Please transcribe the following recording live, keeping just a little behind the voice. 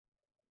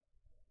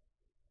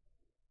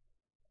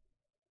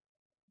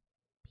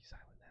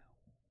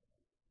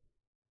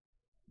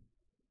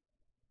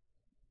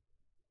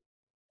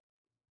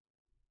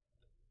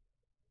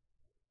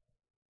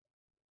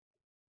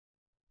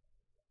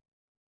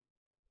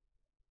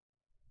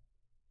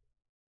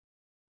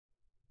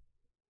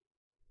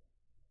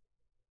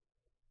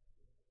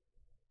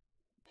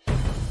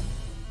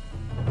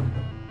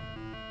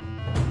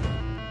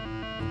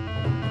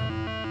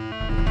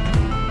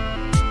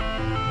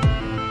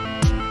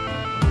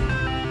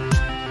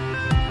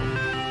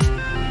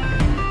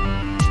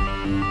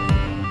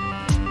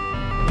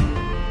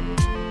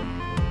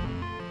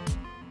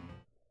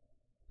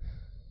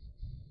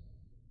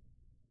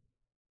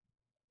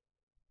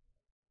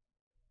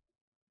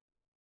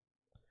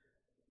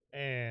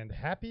And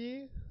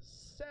happy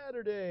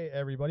Saturday,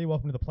 everybody.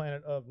 Welcome to the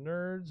Planet of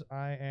Nerds.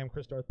 I am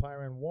Chris Darth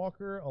Pyron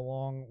Walker,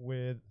 along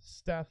with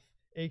Steph,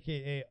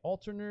 a.k.a.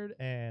 Alternerd,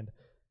 and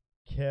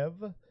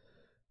Kev.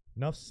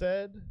 Nuff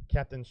said,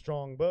 Captain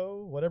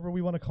Strongbow, whatever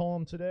we want to call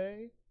him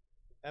today.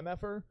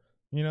 MFer,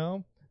 you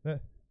know?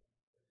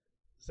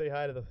 Say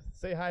hi to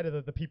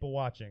the people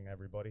watching,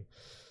 everybody.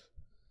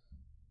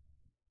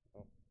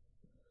 Oh.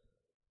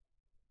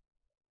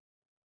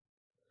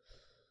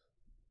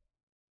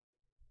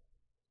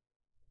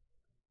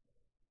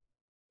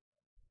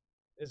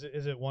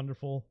 Is it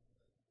wonderful?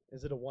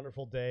 Is it a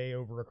wonderful day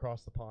over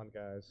across the pond,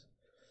 guys?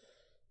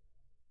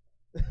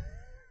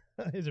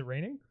 Is it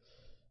raining?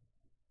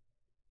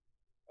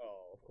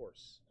 Oh, of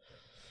course.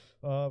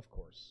 Of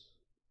course.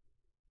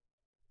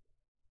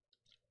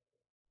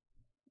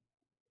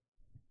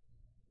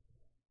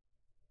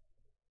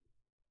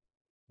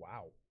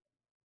 Wow.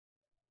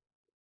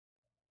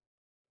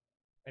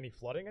 Any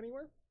flooding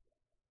anywhere?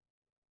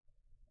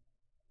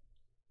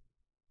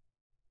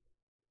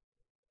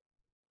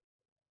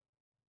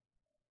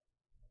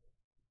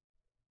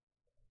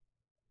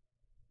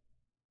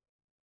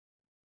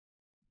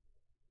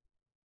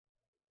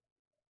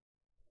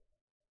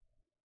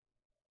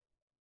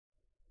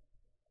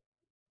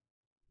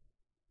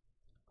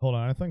 Hold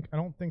on, I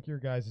don't think your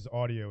guys'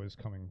 audio is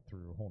coming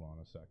through. Hold on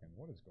a second.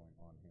 What is going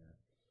on here?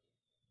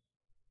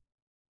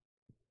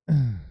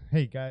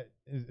 Hey, guy,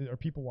 are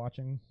people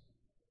watching?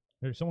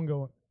 There's someone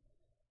go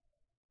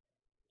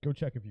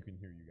check if you can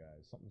hear you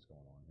guys. Something's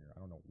going on here.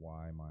 I don't know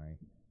why my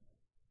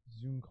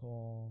Zoom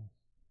call.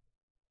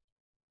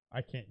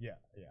 I can't. Yeah.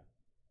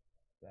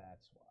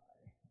 That's why.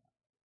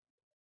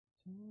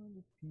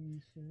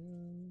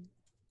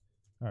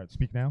 All right,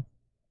 speak now.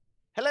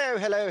 Hello.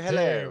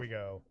 There we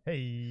go.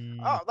 Hey.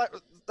 Oh,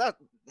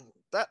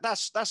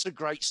 that's a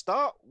great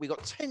start. We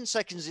got 10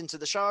 seconds into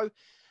the show,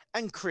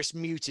 and Chris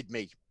muted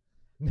me.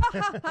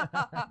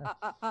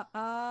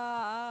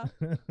 I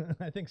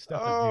think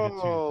Steph is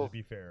muted too, to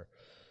be fair.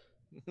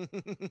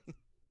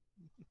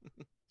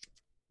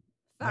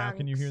 Now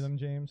can you hear them,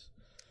 James?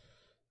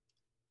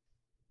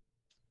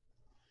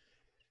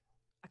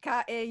 I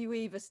can't hear you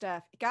either,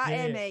 Steph. You can't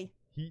hear me.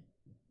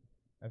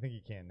 I think he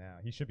can now.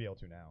 He should be able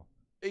to now.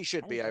 He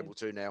should be able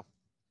to now.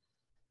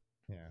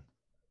 Yeah.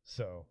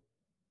 So.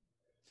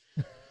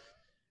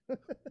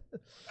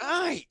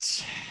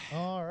 Right.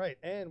 All right,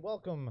 and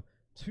welcome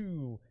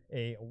to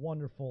a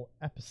wonderful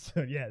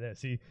episode. Yeah,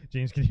 see,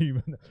 James can hear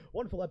you.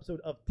 Wonderful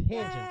episode of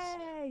Tangents,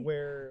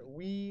 where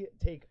we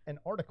take an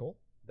article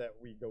that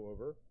we go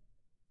over,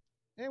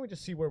 and we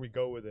just see where we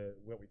go with it,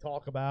 what we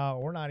talk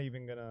about. We're not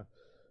even gonna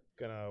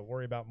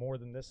worry about more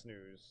than this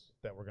news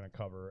that we're gonna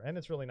cover, and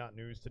it's really not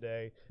news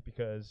today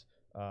because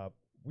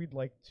we'd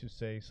like to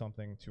say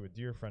something to a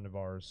dear friend of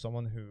ours,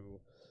 someone who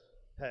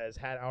has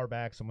had our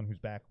back, someone whose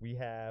back we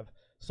have,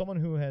 someone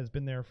who has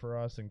been there for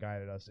us and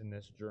guided us in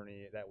this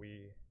journey that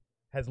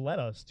has led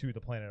us to the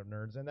Planet of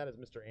Nerds, and that is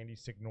Mr. Andy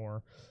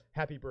Signor.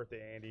 Happy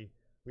birthday, Andy.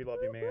 We love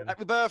you, man.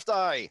 Happy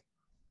birthday.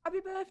 Happy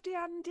birthday,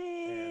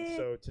 Andy. And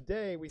so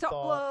today we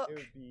thought it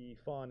would be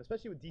fun,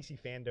 especially with DC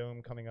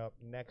Fandom coming up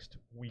next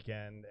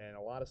weekend and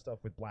a lot of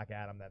stuff with Black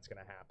Adam that's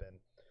going to happen.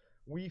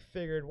 We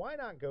figured, why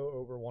not go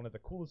over one of the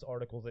coolest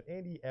articles that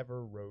Andy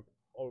ever wrote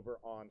over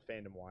on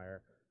Fandom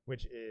Wire,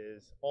 which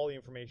is all the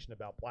information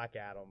about Black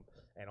Adam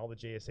and all the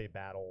JSA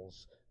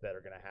battles that are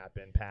going to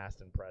happen,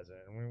 past and present.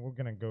 And we're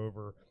going to go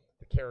over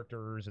the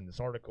characters in this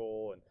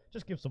article and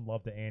just give some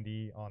love to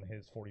Andy on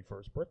his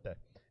 41st birthday.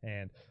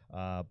 And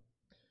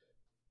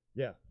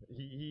yeah,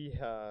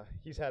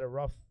 he's had a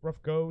rough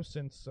go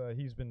since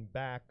he's been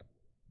back,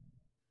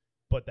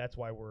 but that's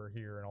why we're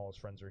here and all his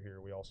friends are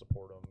here. We all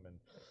support him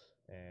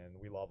and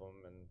we love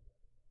him, and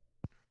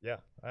yeah,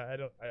 I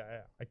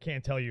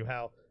can't tell you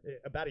how.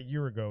 About a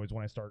year ago is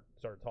when I started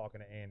talking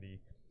to Andy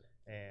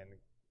and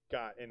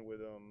got in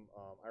with him.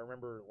 I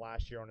remember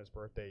last year on his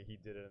birthday he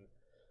did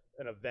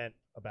an event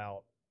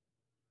about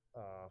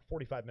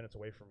 45 minutes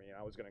away from me, and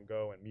I was gonna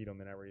go and meet him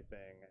and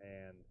everything,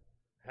 and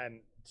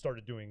hadn't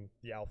started doing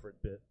the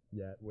Alfred bit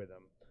yet with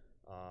him.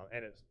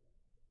 And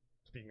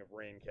speaking of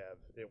rain, Kev,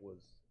 it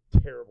was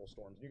terrible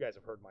storms. You guys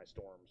have heard my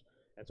storms,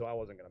 and so I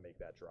wasn't gonna make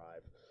that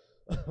drive.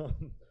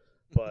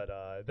 But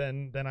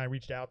then I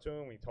reached out to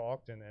him, we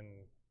talked, and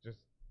just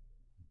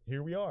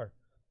here we are.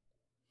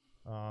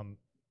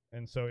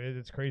 And so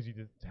it's crazy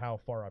how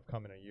far I've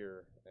come in a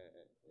year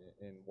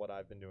in what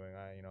I've been doing.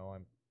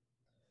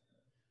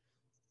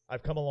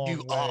 I've come a long way.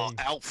 You are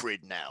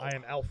Alfred now. I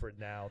am Alfred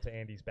now to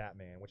Andy's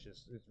Batman, which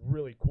is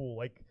really cool.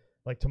 Like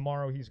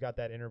tomorrow he's got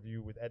that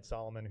interview with Ed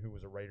Solomon, who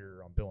was a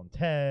writer on Bill and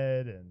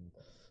Ted and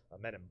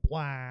Men in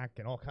Black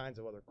and all kinds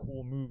of other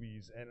cool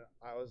movies, and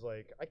I was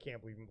like, I can't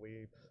believe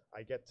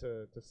I get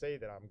to say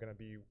that I'm going to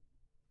be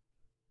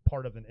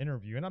part of an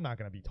interview, and I'm not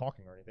going to be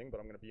talking or anything, but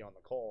I'm going to be on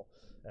the call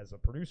as a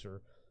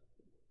producer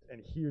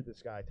and hear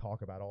this guy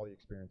talk about all the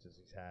experiences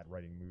he's had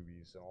writing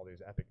movies and all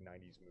these epic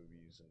 90s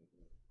movies, and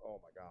oh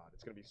my God,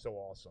 it's going to be so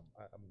awesome.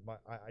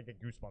 I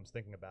get goosebumps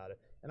thinking about it.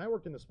 And I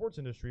worked in the sports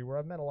industry where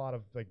I've met a lot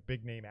of like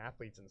big name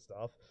athletes and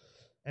stuff,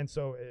 And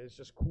so it's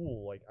just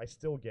cool. Like, I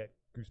still get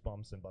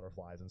goosebumps and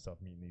butterflies and stuff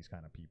meeting these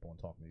kind of people and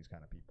talking to these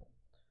kind of people.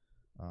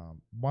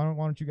 Why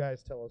don't you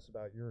guys tell us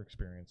about your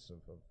experience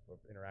of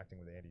interacting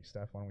with Andy?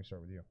 Steph, why don't we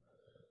start with you?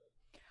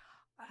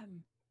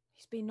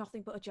 He's been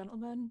nothing but a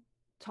gentleman,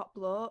 top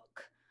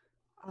bloke.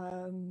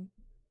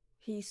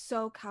 He's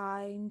so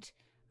kind.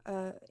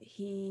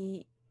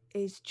 He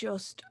is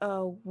just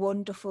a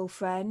wonderful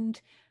friend,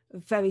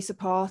 very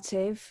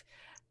supportive.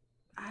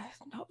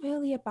 Not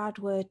really a bad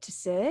word to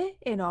say,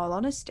 in all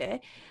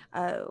honesty.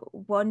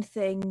 One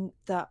thing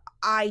that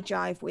I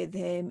jive with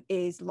him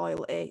is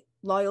loyalty.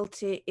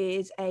 Loyalty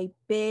is a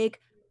big,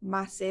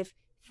 massive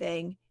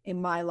thing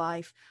in my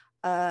life.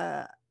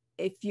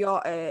 If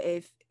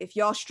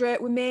you're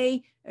straight with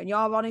me and you're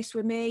honest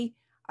with me,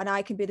 and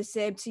I can be the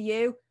same to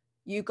you,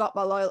 you got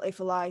my loyalty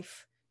for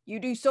life. You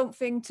do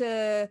something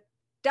to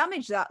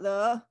damage that,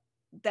 though,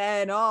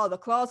 then the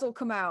claws will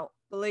come out.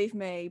 Believe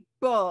me.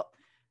 But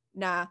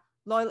nah.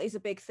 Loyalty is a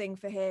big thing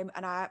for him,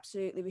 and I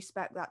absolutely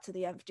respect that to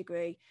the nth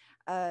degree.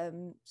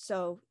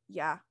 So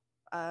yeah,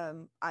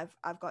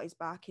 I've got his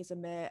back. He's a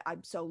mate.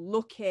 I'm so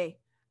lucky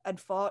and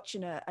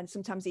fortunate, and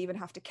sometimes even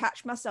have to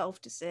catch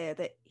myself to say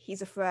that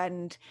he's a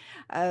friend.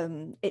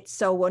 It's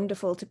so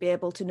wonderful to be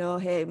able to know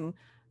him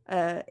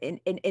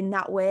in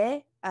that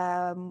way,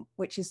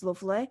 which is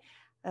lovely.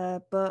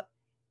 But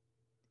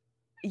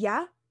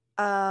yeah,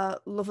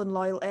 love and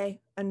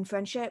loyalty and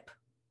friendship.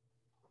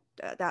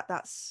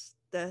 That's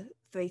the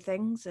 3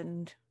 things,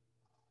 and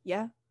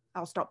yeah,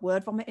 I'll stop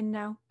word vomiting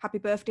now. Happy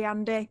birthday,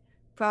 Andy.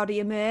 Proud of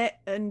you, mate,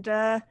 and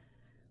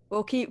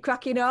we'll keep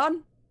cracking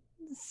on.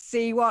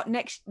 See what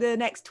the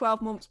next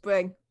 12 months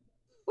bring.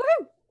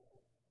 Woohoo!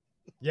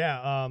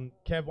 Yeah,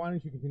 Kev, why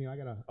don't you continue? I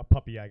got a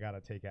puppy I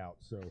gotta take out,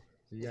 so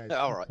you guys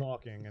keep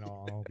talking, and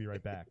I'll be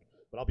right back.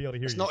 But I'll be able to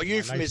hear you. It's not a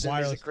euphemism,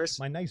 is it, Chris?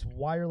 My nice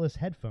wireless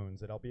headphones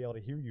that I'll be able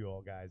to hear you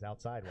all guys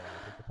outside while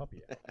I take the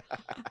puppy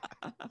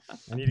out.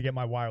 I need to get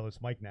my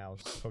wireless mic now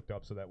hooked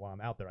up so that while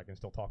I'm out there, I can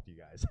still talk to you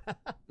guys.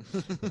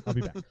 I'll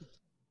be back.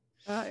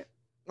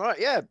 All right,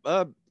 yeah.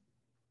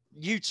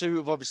 You two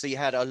have obviously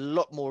had a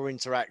lot more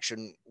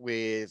interaction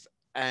with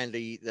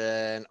Andy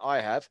than I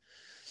have.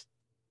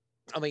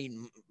 I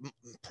mean,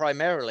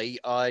 primarily,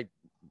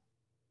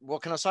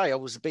 what can I say? I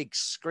was a big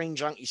Screen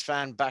Junkies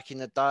fan back in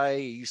the day. I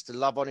used to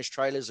love Honest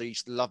Trailers. I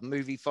used to love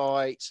movie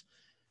fights.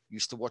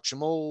 Used to watch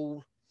them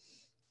all.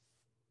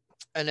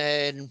 And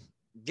then,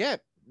 yeah,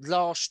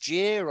 last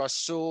year I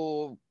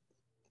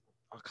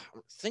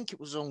think it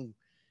was on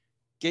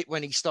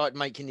when he started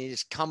making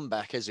his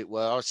comeback, as it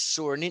were. I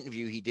saw an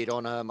interview he did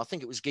on, I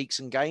think it was Geeks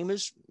and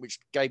Gamers, which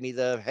gave me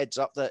the heads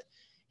up that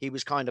he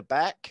was kind of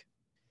back.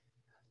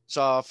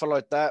 So I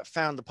followed that,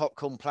 found the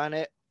Popcorn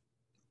Planet.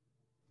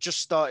 Just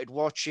started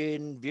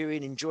watching,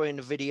 viewing, enjoying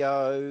the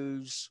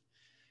videos,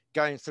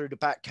 going through the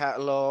back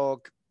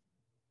catalogue.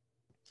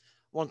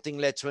 One thing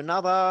led to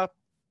another.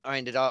 I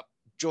ended up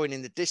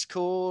joining the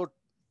Discord.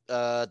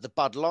 The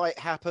Bud Light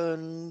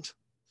happened.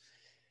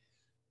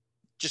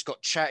 Just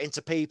got chatting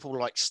to people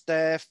like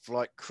Steph,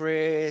 like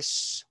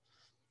Chris.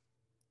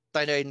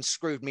 They then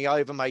screwed me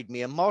over, made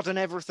me a mod and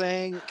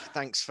everything.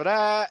 Thanks for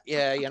that.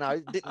 Yeah,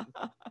 didn't.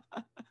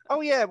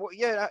 Oh, yeah. Well,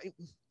 yeah.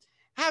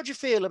 How do you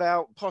feel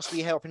about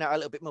possibly helping out a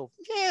little bit more?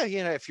 Yeah,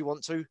 if you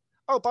want to.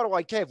 Oh, by the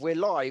way, Kev, we're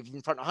live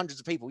in front of hundreds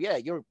of people. Yeah,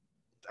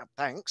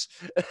 thanks.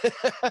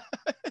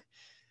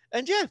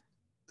 And yeah,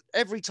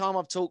 every time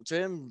I've talked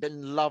to him,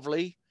 been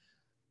lovely.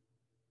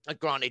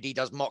 Granted, he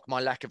does mock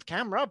my lack of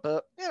camera,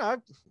 but,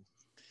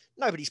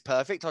 nobody's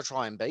perfect. I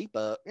try and be,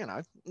 but,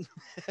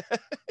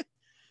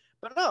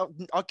 But no,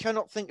 I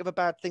cannot think of a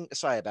bad thing to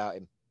say about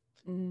him.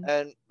 Mm.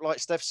 And like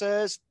Steph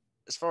says,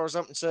 as far as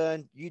I'm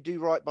concerned, you do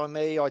right by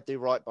me, I do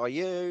right by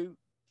you.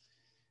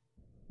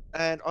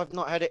 And I've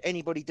not had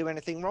anybody do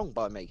anything wrong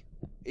by me.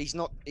 He's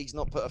not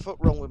put a foot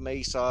wrong with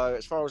me. So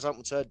as far as I'm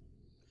concerned,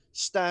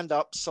 stand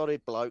up,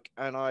 solid bloke.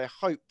 And I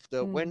hope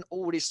that when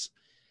all this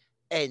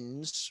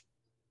ends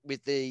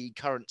with the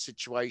current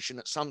situation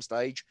at some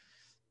stage,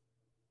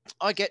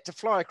 I get to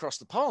fly across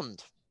the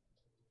pond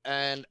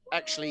and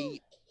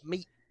actually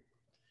meet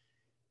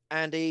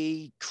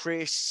Andy,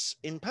 Chris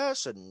in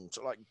person,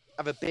 to like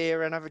have a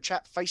beer and have a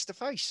chat face to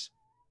face.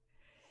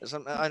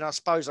 And I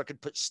suppose I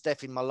could put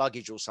Steph in my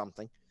luggage or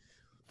something.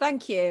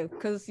 Thank you,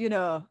 because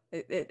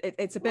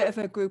it's a bit of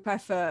a group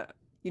effort.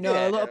 A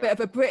little bit of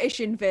a British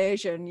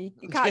invasion. You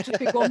can't just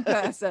pick one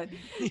person.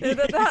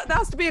 That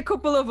has to be a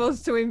couple of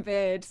us to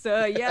invade.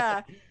 So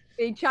yeah,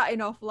 been chatting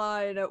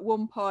offline at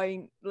one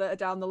point later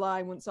down the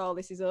line once all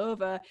this is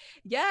over.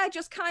 Yeah,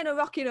 just kind of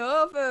rocking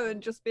over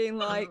and just being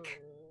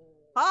like,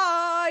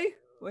 "Hi,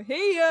 we're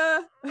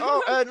here."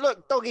 Oh, and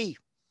look, doggy.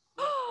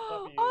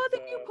 Oh, the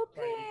new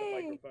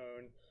puppy.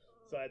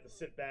 So I had to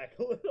sit back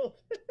a little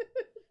bit.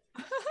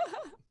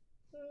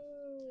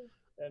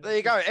 There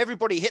you go.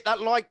 Everybody hit that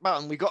like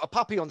button. We got a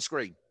puppy on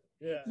screen.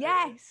 Yeah.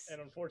 Yes. And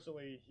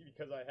unfortunately,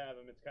 because I have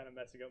him, it's kind of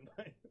messing up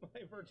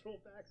my virtual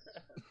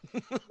background.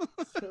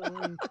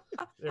 So,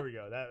 there we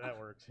go. That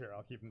works. Here,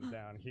 I'll keep him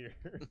down here.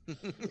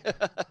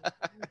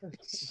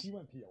 He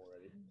went pee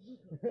already.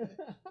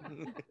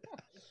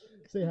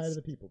 Say hi to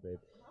the people, babe.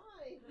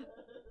 Hi.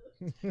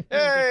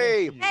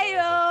 Hey!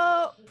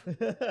 Heyo!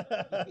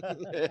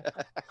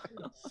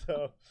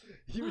 So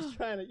he was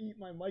trying to eat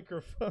my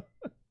microphone.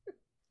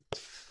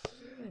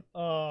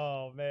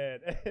 Oh man.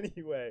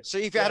 Anyway. So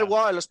if you had a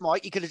wireless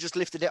mic, you could have just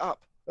lifted it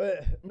up.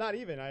 Not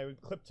even. I would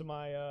clip to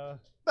my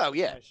Oh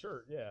yeah. my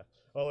shirt. Yeah.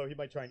 Although he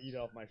might try and eat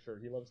off my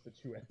shirt. He loves to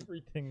chew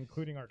everything,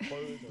 including our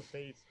clothes, our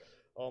face.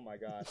 Oh my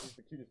gosh, he's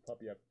the cutest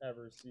puppy I've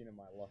ever seen in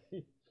my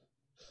life.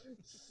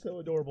 So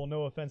adorable.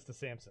 No offense to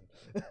Samson.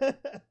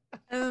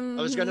 I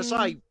was going to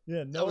say.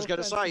 Yeah, I was going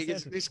to say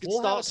this could we'll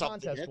start have a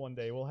something. contest one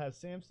day. We'll have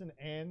Samson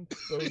and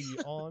Bodie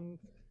on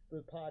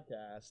the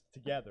podcast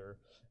together,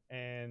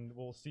 and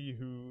we'll see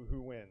who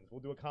wins.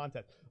 We'll do a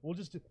contest. When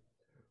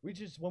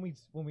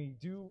we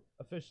do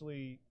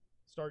officially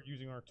start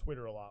using our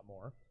Twitter a lot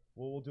more,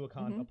 we'll do a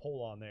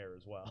poll on there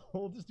as well.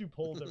 We'll just do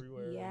polls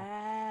everywhere.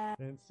 Yeah.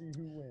 And see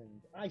who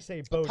wins. I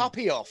say Bodie.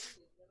 Puppy off.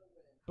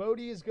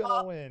 Bodie is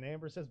gonna win.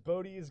 Amber says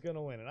Bodie is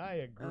gonna win, and I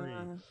agree.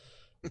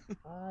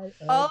 All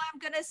I'm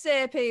gonna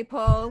say,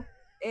 people,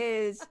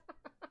 is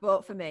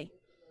vote for me.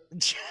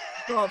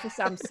 Vote for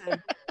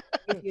Samson.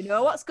 If you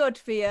know what's good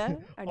for you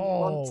and you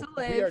want to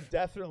live, we are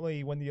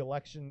definitely, when the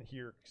election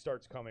here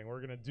starts coming,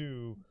 we're gonna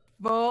do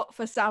vote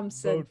for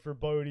Samson. Vote for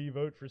Bodie.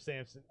 Vote for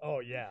Samson. Oh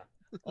yeah.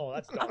 Oh,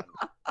 that's done.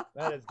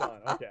 That is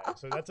done. Okay,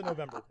 so that's a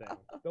November thing.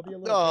 There'll be a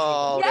little.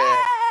 Oh,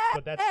 yes!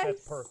 But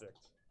that's perfect.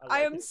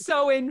 I am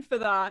so in for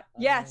that.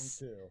 Yes.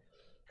 Too.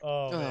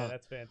 Oh man,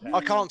 that's fantastic.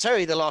 I can't tell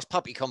you the last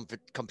puppy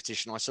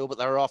competition I saw, but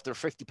they were after a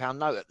 £50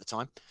 note at the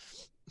time.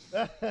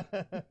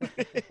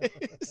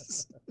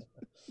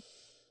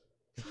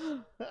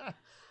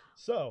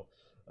 So,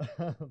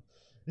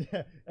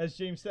 yeah, as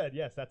James said,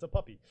 yes, that's a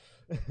puppy.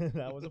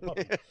 That was a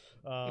puppy.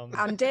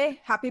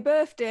 Andy, happy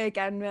birthday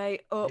again,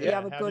 mate. Hope you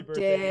have a good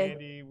birthday, day.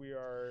 Andy. We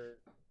are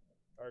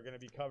going to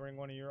be covering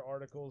one of your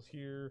articles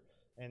here,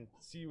 and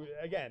see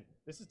again.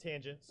 This is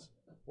tangents.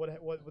 What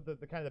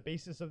the kind of the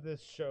basis of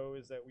this show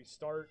is that we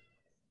start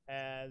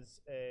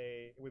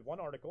with one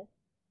article,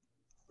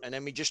 and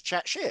then we just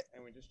chat shit,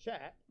 and we just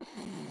chat,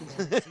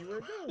 and see where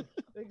it goes.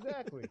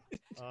 Exactly.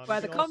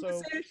 Where the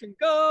conversation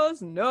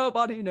goes,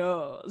 nobody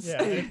knows.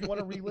 Yeah, and if you want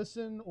to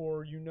re-listen,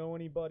 or you know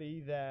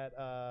anybody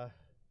that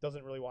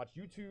doesn't really watch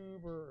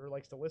YouTube or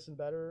likes to listen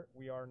better,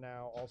 we are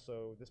now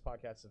also, this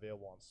podcast is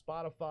available on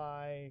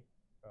Spotify,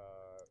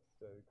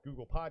 the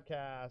Google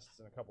Podcasts,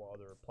 and a couple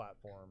other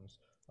platforms,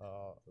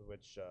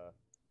 which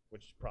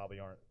probably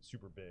aren't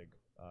super big.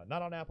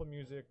 Not on Apple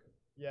Music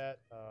yet.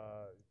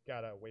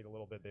 Gotta wait a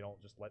little bit. They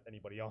don't just let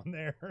anybody on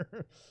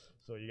there.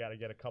 So you gotta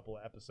get a couple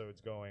of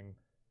episodes going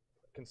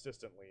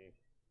consistently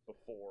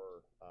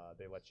before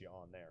they let you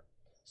on there.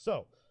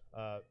 So,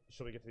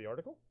 shall we get to the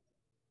article?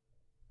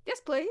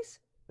 Yes, please.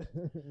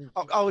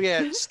 Oh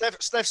yeah,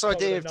 Steph's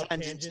idea of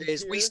tangents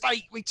is we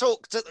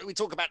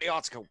talk about the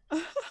article.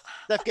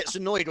 Steph gets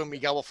annoyed when we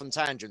go off on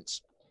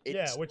tangents.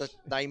 It's the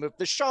name of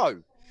the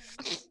show.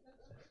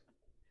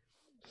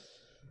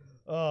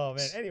 Oh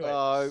man. Anyway,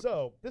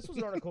 so this was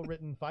an article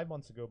written 5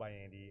 months ago by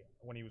Andy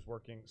when he was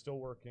still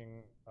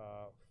working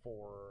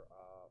for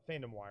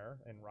Fandom Wire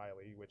and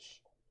Riley,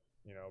 which,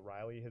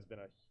 Riley has been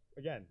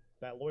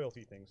that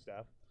loyalty thing,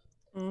 Steph.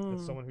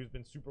 That's someone who's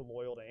been super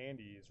loyal to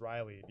Andy is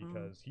Riley,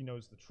 because he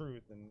knows the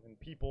truth, and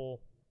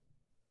people,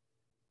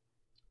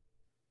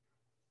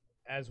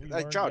 as we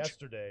learned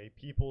yesterday,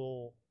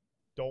 people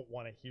don't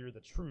want to hear the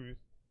truth.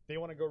 They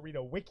want to go read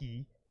a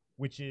wiki,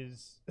 which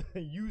is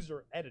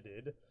user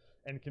edited,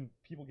 and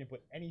people can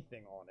put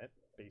anything on it,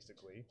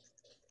 basically.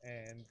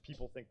 And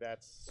people think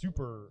that's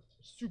super,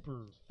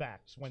 super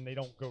facts when they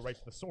don't go right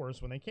to the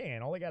source when they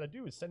can. All they got to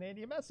do is send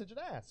Andy a message and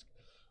ask,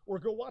 or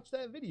go watch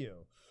that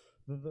video.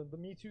 The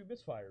Me Too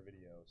Misfire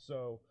video.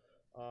 So,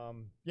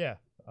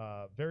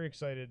 very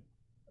excited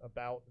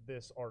about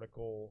this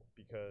article,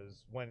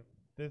 because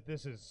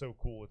this is so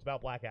cool. It's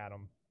about Black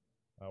Adam.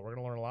 We're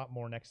gonna learn a lot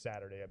more next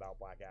Saturday about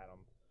Black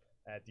Adam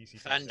at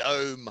DC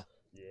Fandom.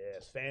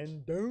 Yes,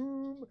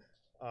 Fandom.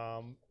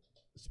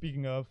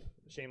 Speaking of,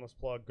 shameless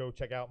plug, go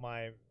check out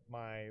my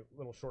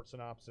little short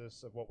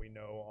synopsis of what we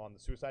know on the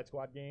Suicide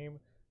Squad game.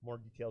 More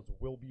details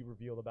will be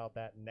revealed about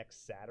that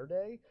next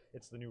Saturday.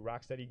 It's the new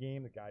Rocksteady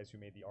game, the guys who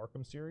made the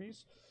Arkham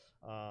series.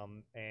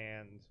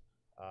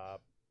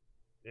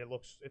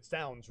 It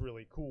sounds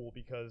really cool,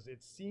 because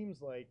it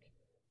seems like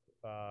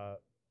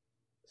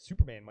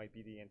Superman might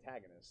be the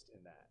antagonist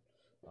in that.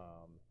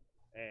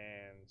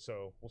 And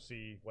so we'll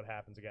see what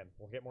happens. Again,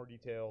 we'll get more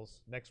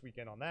details next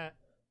weekend on that.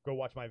 Go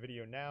watch my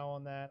video now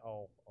on that.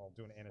 I'll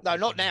do an annotation. No,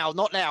 not now.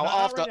 Not now.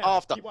 After. Right now.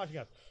 After. Keep watching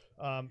us.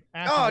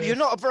 You're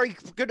not very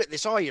good at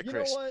this, are you,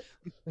 Chris? You know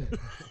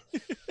what?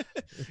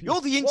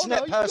 You're the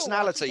internet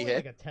personality here.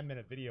 Like a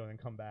 10-minute video and then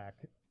come back.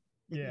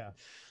 Yeah.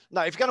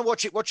 No, if you're going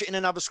to watch it in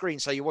another screen,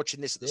 so you're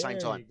watching this at the same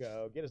time. There you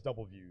go. Get us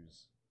double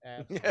views.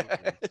 Absolutely.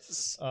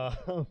 Yes.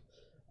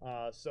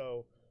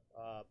 So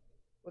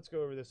let's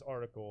go over this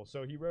article.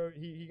 So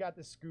he got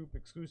this scoop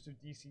exclusive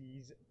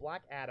DC's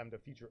Black Adam to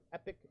feature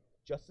epic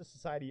Justice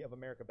Society of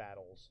America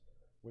battles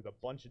with a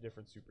bunch of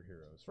different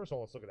superheroes. First of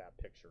all, let's look at that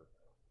picture.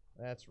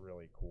 That's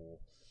really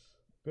cool.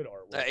 Good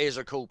artwork. That is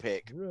a cool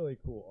pick. Really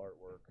cool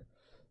artwork.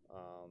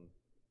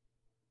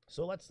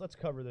 So let's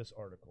cover this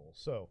article.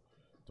 So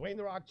Dwayne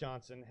 "The Rock"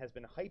 Johnson has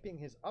been hyping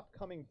his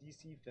upcoming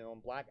DC film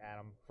Black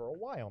Adam for a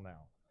while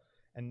now.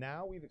 And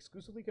now we've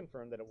exclusively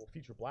confirmed that it will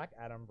feature Black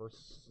Adam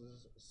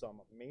versus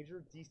some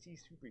major DC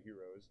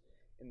superheroes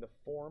in the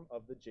form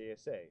of the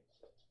JSA.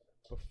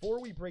 Before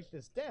we break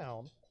this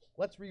down,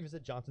 let's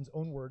revisit Johnson's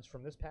own words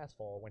from this past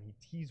fall when he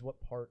teased what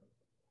part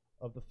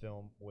of the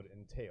film would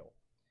entail.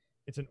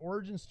 It's an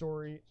origin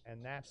story,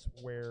 and that's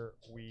where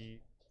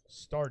we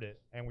start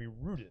it and we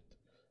root it.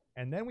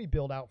 And then we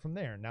build out from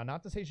there. Now,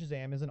 not to say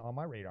Shazam isn't on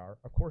my radar.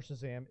 Of course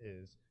Shazam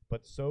is,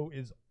 but so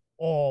is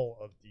all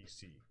of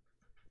DC.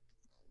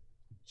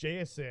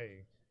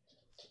 JSA,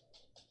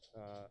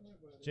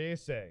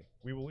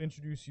 we will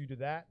introduce you to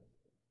that,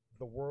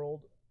 the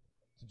world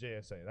to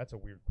JSA. That's a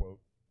weird quote.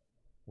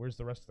 Where's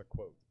the rest of the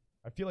quote?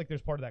 I feel like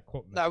there's part of that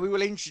quote. No, we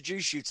will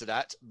introduce you to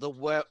that.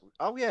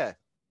 Oh, yeah.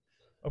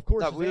 Of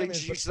course. No, we'll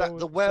introduce you to that.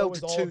 The world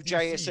to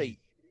JSE.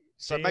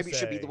 So JSA. maybe it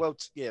should be the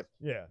world. Yeah.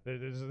 Yeah.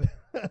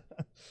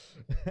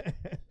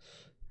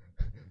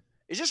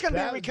 Is this going to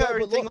be a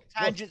recurring thing on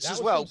tangents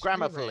as well?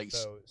 Grammar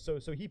Police. So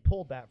he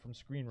pulled that from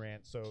Screen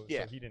Rant. So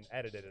yeah. So he didn't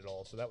edit it at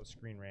all. So that was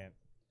Screen Rant.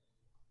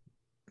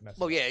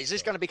 Well, yeah. Is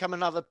this going to become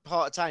another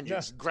part of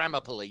tangents? No.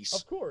 Grammar Police.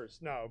 Of course.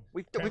 No.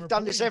 We've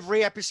done this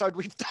every episode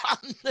we've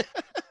done.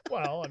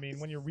 Well, I mean,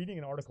 when you're reading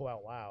an article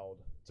out loud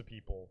to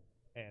people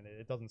and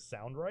it doesn't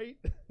sound right,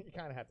 you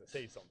kind of have to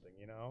say something,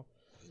 you know?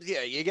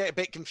 Yeah, you get a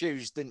bit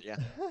confused, didn't you?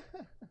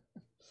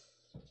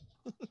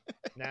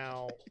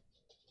 Now,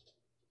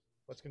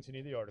 let's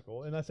continue the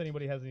article, unless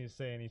anybody has any to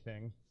say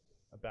anything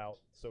about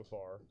so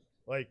far.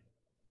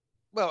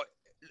 Well,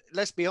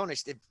 let's be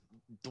honest. If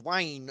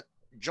Dwayne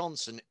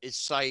Johnson is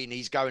saying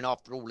he's going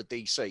after all of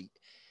DC,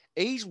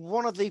 he's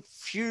one of the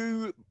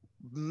few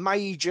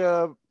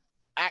major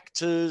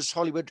actors,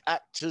 Hollywood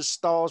actors,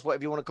 stars,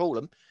 whatever you want to call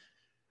them,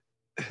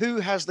 who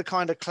has the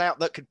kind of clout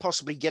that could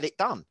possibly get it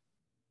done.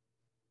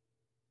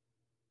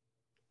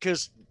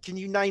 Because can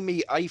you name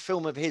me a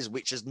film of his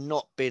which has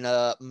not been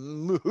a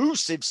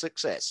massive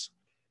success?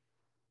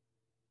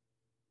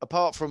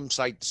 Apart from,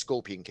 say,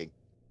 Scorpion King,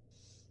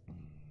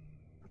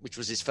 which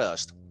was his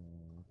first.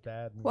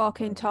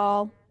 Walking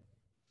Tall.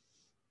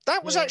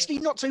 That was actually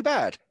not too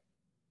bad.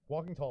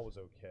 Walking Tall was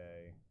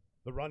okay.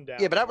 The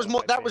Rundown. Yeah, but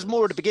that was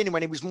more at the beginning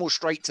when he was more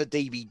straight to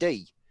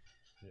DVD.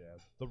 Yeah,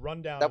 The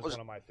Rundown was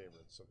one of my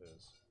favorites of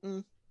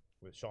his.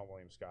 With Sean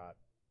William Scott.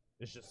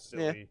 It's just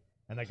silly. Yeah.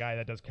 And that guy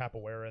that does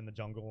capoeira in the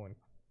jungle and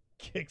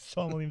kicks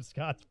Sean William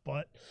Scott's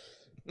butt.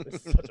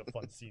 It's such a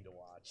fun scene to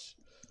watch.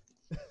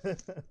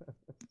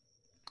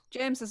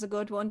 James has a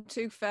good one,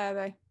 Tooth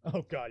Fairy.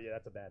 Oh, God, yeah,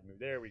 that's a bad movie.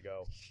 There we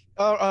go.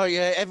 Oh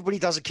yeah, everybody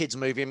does a kid's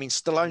movie. I mean,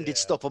 Stallone did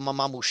Stop on My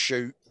Mum Will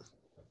Shoot.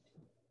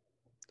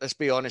 Let's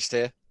be honest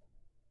here.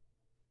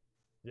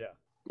 Yeah.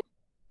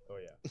 Oh,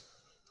 yeah.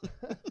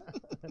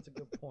 That's a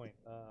good point.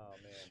 Oh,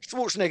 man.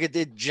 Schwarzenegger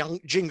did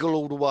Jingle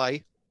All the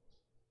Way.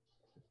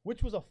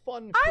 Which was a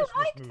fun Christmas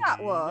movie. I like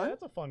that one. Yeah,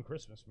 that's a fun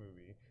Christmas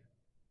movie.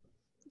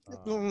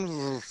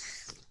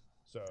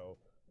 So,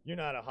 you're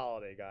not a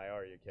holiday guy,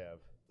 are you, Kev?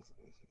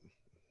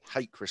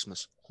 Hate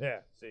Christmas. Yeah,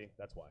 see,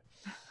 that's why.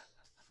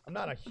 I'm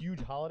not a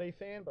huge holiday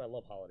fan, but I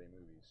love holiday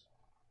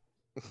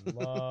movies.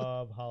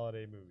 Love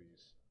holiday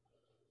movies.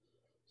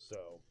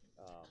 So,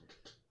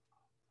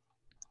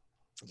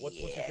 what's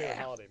your favorite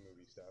holiday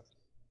movie, Steph?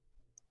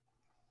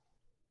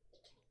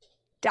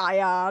 Die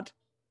Hard.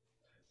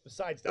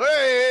 Besides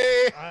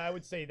that, I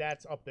would say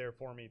that's up there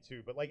for me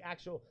too. But let's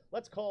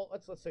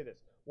say this.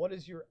 What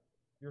is your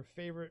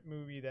favorite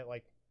movie that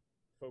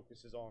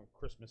focuses on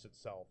Christmas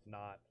itself,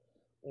 not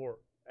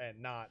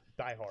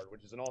Die Hard,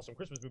 which is an awesome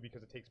Christmas movie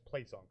because it takes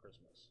place on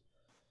Christmas?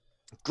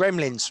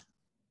 Gremlins.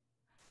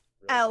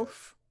 Really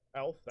Elf.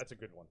 Good. Elf, that's a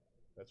good one.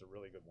 That's a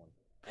really good one.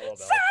 I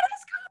love Elf.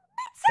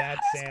 Bad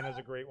Santa's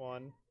a great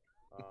one.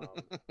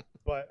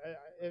 But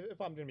if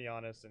I'm gonna be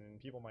honest, and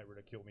people might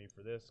ridicule me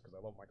for this because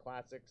I love my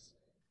classics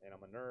and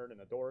I'm a nerd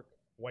and a dork,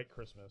 White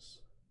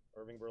Christmas.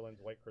 Irving Berlin's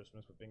White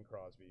Christmas with Bing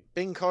Crosby.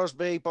 Bing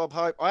Crosby, Bob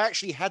Hope. I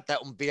actually had that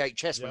on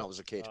VHS when I was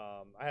a kid.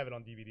 I have it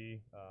on DVD.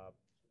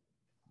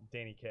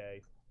 Danny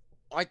Kaye.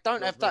 I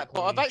don't have that,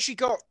 but I've actually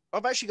got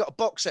a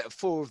box set of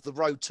 4 of the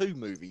Road 2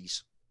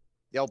 movies.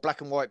 The old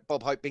black and white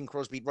Bob Hope, Bing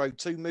Crosby Road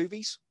 2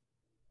 movies.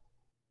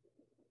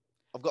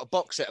 I've got a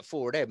box set of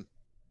 4 of them.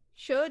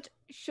 Should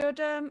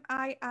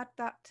I add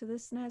that to the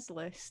SNES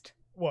list?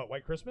 What,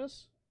 White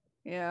Christmas?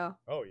 Yeah.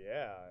 Oh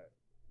yeah.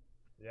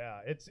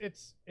 Yeah, it's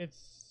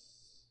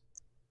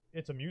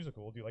a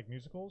musical. Do you like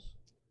musicals?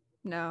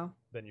 No.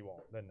 Then you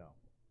won't. Then no.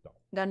 Don't.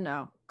 Then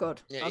no.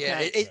 Good. Yeah,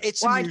 okay. Yeah.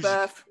 It's Wide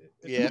berth.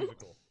 It's a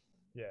musical.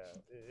 Yeah,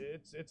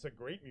 it's a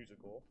great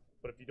musical.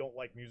 But if you don't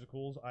like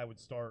musicals, I would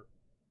start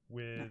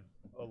with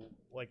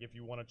like if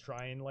you want to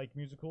try and like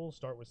musicals,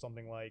 start with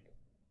something like.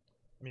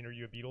 I mean, are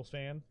you a Beatles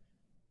fan?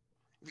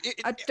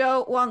 I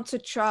don't want to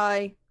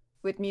try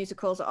with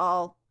musicals at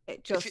all.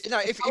 It just if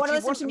I want to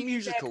listen want to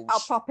music, musicals, I'll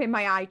pop in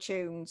my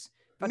iTunes.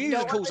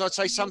 Musicals, I'd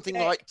say something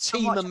like I'll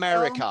Team watch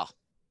America.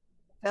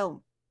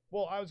 Film.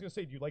 Well, I was gonna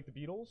say, do you like the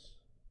Beatles?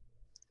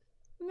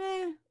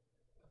 Meh.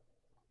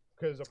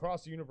 Because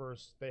Across the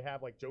Universe, they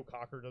have like Joe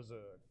Cocker does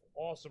a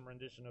awesome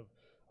rendition of.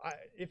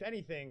 If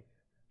anything,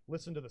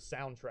 listen to the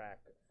soundtrack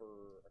for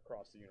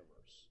Across the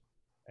Universe,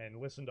 and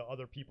listen to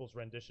other people's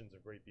renditions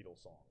of great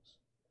Beatles songs.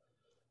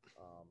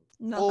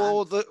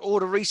 No, Or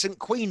the recent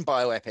Queen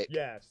bioepic.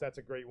 Yes, that's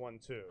a great one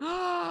too.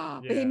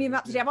 Bohemian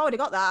Rhapsody. I've already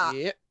got that.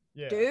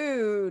 Yeah.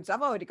 Dudes,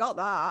 I've already got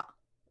that.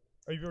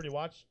 Oh, you've already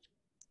watched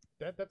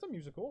that? That's a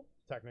musical,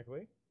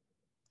 technically.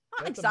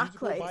 Not That's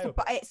exactly. a musical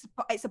biopic.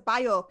 It's a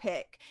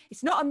biopic.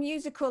 It's not a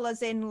musical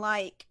as in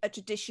like a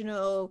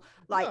traditional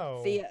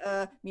like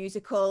theatre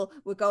musical.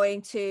 We're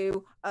going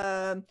to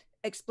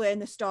explain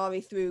the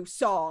story through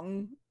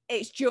song.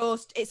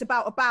 It's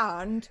about a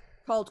band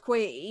called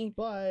Queen,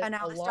 But and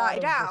how it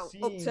started out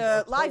up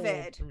to Live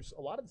Aid.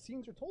 A lot of the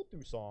scenes are told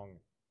through song.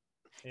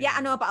 Yeah,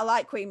 I know, but I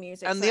like Queen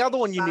music. And so the other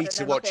one you bad, need and to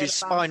they're my watch is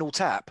favourite band. Spinal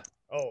Tap.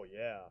 Oh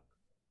yeah,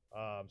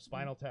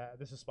 Spinal Tap.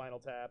 This is Spinal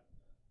Tap.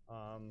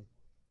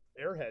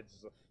 Airheads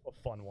is a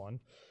fun one,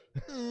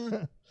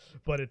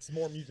 but it's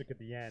more music at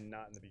the end,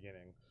 not in the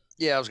beginning.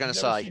 Yeah, I was going to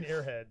say. Seen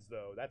Airheads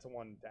though. That's a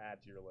one to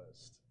add to your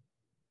list.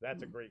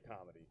 That's a great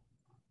comedy.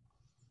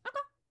 Okay.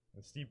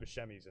 And Steve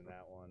Buscemi's in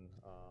that one.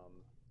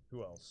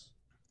 Who else?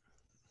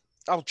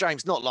 Oh,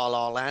 James, not La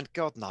La Land.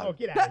 God, no. Oh,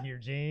 get out of here,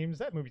 James.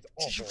 That movie's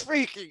awful.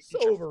 Freaky.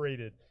 So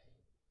overrated.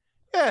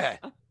 Yeah.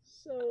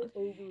 So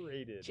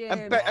overrated.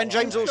 And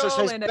James also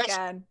says best,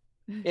 again.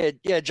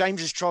 Yeah,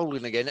 James is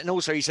trolling again, and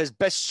also he says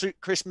best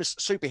Christmas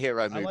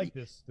superhero movie. I like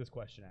this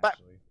question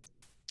actually.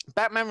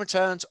 Batman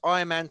Returns,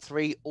 Iron Man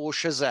 3, or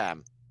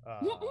Shazam.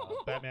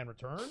 Batman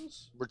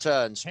Returns.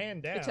 Returns.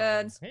 Hands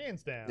down.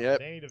 Hands down. Yep.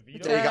 Danny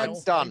DeVito. There you go.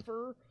 Done.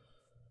 Pfeiffer.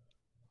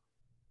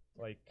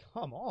 Like,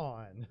 come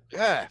on.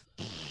 Yeah.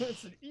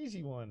 It's an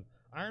easy one.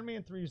 Iron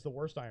Man 3 is the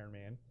worst Iron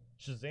Man.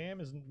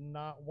 Shazam is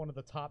not one of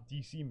the top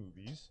DC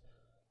movies.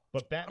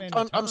 But Batman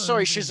I'm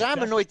sorry, Returns is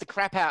Shazam annoyed the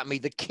crap out of me.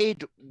 The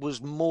kid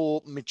was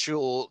more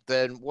mature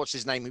than what's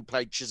his name who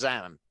played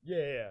Shazam.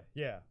 Yeah.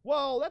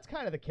 Well, that's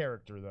kind of the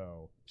character,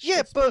 though.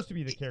 Yeah, it's supposed to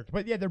be the character.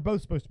 But yeah, they're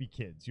both supposed to be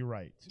kids. You're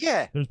right.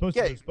 Yeah. They're both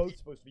supposed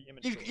to be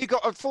immature. You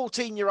got a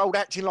 14-year-old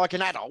acting like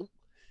an adult,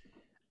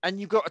 and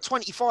you've got a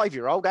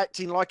 25-year-old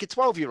acting like a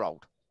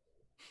 12-year-old.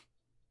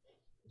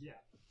 Yeah.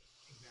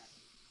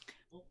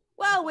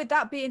 Well, with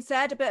that being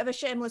said, a bit of a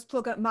shameless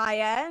plug at my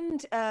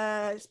end.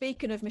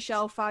 Speaking of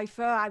Michelle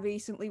Pfeiffer, I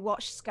recently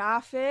watched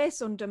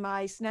Scarface under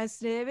my SNES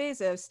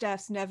series of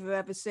Steph's Never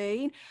Ever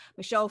Seen.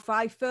 Michelle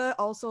Pfeiffer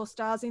also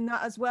stars in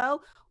that as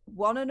well.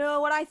 Want to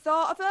know what I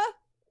thought of her?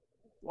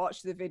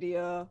 Watch the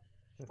video.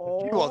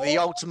 You are the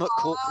ultimate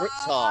corporate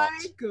tart.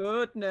 My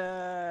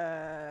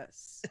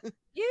goodness.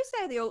 You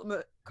say the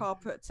ultimate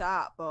corporate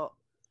tart, but...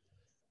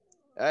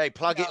 Hey,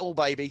 plug it all,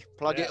 baby.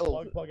 Plug it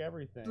all. Plug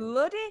everything.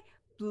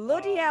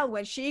 Bloody hell,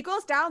 when she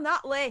goes down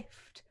that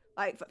lift,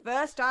 like for the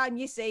first time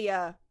you see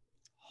her.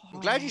 I'm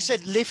glad you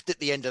said lift at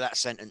the end of that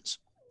sentence.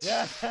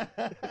 Yeah.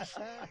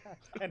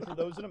 And for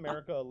those in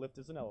America, a lift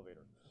is an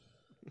elevator.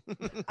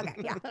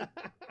 Okay, yeah.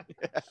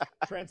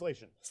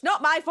 Translation. It's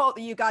not my fault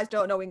that you guys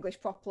don't know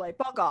English properly.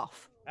 Bog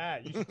off.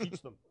 You should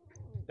teach them.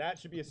 That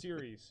should be a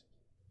series.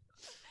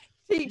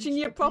 Teaching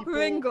you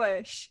proper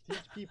English. Teach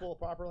people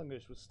proper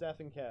English with Steph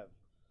and Kev.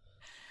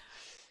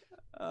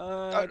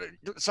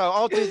 So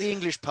I'll do the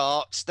English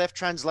part. Steph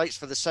translates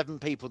for the 7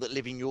 people that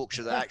live in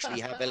Yorkshire that actually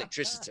have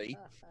electricity.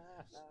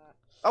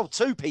 Oh,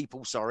 2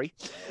 people, sorry.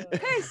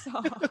 Piss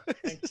off.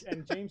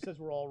 And James says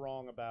we're all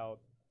wrong about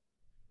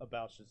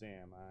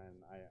Shazam.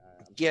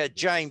 Yeah,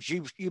 James,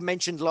 you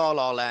mentioned La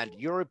La Land.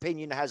 Your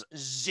opinion has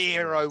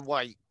 0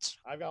 weight.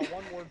 I've got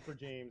one word for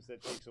James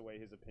that takes away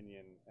his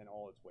opinion and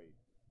all its weight.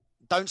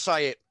 Don't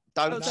say it.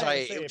 Don't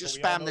say it. He'll just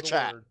spam the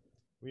chat.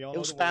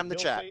 He'll spam the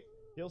chat.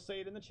 He'll say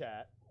it in the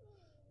chat.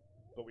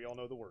 But we all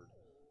know the word.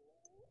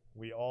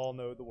 We all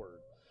know the word.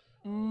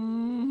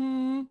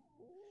 Mm-hmm.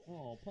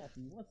 Oh,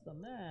 puppy, what's the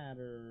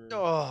matter?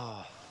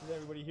 Oh. Did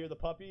everybody hear the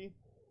puppy?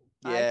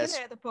 Yes. I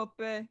can hear the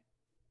puppy.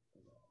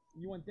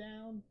 You want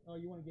down? Oh,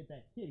 you want to get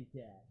that kitty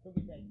cat? Go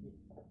get that kitty.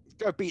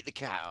 Go beat the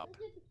cat up.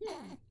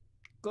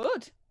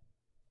 Good.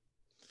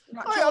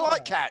 I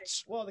like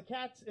cats. Well, the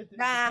cat's the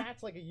Nah.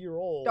 cat's like a year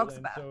old, Dogs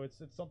and are bad. so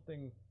it's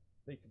something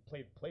they can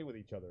play with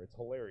each other. It's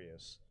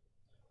hilarious.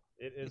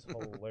 It is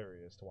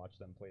hilarious to watch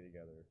them play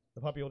together. The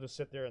puppy will just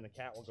sit there, and the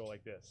cat will go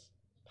like this.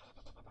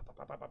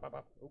 Oh,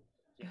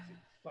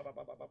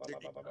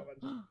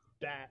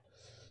 can't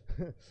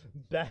see.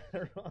 Bat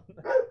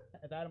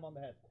him on the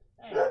head.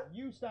 Hey,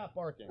 you stop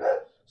barking.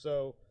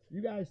 So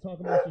you guys talk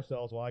amongst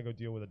yourselves while I go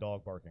deal with a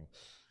dog barking.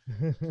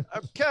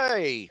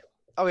 Okay.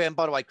 Oh yeah, and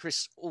by the way,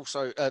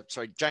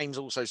 James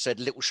also said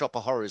Little Shop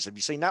of Horrors. Have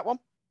you seen that one?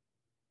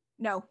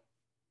 No.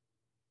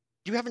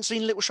 You haven't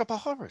seen Little Shop of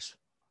Horrors?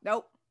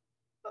 Nope.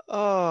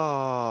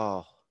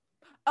 Oh.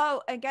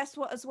 Oh, and guess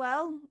what as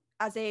well?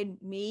 As in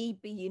me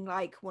being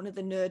like one of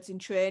the nerds in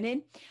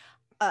training,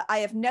 I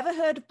have never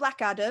heard of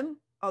Black Adam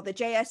or the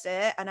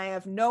JSA, and I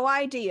have no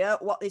idea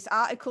what this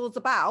article's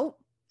about,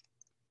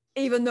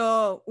 even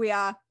though we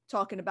are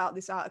talking about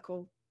this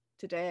article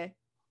today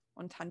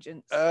on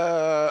tangents.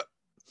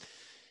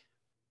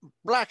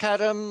 Black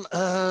Adam,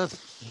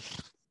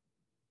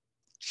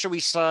 shall we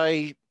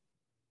say,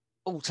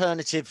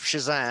 alternative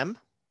Shazam.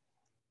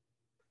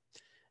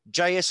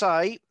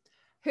 JSA.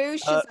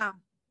 Who's Shazam?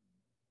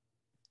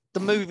 The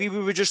movie we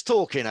were just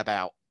talking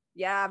about.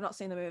 Yeah, I've not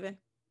seen the movie.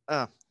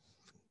 Oh.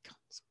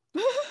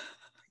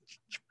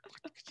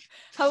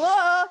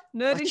 Hello,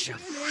 nerd in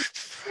training.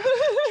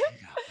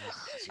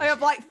 I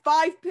have like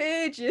 5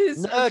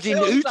 pages. Nerd in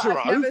Utero. utero.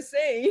 I've never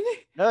seen.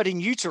 Nerd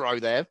in utero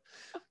there.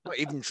 Not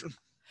even.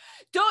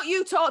 Don't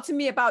you talk to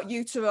me about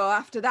Utero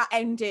after that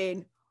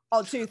ending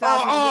on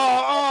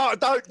 2000.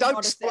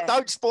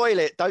 Don't spoil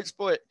it. Don't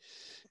spoil it.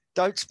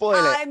 Don't spoil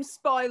it. I'm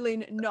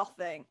spoiling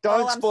nothing.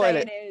 Don't All I'm spoil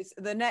saying is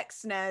the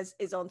next SNES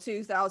is on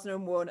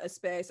 2001: A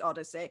Space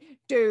Odyssey.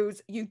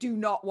 Dudes, you do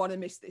not want to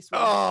miss this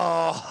one.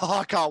 Oh,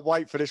 I can't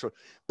wait for this one.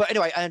 But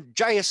anyway, and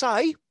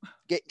JSA,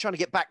 trying to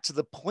get back to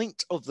the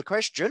point of the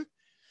question.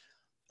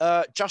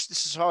 Justice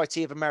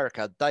Society of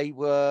America, they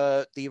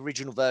were the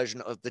original version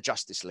of the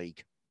Justice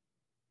League.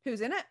 Who's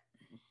in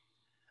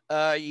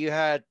it? You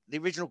had the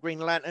original Green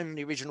Lantern,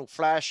 the original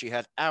Flash, you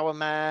had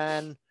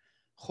Hourman,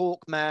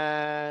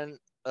 Hawkman,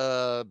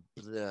 God,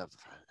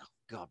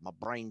 my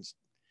brain's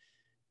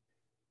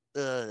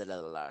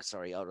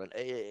sorry, hold on.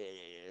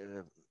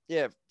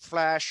 Yeah,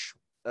 Flash,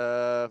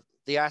 the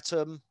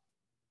Atom,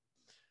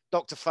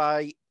 Dr.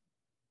 Fate,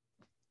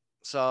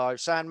 so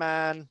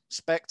Sandman,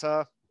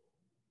 Spectre.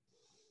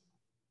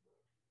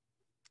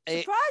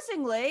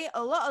 Surprisingly,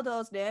 a lot of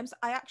those names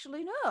I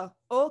actually know.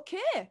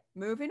 Okay,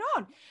 moving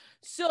on.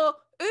 So,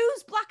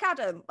 who's Black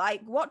Adam?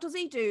 Like, what does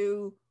he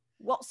do?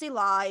 What's he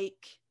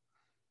like?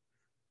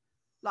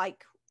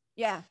 Like,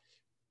 yeah.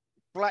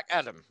 Black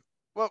Adam.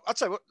 Well, I'll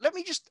tell you what, let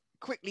me just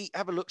quickly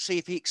have a look, see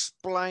if he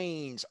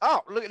explains.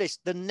 Oh, look at this.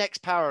 The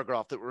next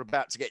paragraph that we're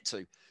about to get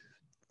to.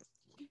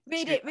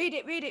 Read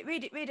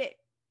it.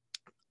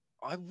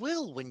 I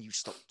will when you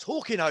stop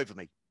talking over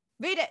me.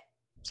 Read it.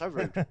 So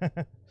rude.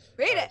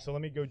 Read it. So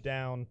let me go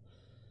down.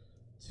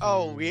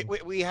 Oh,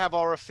 we have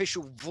our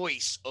official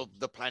voice of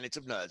the Planet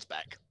of Nerds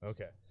back.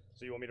 Okay.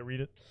 So you want me to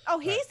read it? Oh,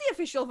 he's the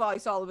official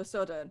voice all of a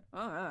sudden.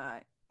 All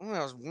right.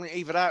 Well,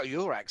 even out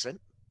your accent.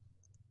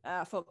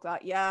 Fuck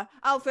that. Yeah.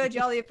 Alfred,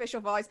 you're the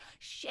official voice.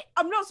 Shit,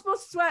 I'm not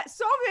supposed to swear.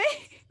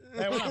 Sorry.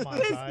 Hey, we're not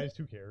monetized.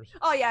 Who cares?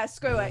 Oh, yeah,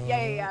 screw it.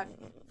 Yeah.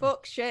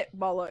 Fuck, shit,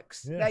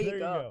 bollocks. Yeah, there you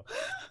go.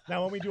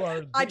 Now, when we do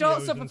our I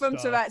don't videos suffer and from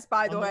stuff, Tourette's,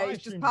 by the on way. live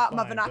It's just stream part is of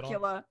my fine, but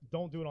vernacular.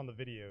 Don't do it on the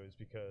videos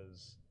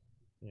because,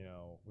 you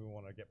know, we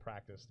want to get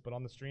practiced. But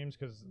on the streams,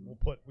 because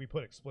we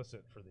put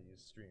explicit for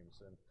these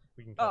streams, and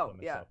we can cut them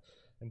and stuff,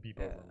 and beep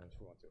over them if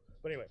we want to.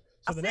 But anyway,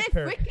 so I the say next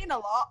paragraph. freaking a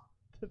lot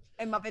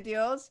in my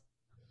videos.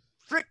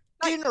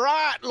 Freaking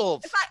right,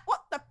 love. It's like,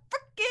 what the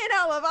freaking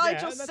hell have I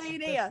just that's- seen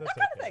that's- here? that's That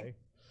kind of okay. thing.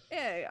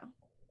 Yeah.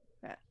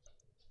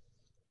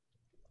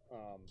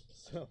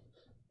 So.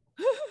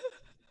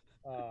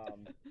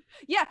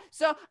 Yeah,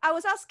 so I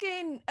was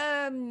asking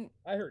I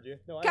heard you.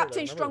 No, I Captain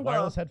heard that. Remember, Strongbow.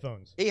 wireless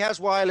headphones. He has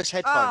wireless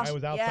headphones. I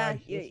was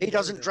outside. yeah, listening He to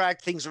doesn't radio. drag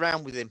things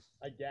around with him.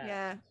 I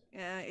guess.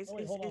 Yeah. He's Oh,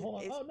 wait, hold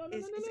on. Oh, no. an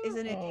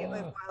idiot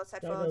with wireless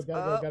headphones.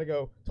 Gotta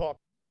go. Talk.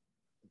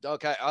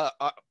 Okay,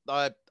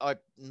 I'm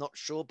not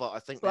sure, but I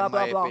think Blah,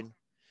 there may blah, have been.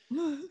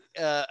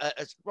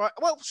 Right.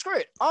 Well, screw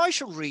it. I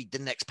shall read the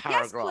next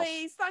paragraph. Yes,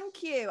 please.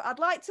 Thank you. I'd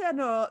like to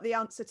know the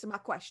answer to my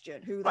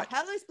question. Who the Right.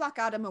 hell is Black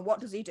Adam and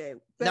what does he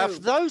do? Now, Boom.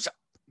 for those,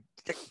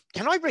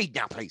 can I read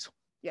now, please?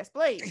 Yes,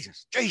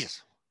 please.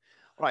 Jesus.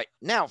 Right.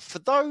 Now, for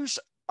those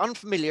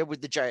unfamiliar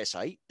with the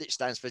JSA, it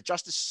stands for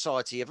Justice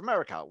Society of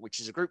America, which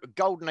is a group of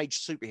Golden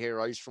Age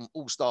superheroes from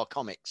All-Star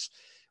Comics,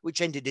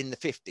 which ended in the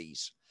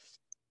 50s.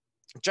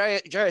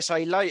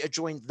 JSA later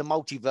joined the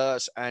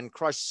Multiverse and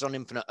Crisis on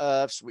Infinite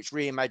Earths, which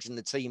reimagined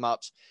the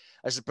team-ups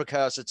as a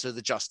precursor to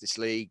the Justice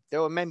League.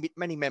 There were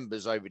many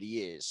members over the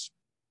years.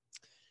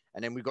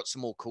 And then we've got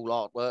some more cool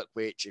artwork,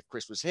 which if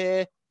Chris was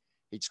here,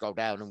 he'd scroll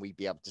down and we'd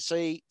be able to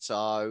see.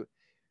 So,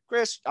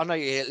 Chris, I know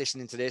you're here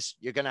listening to this.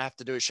 You're going to have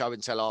to do a show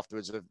and tell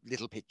afterwards of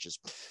little pictures.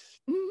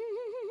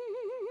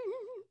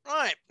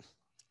 Right.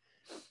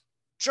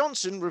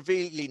 Johnson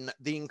revealing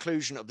the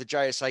inclusion of the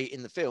JSA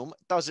in the film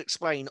does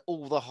explain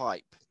all the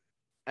hype.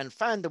 And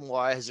Fandom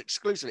Wire has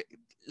exclusively,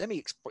 let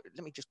me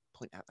just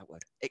point out that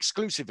word,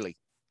 exclusively.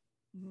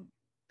 Mhm.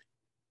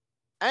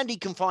 Andy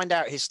can find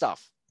out his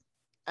stuff.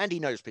 Andy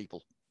knows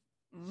people.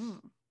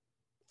 Mm.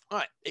 All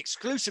right,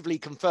 exclusively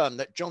confirmed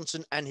that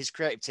Johnson and his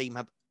creative team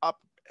have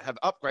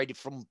upgraded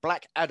from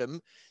Black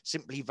Adam,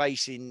 simply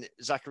facing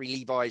Zachary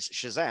Levi's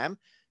Shazam,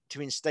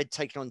 to instead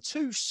taking on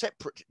 2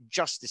 separate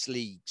Justice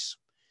Leagues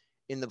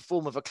in the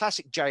form of a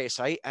classic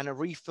JSA and a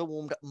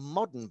reformed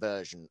modern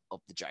version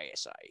of the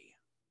JSA.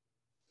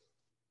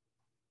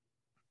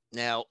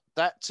 Now,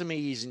 that to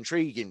me is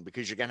intriguing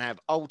because you're going to have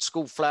old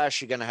school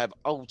Flash, you're going to have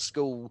old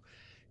school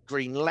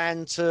Green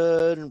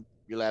Lantern,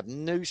 you'll have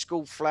new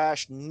school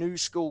Flash, new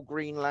school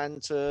Green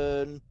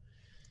Lantern.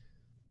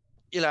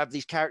 You'll have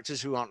these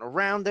characters who aren't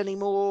around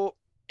anymore.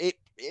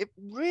 It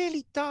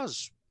really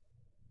does.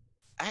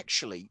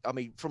 Actually, I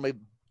mean, from a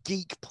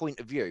geek point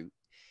of view,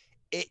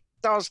 it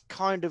does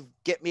kind of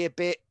get me a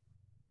bit,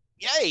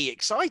 yay,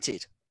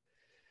 excited.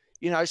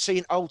 You know,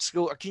 seeing old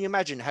school. Can you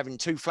imagine having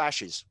two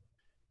Flashes?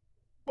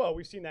 Well,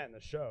 we've seen that in the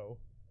show.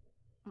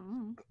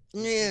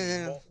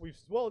 Yeah.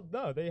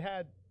 No, they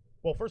had.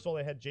 Well, first of all,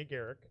 they had Jay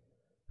Garrick,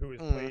 who is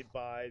played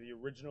by the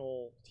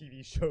original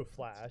TV show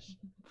Flash,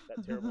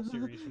 that terrible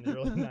series from the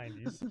early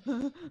 '90s.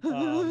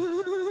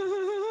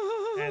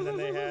 And then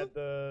they had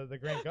the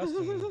Grant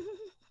Gustin,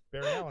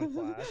 Barry Allen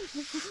Flash,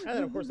 and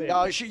then of course they.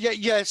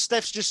 Yeah.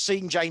 Steph's just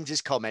seen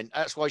James's comment.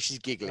 That's why she's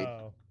giggling.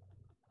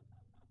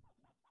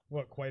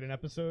 What? Quite an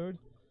episode?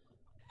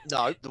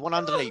 No, the one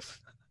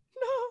underneath.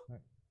 No.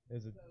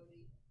 Is it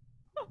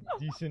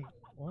decent?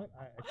 What?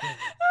 I can't.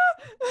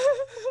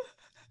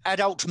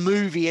 Adult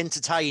movie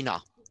entertainer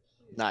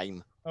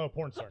name. Oh,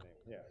 porn star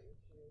name.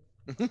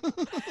 Yeah.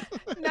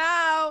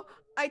 Now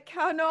I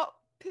cannot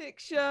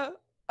picture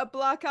a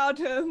Black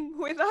Adam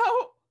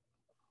without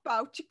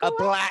Boucher. A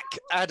Black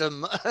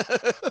Adam.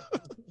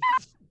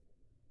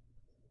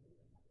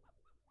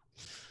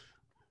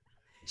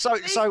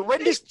 So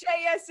when this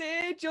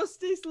JSA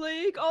Justice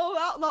League,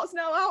 all that's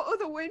now out of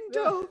the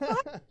window.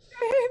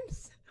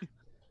 James.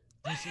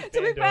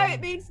 To be fair, it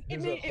means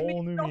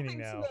whole new meaning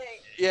now.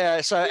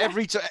 Yeah. So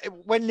every time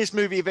when this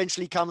movie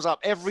eventually comes up,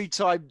 every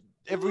time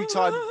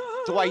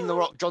Dwayne the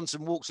Rock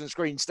Johnson walks on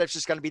screen, Steph's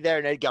just going to be there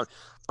and they're going,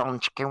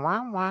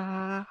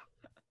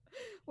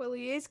 well,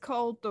 he is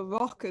called the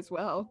Rock as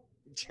well.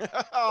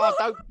 Oh,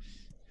 don't.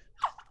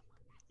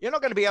 You're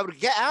not going to be able to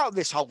get out of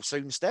this hole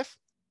soon, Steph.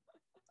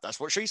 That's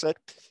what she said.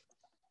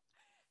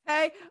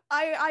 Hey,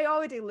 I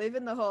already live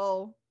in the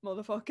hole,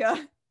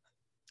 motherfucker.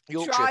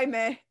 Yorkshire. Try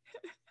me.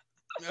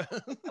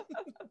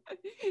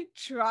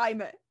 Try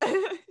me.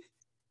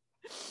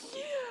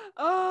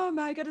 Oh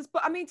my goodness.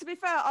 But I mean, to be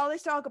fair, all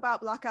this talk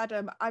about Black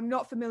Adam, I'm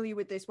not familiar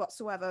with this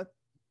whatsoever.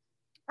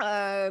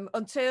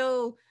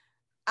 Until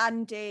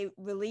Andy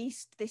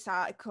released this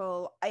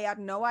article, I had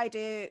no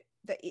idea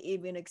that it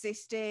even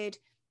existed,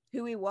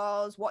 who he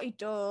was, what he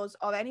does,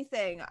 or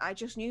anything. I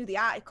just knew the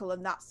article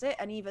and that's it.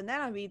 And even then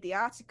I read the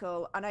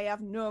article and I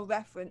have no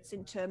reference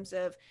in terms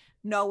of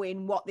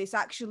knowing what this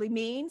actually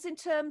means in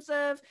terms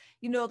of,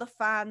 you know, the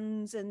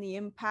fans and the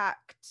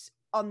impact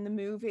on the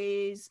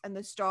movies and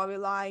the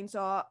storylines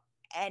or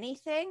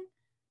anything.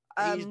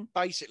 He's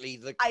basically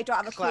the I don't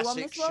have a clue on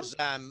classic this one.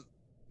 Shazam.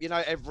 You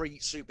know, every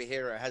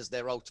superhero has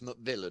their ultimate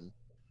villain.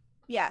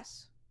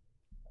 Yes.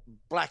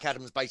 Black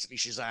Adam's basically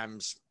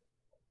Shazam's.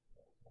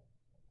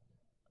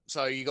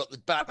 So you got the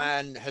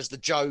Batman has the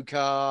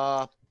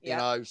Joker, you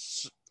know,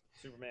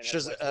 Superman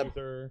has Lex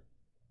Luthor.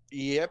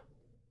 Yep.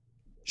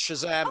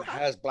 Shazam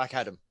has Black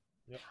Adam.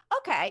 Yep.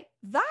 Okay,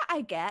 that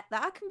I get,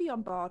 that I can be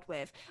on board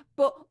with.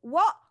 But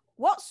what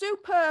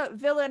super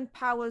villain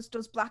powers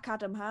does Black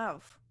Adam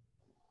have?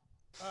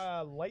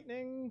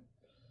 Lightning,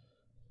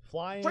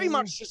 flying, Pretty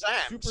much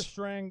Shazam's. super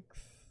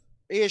strength.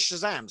 He is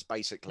Shazam's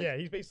basically. Yeah,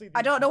 he's basically.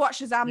 I don't know what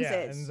Shazam's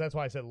is. And that's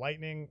why I said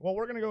lightning. Well,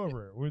 we're gonna go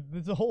over it.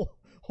 There's a whole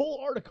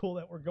article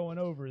that we're going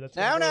over. That's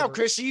now,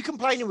 Chris, are you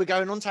complaining we're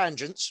going on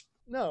tangents?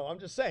 No, I'm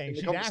just saying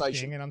she's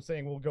asking, and I'm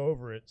saying we'll go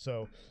over it.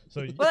 So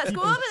well, let's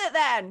go over it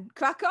then.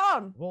 Crack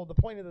on. Well, the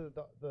point of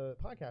the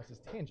podcast is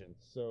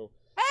tangents. So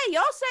hey,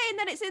 you're saying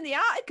that it's in the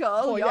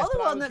article. Well, you're yes, the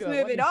one that's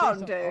moving on,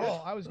 dude.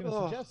 Oh, I was going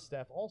to suggest,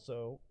 Steph.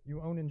 Also,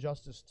 you own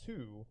Injustice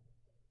 2.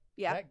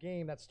 Yeah. That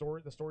game, the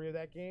story of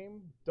that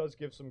game, does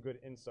give some good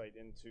insight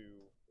into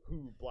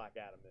who Black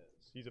Adam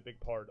is. He's a big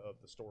part of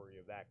the story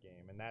of that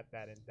game, and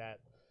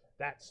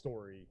that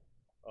story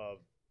of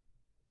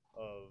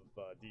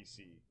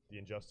DC, the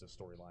Injustice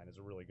storyline, is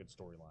a really good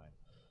storyline.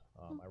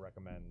 I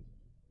recommend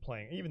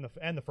playing even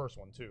the first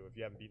one too if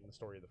you haven't beaten the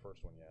story of the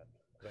first one yet.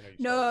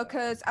 No,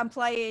 because I'm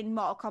playing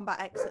Mortal Kombat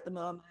X at the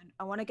moment.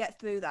 I want to get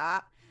through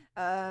that.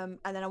 And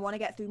then I want to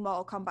get through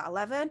Mortal Kombat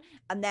 11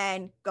 and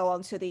then go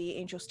on to the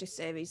Injustice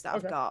series that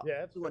I've got.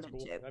 Yeah, that's cool.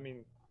 I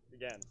mean,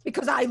 again,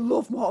 because I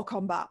love Mortal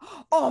Kombat.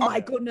 Oh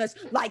my goodness.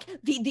 Like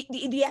the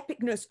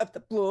epicness of the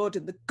blood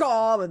and the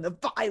gore and the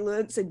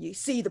violence, and you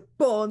see the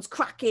bones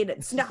cracking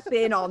and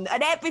snapping on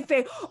and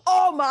everything.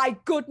 Oh my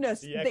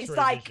goodness. The X-ray it's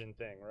like vision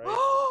thing, right?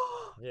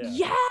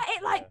 Yeah,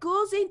 it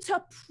goes into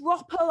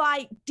proper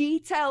like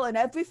detail and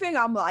everything.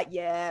 I'm like,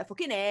 yeah,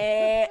 fucking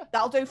it.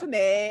 That'll do for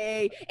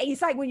me. And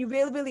it's like when you're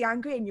really, really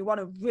angry and you want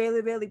to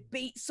really, really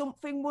beat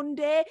something one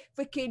day,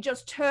 freaking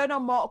just turn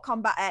on Mortal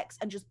Kombat X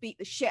and just beat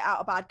the shit out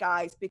of bad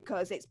guys,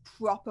 because it's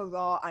proper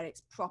raw and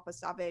it's proper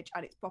savage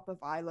and it's proper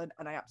violent,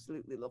 and I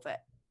absolutely love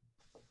it.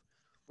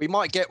 We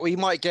might get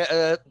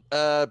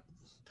a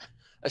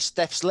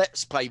Steph's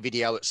Let's Play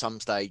video at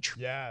some stage.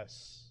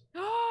 Yes.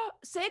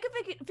 Sega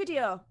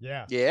video.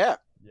 Yeah.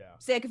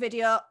 Sega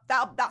video.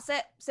 That's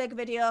it. Sega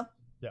video.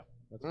 Yeah.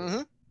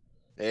 That's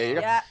There you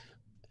go. Yeah.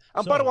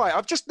 And by the So- way,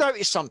 I've just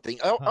noticed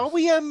something. Are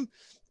we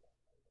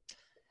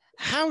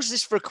how's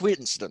this for a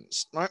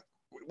coincidence? Right,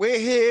 we're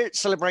here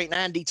celebrating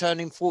Andy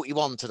turning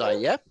 41 today.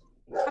 Yeah.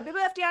 Happy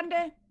birthday,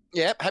 Andy.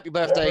 Yeah. Happy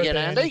birthday again,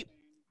 birthday, Andy. Andy.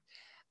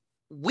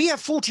 We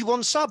have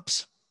 41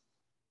 subs.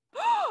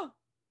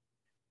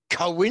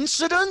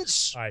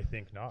 Coincidence? I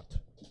think not.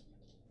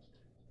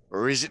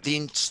 Or is it the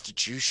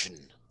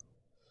institution?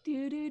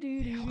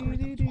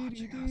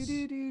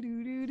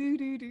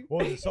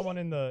 What was it? Someone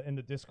in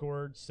the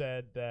Discord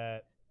said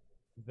that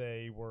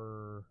they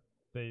were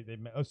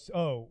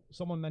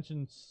someone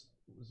mentioned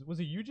was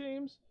it you,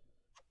 James?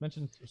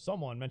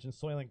 Someone mentioned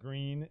Soylent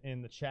Green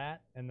in the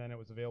chat, and then it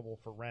was available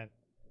for rent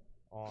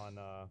on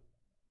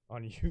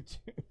YouTube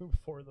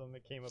for them.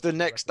 It came up The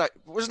next day.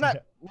 Wasn't that?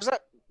 Yeah. Was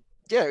that?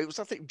 Yeah, it was.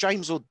 I think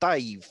James or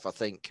Dave. I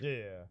think.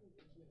 Yeah.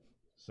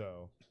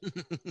 So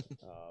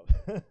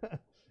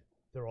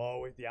they're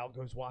always the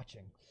algo's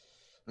watching.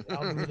 The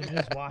algorithm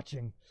is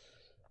watching.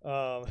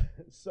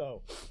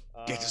 So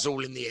Get us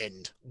all in the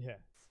end. yeah,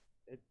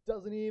 it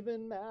doesn't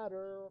even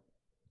matter.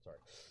 Sorry,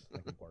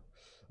 Linkin Park.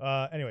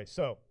 Anyway,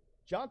 so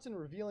Johnson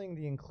revealing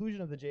the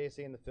inclusion of the JSA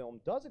in the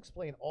film does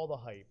explain all the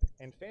hype,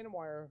 and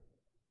FandomWire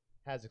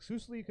has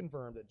exclusively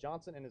confirmed that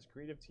Johnson and his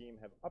creative team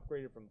have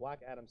upgraded from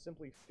Black Adam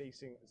simply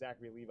facing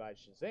Zachary Levi's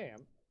Shazam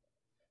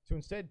to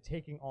instead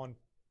taking on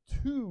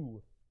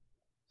two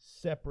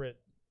separate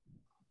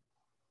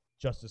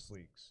Justice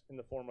Leagues in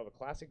the form of a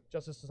classic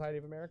Justice Society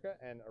of America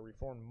and a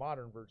reformed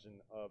modern version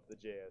of the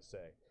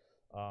JSA.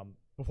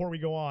 Before we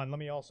go on, let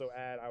me also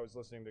add, I was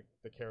listening to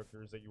the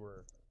characters that you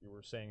were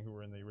saying who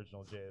were in the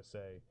original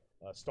JSA.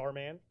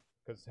 Starman,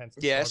 because hence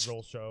the Yes.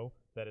 Stargirl show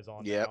that is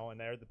on Yep. now, and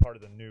they're the part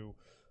of the new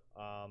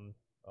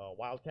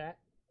Wildcat,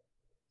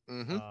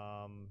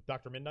 Mm-hmm.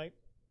 Dr. Midnight,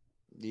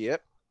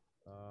 Yep.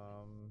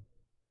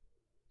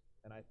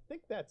 and I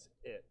think that's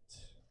it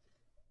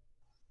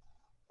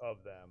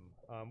of them.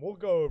 We'll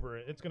go over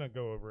it. It's gonna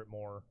go over it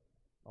more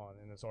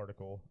in this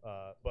article.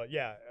 But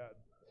yeah,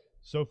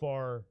 so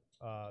far,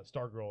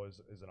 Stargirl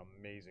is an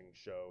amazing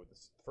show. The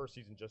first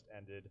season just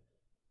ended.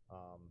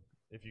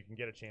 If you can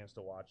get a chance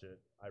to watch it,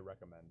 I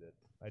recommend it.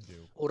 I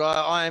do. Although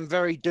I am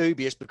very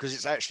dubious because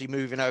it's actually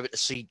moving over to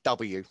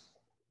CW.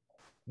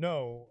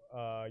 No,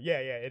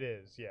 it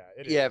is. Yeah,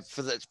 it is. Yeah,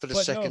 for the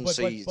second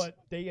season. But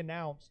they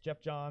announced,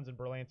 Jeff Johns and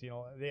Berlanti and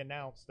all, they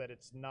announced that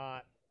it's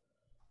not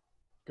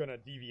gonna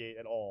deviate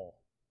at all,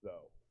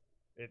 though.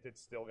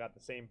 It's still got the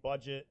same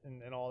budget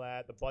and all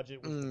that. The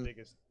budget was the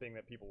biggest thing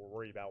that people were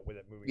worried about with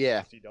it moving to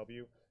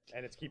CW,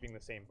 and it's keeping the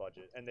same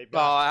budget. And they've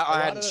got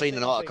I hadn't seen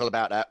an article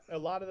about that. A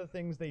lot of the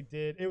things they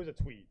did, it was a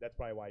tweet. That's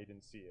probably why you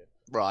didn't see it.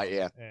 Right,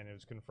 yeah. And it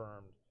was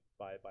confirmed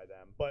by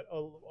them. But a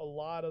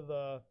lot of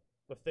the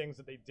things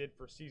that they did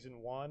for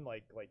season one,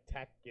 like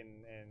tech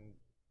and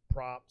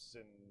props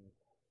and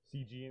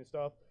CG and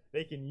stuff,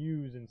 they can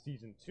use in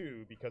season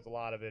two because a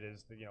lot of it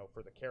is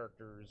for the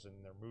characters and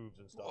their moves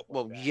and stuff.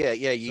 Well, like that.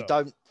 yeah. You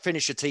don't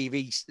finish a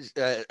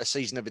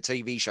season of a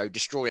TV show,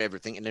 destroy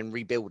everything, and then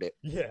rebuild it.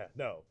 Yeah,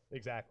 no,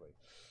 exactly.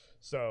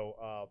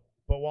 So,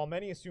 but while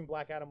many assume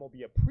Black Adam will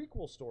be a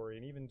prequel story,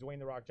 and even Dwayne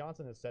 "The Rock"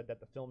 Johnson has said that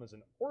the film is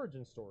an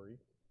origin story,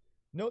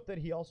 note that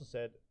he also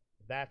said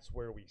that's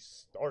where we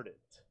started.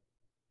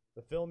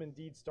 The film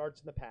indeed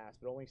starts in the past,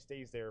 but only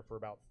stays there for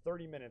about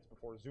 30 minutes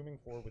before zooming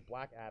forward with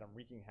Black Adam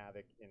wreaking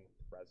havoc in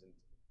present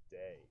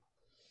day.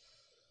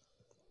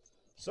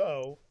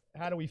 So,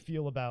 how do we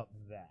feel about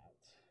that?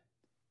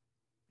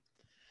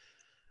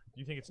 Do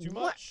you think it's too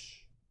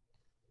much?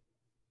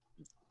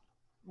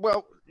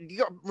 Well, you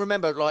got to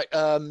remember,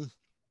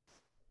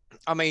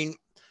 I mean,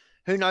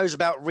 who knows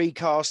about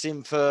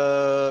recasting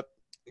for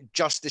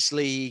Justice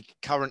League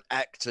current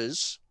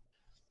actors?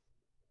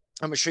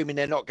 I'm assuming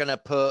they're not going to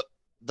put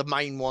the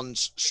main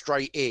ones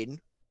straight in,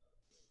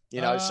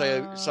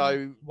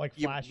 so like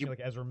Flash, like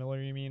Ezra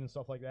Miller, you mean, and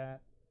stuff like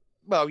that.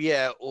 Well,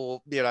 yeah,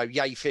 or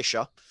Ye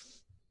Fisher.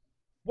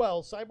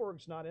 Well,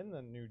 Cyborg's not in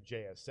the new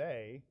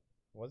JSA,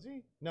 was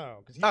he?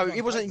 No, because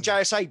he wasn't in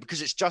JSA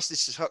because it's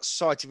Justice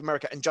Society of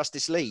America and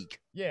Justice League.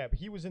 Yeah, but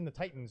he was in the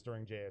Titans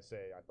during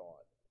JSA. I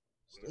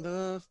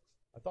thought.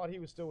 I thought he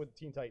was still with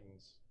Teen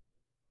Titans.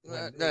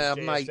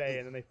 JSA, mate.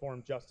 And then they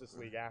formed Justice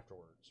League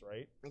afterwards,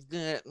 right?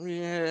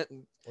 Yeah.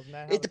 Wasn't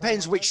that It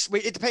depends which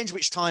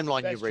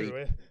timeline That's you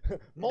read. true.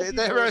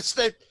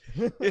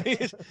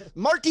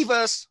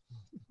 Multiverse.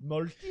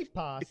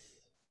 Multipass.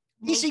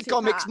 DC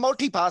Comics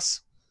Multipass.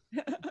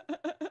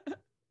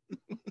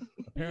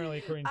 Apparently,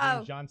 according to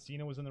James, John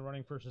Cena was in the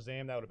running for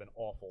Shazam. That would have been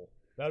awful.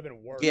 That would have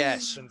been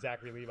worse than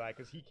Zachary Levi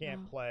because he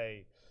can't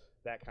play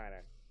that kind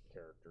of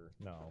character.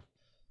 No.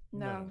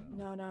 No.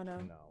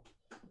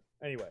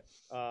 Anyway,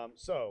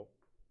 so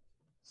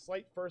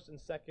slight first and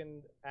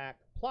second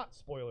act plot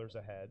spoilers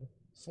ahead.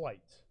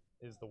 Slight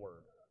is the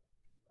word.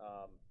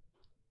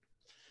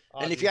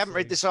 And if you haven't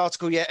read this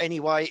article yet,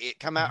 anyway, it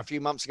came out a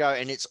few months ago,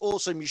 and it's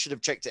awesome. You should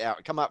have checked it out.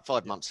 It came out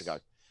 5 months ago.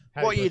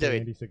 What are you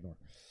doing? Andy Signor.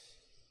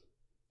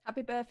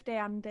 Happy birthday,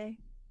 Andy.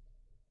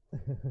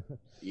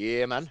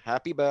 Yeah, man.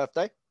 Happy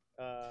birthday.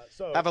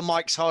 So have a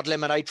Mike's Hard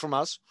Lemonade from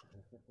us.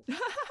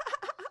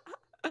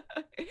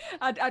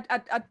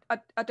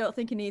 I don't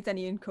think he needs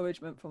any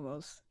encouragement from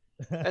us.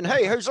 And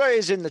hey, Jose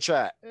is in the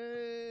chat.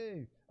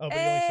 Hey. Oh, but he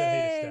only said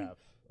hey to Hey. Steph,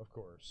 of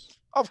course.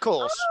 Of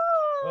course.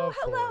 Oh, Of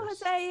hello,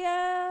 course.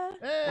 Hosea.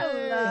 Hey,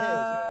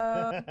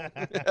 Hello.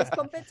 Jose. It's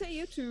coming to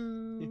you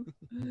too.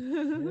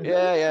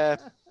 Yeah.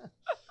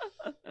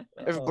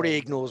 Everybody Oh,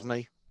 ignores man.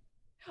 me.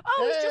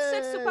 Oh, he's just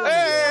said Sebastian.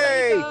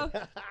 Hey! There you go.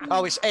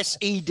 Oh, it's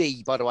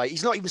SED, by the way.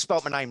 He's not even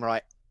spelt my name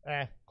right.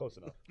 Close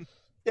enough.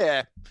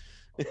 Yeah.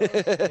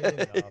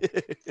 Enough.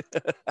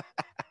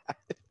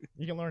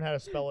 You can learn how to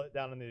spell it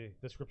down in the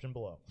description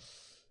below.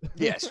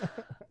 Yes.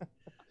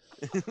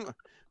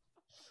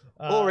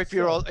 Or if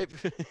you're or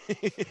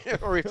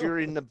if you're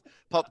in the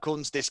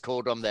Popcorn's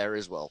Discord, I'm there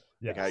as well.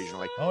 Yes.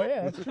 Occasionally. Oh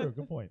yeah, that's true.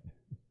 Good point.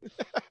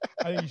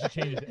 I think you should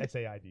change it to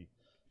SAID.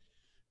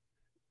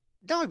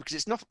 No, because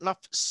it's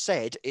not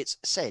said, it's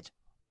said.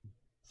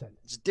 Said.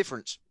 It's a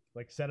difference.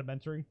 Like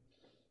sedimentary?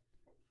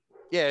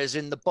 Yeah, as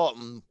in the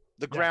bottom,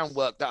 the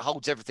groundwork that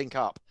holds everything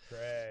up.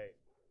 Great.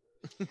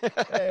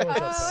 Hey,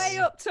 what's up, Hey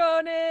up,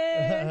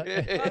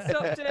 Tony. What's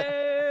up,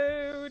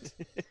 dude?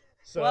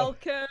 So,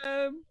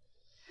 Welcome.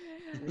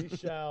 we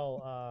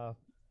shall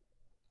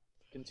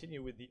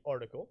continue with the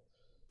article.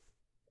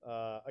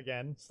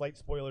 Again, slight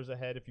spoilers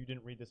ahead if you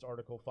didn't read this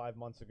article 5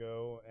 months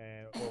ago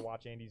or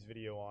watch Andy's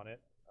video on it.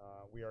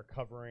 We are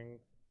covering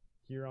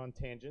here on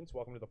Tangents.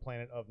 Welcome to the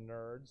Planet of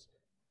Nerds.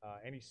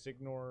 Andy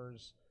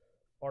Signor's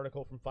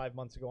article from 5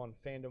 months ago on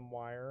Fandom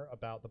Wire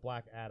about the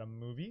Black Adam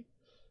movie.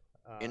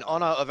 In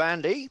honor of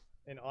Andy.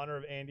 In honor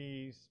of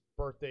Andy's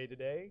birthday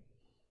today.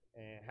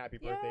 And happy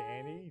birthday, Yay.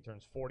 Andy. He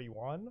turns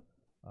 41.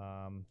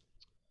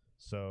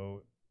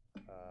 So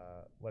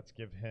let's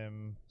give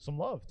him some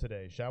love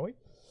today, shall we?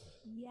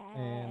 Yay.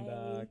 And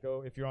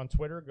go if you're on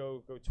Twitter,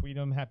 go tweet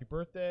him happy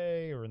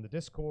birthday, or in the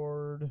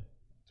Discord,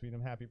 tweet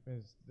him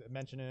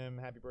mention him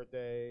happy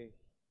birthday.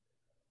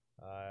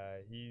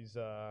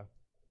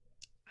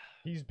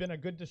 He's been a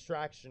good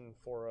distraction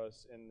for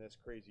us in this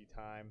crazy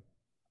time,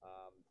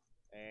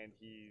 and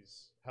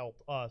he's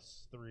helped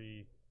us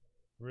three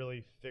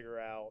really figure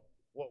out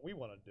what we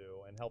want to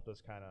do and helped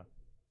us kind of,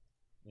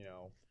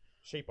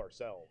 shape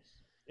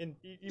ourselves even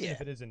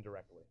if it is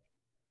indirectly.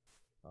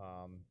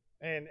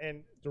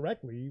 And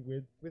directly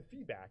with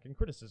feedback and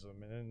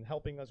criticism and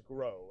helping us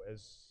grow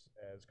as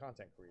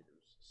content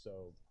creators.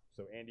 So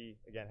Andy,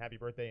 again, happy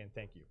birthday and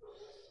thank you.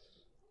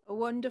 A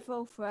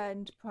wonderful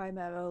friend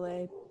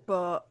primarily,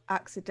 but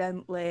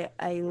accidentally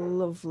a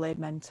lovely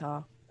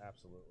mentor.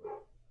 Absolutely.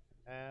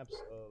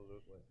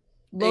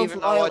 Love, Even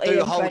though I loyalty, do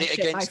and hold it friendship,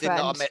 against my him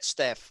that I friend. met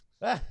Steph.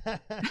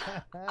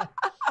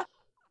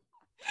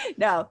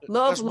 No,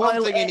 love, That's one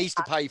loyalty. thing he needs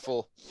to pay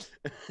for.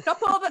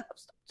 Stop over.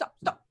 Stop.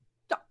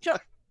 Shut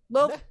up.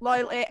 Love,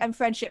 loyalty, and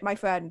friendship, my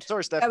friend.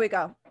 Sorry, Steph. There we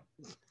go.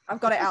 I've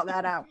got it out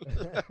there now.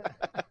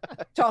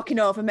 Talking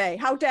over me.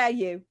 How dare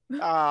you?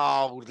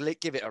 Oh,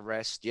 give it a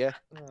rest, yeah.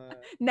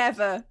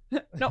 Never.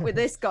 Not with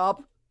this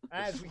gob.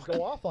 As we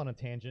go off on a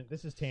tangent,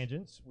 this is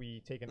Tangents.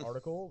 We take an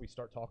article, we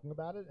start talking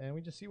about it, and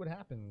we just see what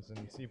happens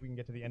and see if we can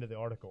get to the end of the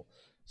article.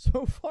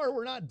 So far,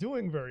 we're not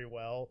doing very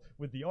well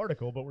with the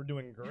article, but we're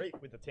doing great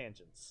with the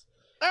tangents.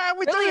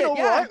 We're Brilliant, doing all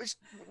yeah. right.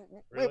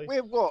 Really?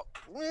 We're what?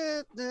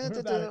 We're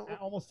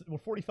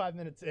 45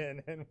 minutes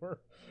in, and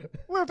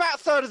We're about a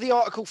third of the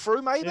article through,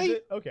 Is maybe.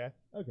 it? Okay.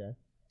 All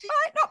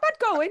right, not bad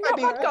going. Not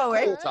Maybe bad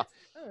going. quarter. All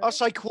I'll right.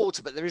 say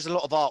quarter, but there is a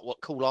lot of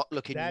artwork, cool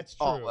looking That's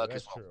true. artwork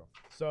That's as well. true.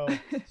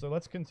 So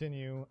let's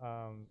continue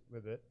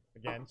with it.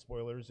 Again,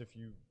 spoilers. If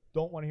you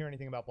don't want to hear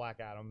anything about Black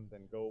Adam,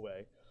 then go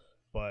away.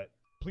 But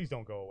please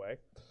don't go away.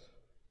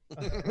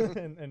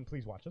 and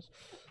please watch us.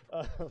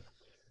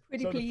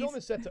 Pretty So please. the film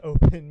is set to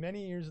open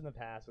many years in the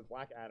past with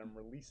Black Adam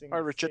releasing Hi,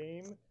 the Richard.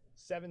 same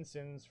 7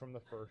 sins from the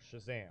first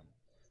Shazam.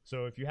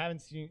 So if you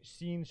haven't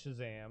seen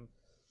Shazam,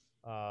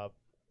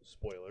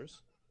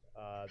 spoilers.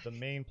 The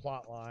main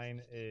plot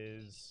line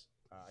is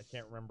I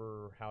can't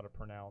remember how to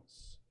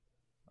pronounce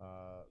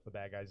the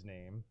bad guy's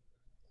name.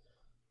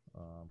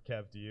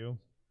 Kev, do you?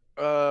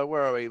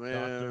 Where are we?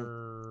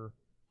 Doctor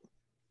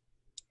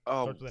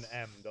Oh, starts with an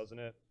M, doesn't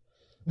it?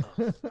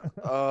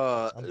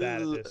 I'm I'm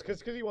bad at this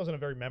because he wasn't a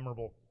very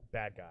memorable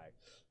bad guy.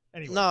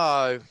 Anyway,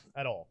 No.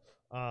 at all.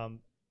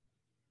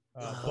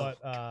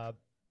 But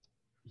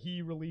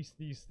he released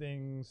these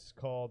things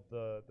called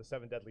the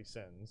 7 deadly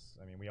sins.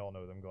 I mean, we all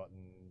know them: glutton,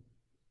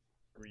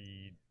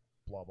 greed,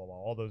 blah blah blah.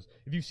 All those.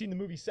 If you've seen the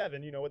movie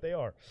 7, you know what they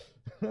are.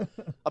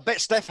 I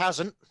bet Steph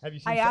hasn't. Have you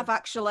seen? I have 7?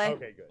 actually.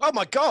 Okay, good. Oh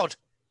my God.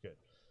 Good.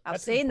 I've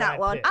That's seen with that Brad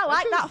one. Pitt. I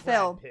like That's that 'cause it's Brad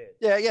film. Pitt.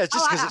 Yeah, just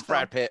like because that it's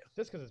Brad film. Pitt.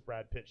 Just because it's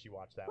Brad Pitt, you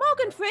watch that.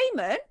 Morgan one,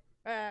 Freeman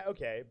right?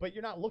 Okay, but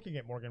you're not looking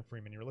at Morgan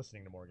Freeman. You're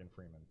listening to Morgan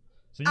Freeman.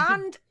 So you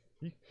and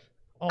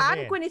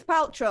man. Gwyneth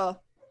Paltrow.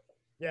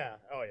 Yeah.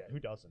 Oh yeah. Who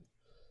doesn't?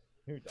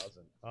 Who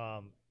doesn't?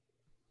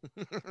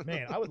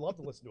 Man, I would love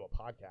to listen to a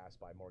podcast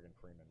by Morgan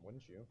Freeman,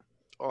 wouldn't you?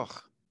 Oh.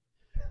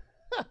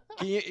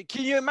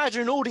 Can you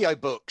imagine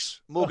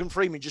audiobooks? Morgan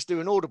Freeman just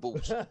doing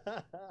audibles.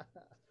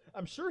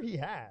 I'm sure he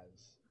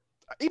has.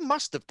 He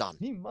must have done.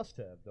 He must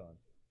have done.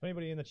 If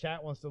anybody in the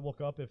chat wants to look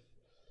up if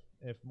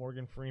if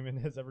Morgan Freeman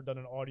has ever done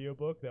an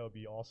audiobook. That would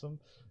be awesome,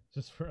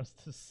 just for us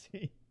to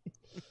see.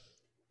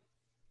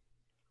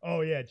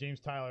 Oh yeah, James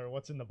Tyler,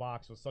 What's in the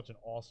Box was such an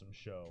awesome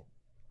show.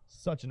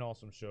 Such an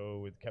awesome show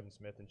with Kevin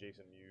Smith and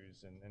Jason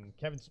Mewes. And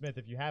Kevin Smith,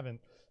 if you haven't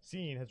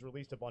seen, has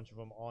released a bunch of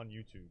them on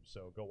YouTube,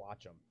 so go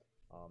watch them.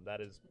 That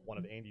is one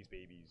of Andy's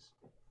babies.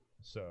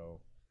 So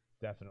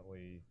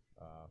definitely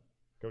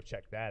go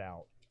check that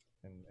out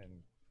and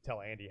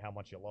tell Andy how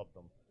much you love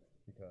them.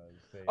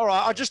 Because all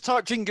right, I just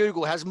typed in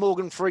Google, has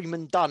Morgan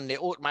Freeman done? It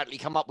automatically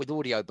come up with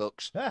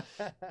audiobooks.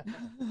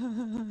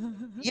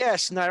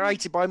 Yes,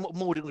 narrated by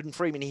Morgan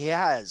Freeman. He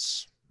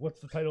has.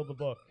 What's the title of the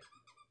book?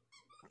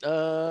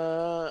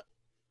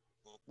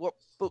 What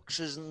books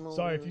is?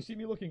 Sorry, if you see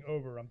me looking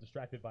over, I'm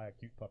distracted by a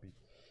cute puppy.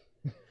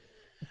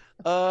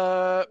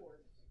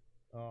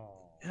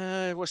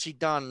 What's he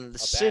done? The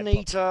Sin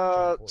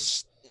Eater,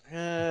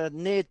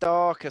 Near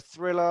Dark, a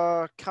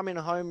thriller, Coming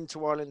Home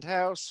to Island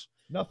House.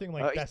 Nothing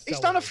like bestseller. He's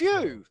done a few.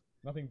 Though.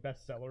 Nothing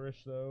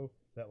bestsellerish though.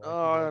 That like,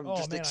 oh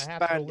man, I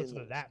have to go listen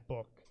to that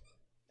book,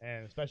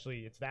 and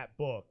especially it's that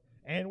book,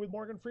 and with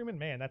Morgan Freeman,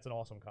 man, that's an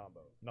awesome combo.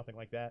 Nothing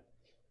like that.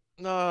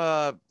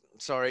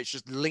 Sorry, it's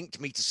just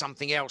linked me to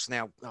something else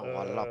now. Oh,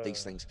 I love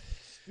these things.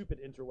 Stupid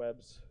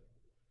interwebs.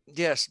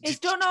 Yes. He's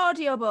done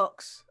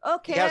audiobooks.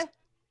 Okay.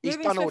 He's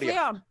done audio.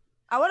 On.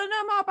 I want to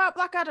know more about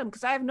Black Adam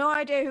because I have no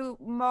idea who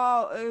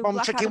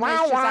Black Adam is.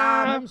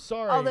 I'm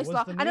sorry. All this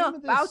lot. I know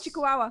about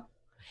Chihuahua.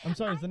 I'm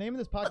sorry. Is the name of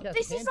this podcast?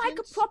 This is like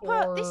a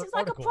proper. This is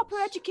like a proper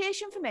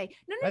education for me.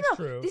 No.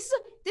 True. This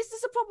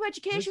is a proper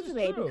education for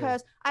me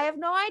because I have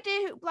no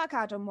idea who Black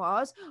Adam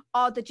was,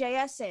 or the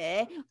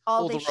JSA,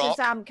 or the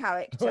Shazam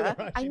character.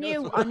 I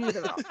knew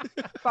the Rock.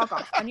 Fuck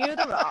off. I knew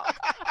the Rock.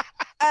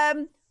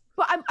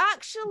 But I'm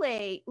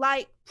actually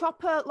like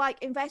proper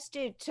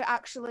invested to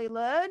actually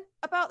learn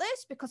about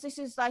this because this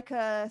is like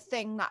a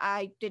thing that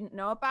I didn't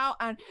know about,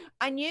 and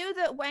I knew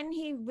that when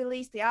he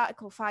released the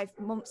article 5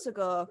 months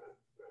ago.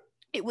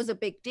 It was a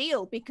big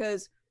deal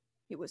because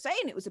he was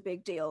saying it was a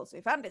big deal. So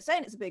if Andy's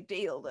saying it's a big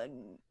deal,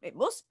 then it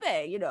must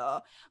be,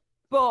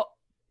 But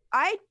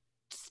I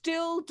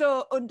still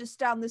don't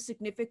understand the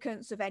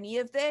significance of any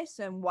of this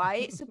and why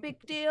it's a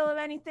big deal or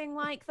anything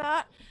like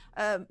that.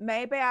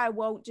 Maybe I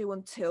won't do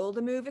until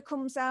the movie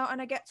comes out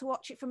and I get to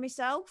watch it for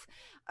myself.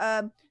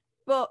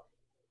 But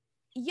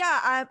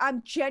yeah,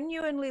 I'm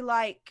genuinely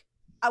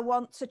I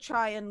want to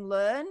try and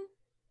learn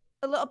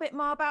a little bit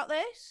more about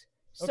this.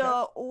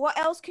 So what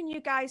else can you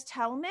guys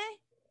tell me?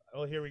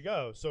 Well, here we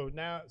go. So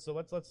let's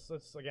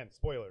again,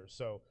 spoilers.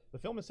 So the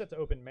film is set to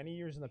open many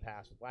years in the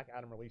past with Black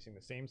Adam releasing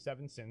the same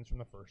 7 sins from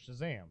the first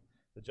Shazam.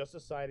 The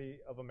Justice Society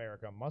of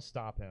America must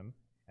stop him,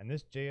 and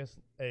this JSA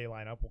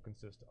lineup will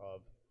consist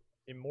of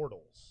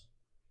Immortals.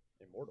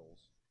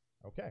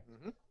 Okay.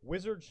 Mm-hmm.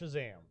 Wizard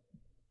Shazam.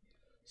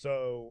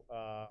 So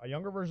a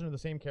younger version of the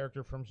same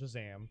character from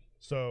Shazam.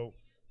 So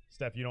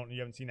Steph, you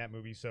haven't seen that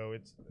movie, so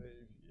it's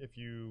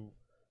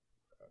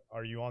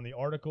are you on the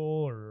article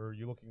or are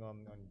you looking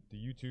on the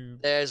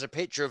YouTube? There's a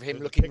picture of him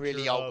looking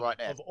really old right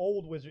now. Of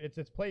old wizard.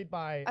 It's played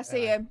by. I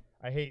see him.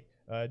 I hate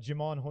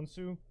Jimon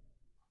Honsu.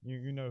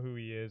 You know who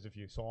he is if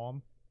you saw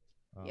him.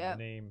 Yeah.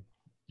 Name.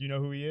 Do you know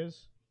who he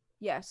is?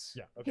 Yes.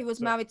 Yeah. Okay. He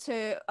was married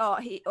to.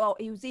 He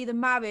was either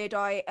married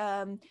or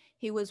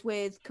he was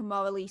with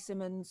Kamora Lee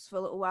Simmons for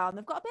a little while, and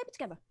they've got a baby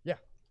together. Yeah.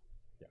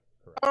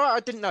 Correct. I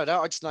didn't know that.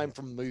 I just know him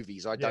from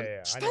movies. I don't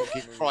know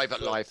his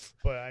private life.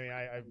 But I mean,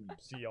 I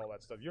see all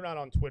that stuff. You're not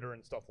on Twitter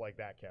and stuff like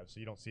that, Kev,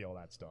 so you don't see all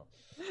that stuff.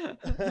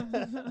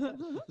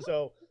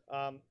 So,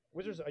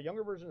 Wizard's a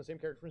younger version of the same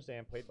character from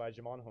Sam, played by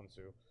Jimon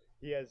Honsu.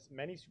 He has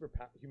many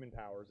superhuman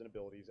powers and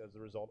abilities as the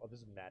result of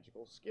his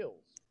magical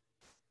skills,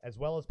 as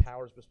well as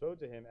powers bestowed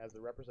to him as the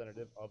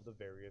representative of the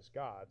various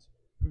gods,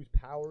 whose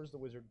powers the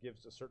wizard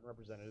gives to certain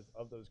representatives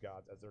of those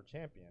gods as their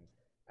champion,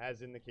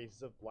 as in the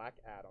cases of Black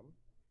Adam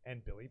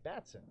and Billy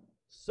Batson.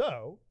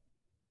 So,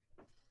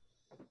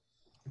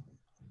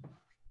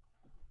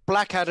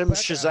 Black Adam's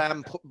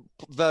Shazam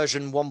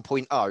version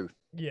 1.0.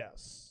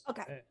 Yes.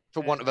 Okay.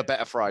 For want of a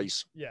better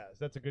phrase. Yes,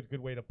 that's a good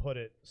way to put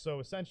it. So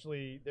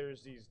essentially,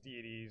 there's these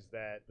deities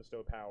that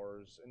bestow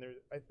powers, and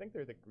I think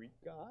they're the Greek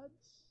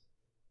gods,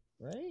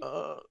 right?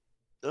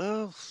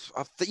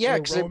 Yeah,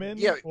 or Roman,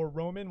 or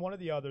Roman, one or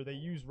the other. They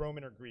use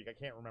Roman or Greek. I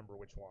can't remember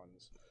which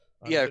ones.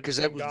 Yeah, because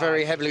it was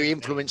very heavily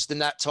influenced in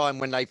that time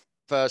when they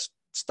first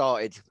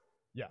started.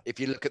 Yeah. If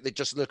you look at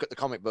the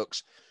comic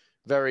books,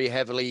 very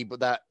heavily, but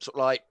that sort of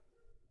like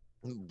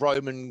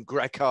Roman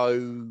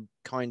Greco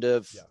kind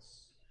of.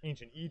 Yes.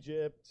 Ancient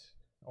Egypt,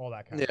 all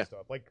that kind of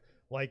stuff. Like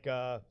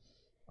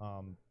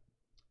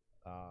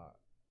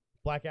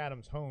Black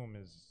Adam's home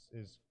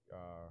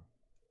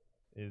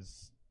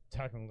is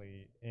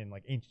technically in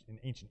like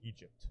ancient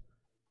Egypt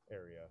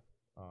area.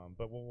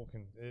 But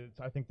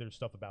I think there's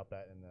stuff about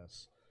that in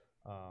this.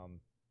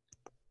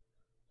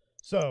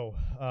 So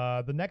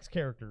the next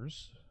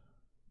characters,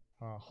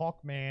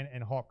 Hawkman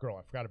and Hawkgirl.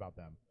 I forgot about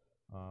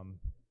them.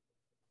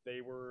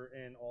 They were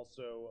in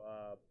also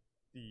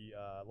the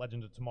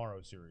Legends of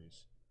Tomorrow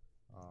series.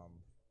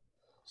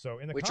 So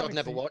in the which I've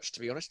never watched, to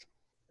be honest.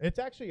 It's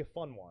actually a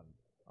fun one.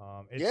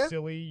 It's Yeah?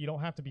 silly. You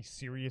don't have to be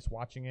serious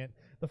watching it.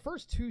 The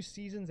first 2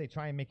 seasons, they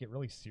try and make it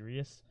really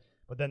serious,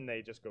 but then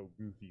they just go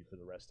goofy for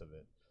the rest of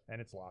it, and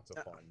it's lots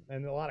of fun.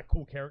 And a lot of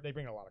cool characters. They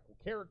bring a lot of cool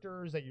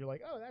characters that you're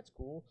like, oh, that's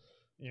cool.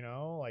 You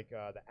know, like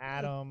the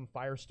Atom,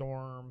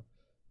 Firestorm.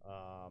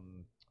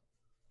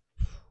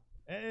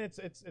 And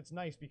it's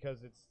nice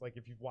because it's like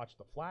if you've watched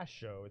the Flash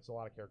show, it's a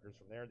lot of characters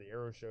from there. The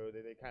Arrow show,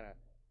 they kind of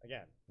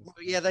again.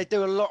 Yeah, they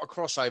do a lot of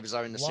crossovers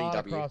though in the a lot CW.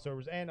 of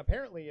crossovers, and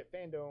apparently at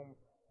Fandom,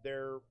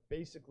 they're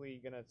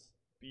basically gonna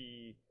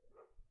be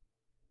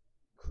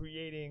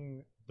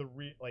creating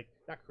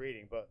not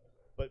creating, but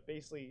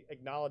basically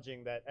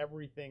acknowledging that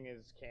everything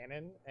is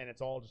canon and it's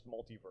all just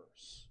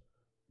multiverse,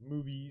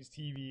 movies,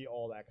 TV,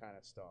 all that kind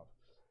of stuff.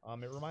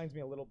 It reminds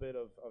me a little bit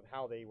of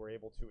how they were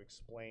able to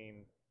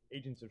explain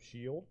Agents of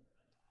Shield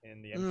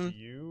in the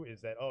MCU.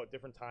 Is that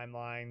different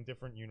timeline,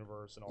 different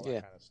universe, and all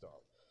that kind of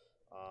stuff.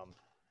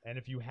 And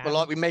if you have, well,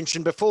 like we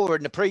mentioned before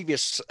in the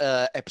previous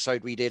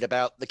episode we did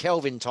about the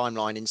Kelvin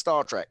timeline in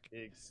Star Trek.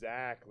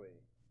 Exactly.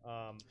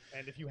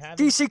 And if you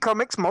haven't DC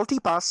Comics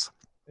multipass.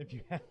 if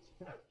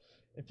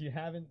you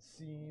haven't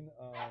seen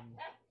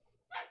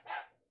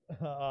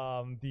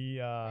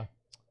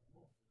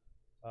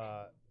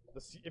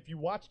if you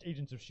watched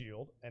Agents of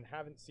Shield and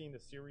haven't seen the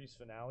series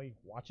finale,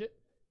 watch it.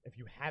 If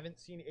you haven't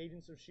seen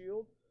Agents of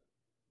Shield,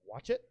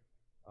 watch it.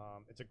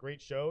 It's a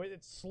great show.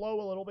 It's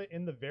slow a little bit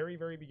in the very,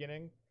 very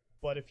beginning,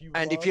 but if you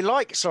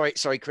like, sorry,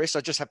 Chris,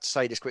 I just have to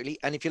say this quickly.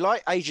 And if you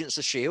like Agents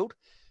of Shield,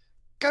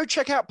 go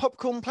check out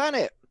Popcorn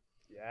Planet.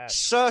 Yes.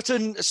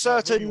 Certain. It's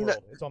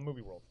on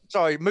Movie World.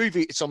 Sorry,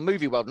 It's on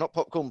Movie World, not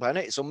Popcorn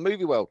Planet. It's on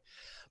Movie World.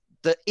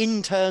 The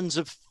Interns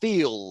of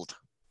Field.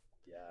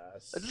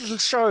 Yes. A little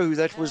show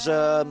that was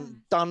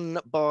done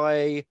by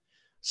a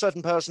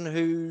certain person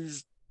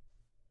whose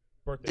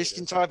Birthday this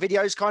entire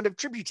video is kind of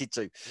tributed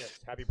to. Yes.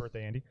 Happy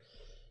birthday, Andy.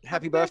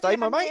 Happy birthday,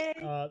 my mate.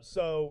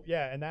 So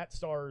yeah, and that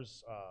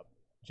stars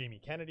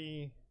Jamie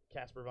Kennedy,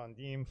 Casper Van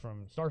Diem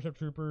from Starship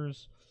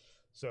Troopers.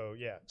 So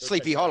yeah,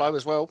 Sleepy Hollow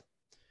as well.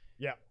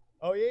 Yeah.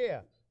 Oh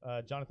yeah.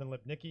 Jonathan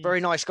Lipnicki. Very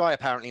nice guy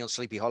apparently on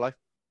Sleepy Hollow.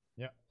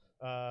 Yeah.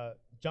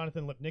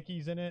 Jonathan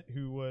Lipnicki's in it,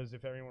 who was,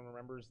 if anyone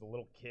remembers, the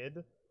little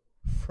kid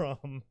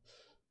from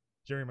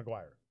Jerry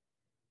Maguire.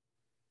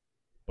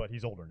 But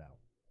he's older now,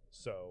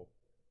 so.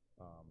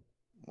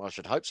 Well, I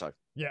should hope so.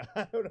 Yeah,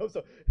 I don't know.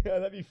 So yeah,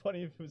 that'd be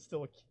funny if he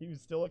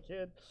was still a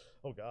kid.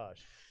 Oh gosh.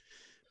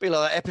 Be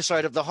like that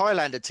episode of the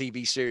Highlander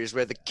TV series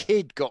where the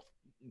kid got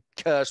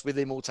cursed with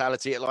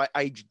immortality at like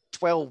age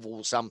 12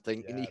 or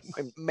something, and he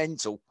went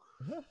mental.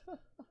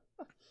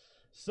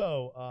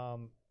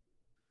 So,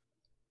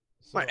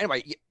 right,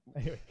 anyway,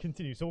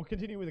 continue. So we'll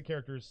continue with the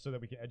characters so that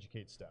we can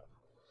educate Steph.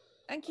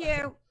 Thank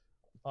you.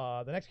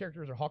 The next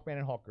characters are Hawkman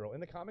and Hawkgirl. In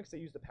the comics, they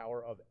use the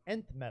power of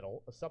nth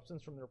metal, a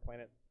substance from their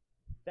planet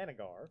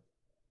Thanagar.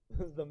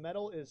 The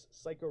metal is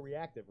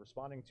psychoreactive,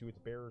 responding to its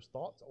bearer's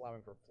thoughts,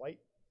 allowing for flight,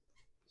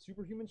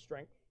 superhuman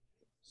strength,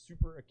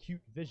 super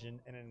acute vision,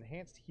 and an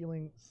enhanced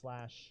healing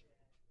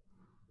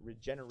 /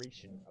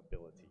 regeneration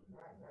ability.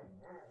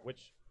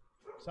 Which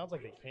sounds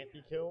like they can't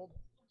be killed.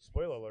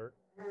 Spoiler alert,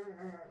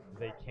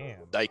 they can.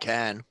 They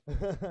can.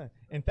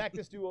 In fact,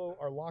 this duo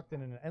are locked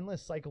in an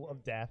endless cycle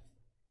of death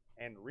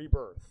and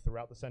rebirth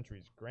throughout the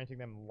centuries, granting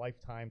them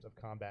lifetimes of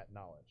combat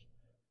knowledge.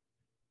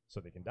 So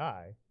they can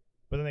die,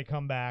 but then they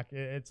come back.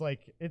 It's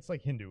like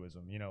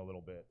Hinduism, you know, a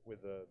little bit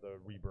with the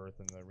rebirth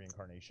and the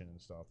reincarnation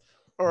and stuff.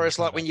 Or it's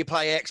like when you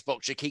play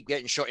Xbox, you keep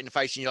getting shot in the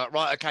face, and you're like,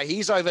 right, okay,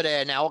 he's over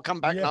there now. I'll come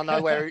back and I'll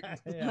know where.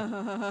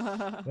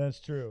 Yeah. That's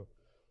true.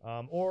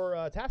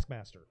 Or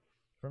Taskmaster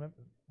from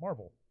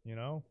Marvel, you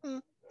know?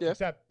 Yeah.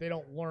 Except they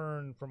don't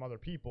learn from other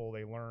people;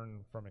 they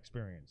learn from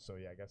experience. So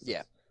yeah, I guess it's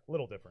a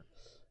little different.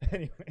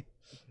 Anyway,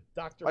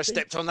 Dr. I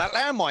stepped on that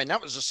landmine. That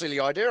was a silly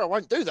idea. I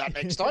won't do that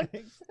next time.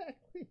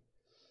 Exactly.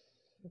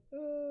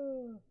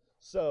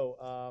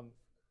 So,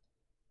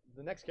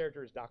 the next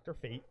character is Dr.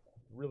 Fate.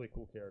 Really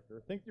cool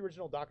character. Think the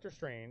original Doctor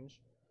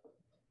Strange,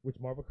 which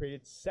Marvel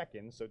created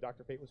second, so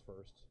Dr. Fate was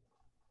first.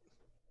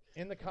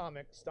 In the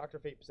comics, Dr.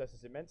 Fate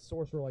possesses immense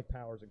sorcerer-like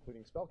powers,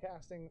 including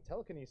spellcasting,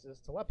 telekinesis,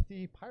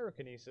 telepathy,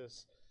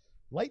 pyrokinesis,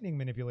 lightning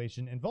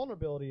manipulation,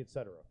 invulnerability,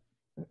 etc.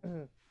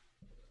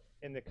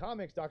 In the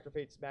comics, Dr.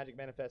 Fate's magic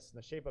manifests in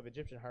the shape of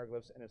Egyptian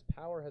hieroglyphs, and his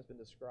power has been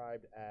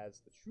described as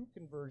the true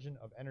conversion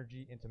of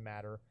energy into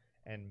matter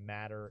and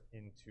matter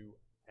into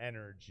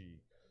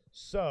energy.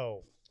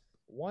 So,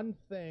 one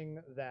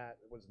thing that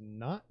was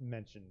not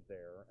mentioned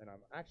there, and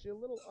I'm actually a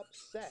little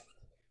upset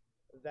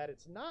that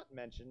it's not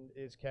mentioned,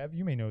 is, Kev,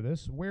 you may know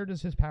this, where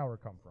does his power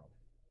come from?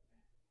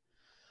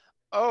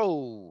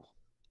 Oh,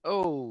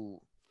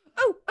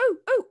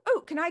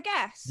 can I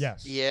guess?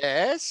 Yes.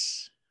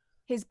 yes.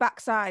 His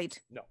backside.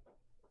 No.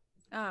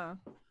 Oh.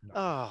 No.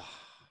 Oh,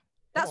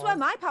 That's where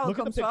my power Look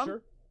comes at the from.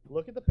 picture.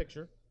 Look at the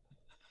picture.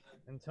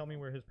 And tell me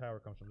where his power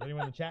comes from. Does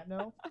anyone in the chat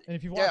know? And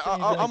if you've watched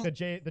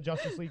the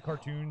Justice League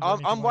cartoons,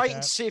 I'm waiting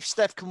to see if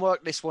Steph can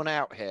work this one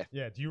out here.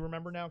 Yeah. Do you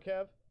remember now,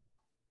 Kev?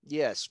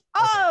 Yes.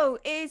 Oh,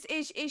 is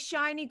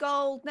shiny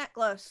gold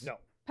necklace? No.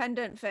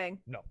 Pendant thing?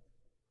 No.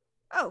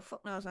 Oh,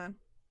 fuck knows, man.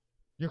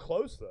 You're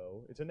close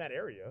though. It's in that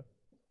area.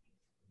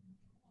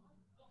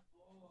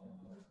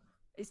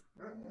 It's...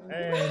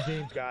 And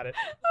James got it.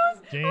 I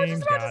was James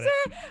just about got to it.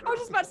 say. I was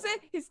just about to say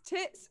his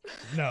tits.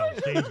 No,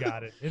 James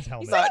got it. His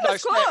helmet. said it No,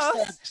 was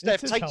close.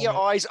 Steph, It's take his your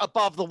helmet. eyes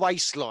above the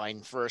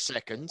waistline for a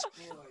second.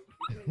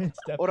 It's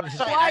What I'm definitely-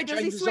 saying, Why that does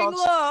he James's swing answer-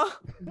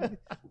 low?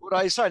 What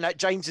I was saying, that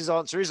James's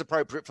answer is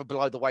appropriate for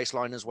below the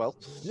waistline as well.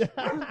 Yeah,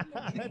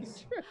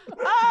 that's true.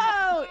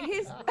 Oh,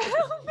 his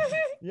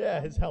Yeah,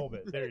 his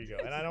helmet. There you go.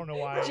 And I don't know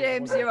why.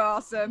 James, you're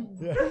awesome.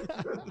 Yeah.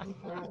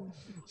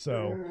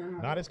 So,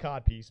 not his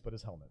codpiece, but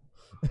his helmet.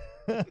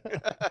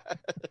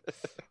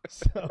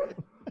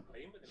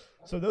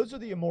 so those are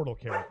the immortal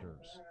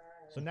characters.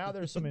 So now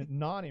there's some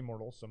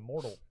non-immortal, some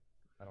mortal.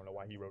 I don't know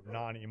why he wrote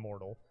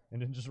non-immortal and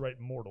didn't just write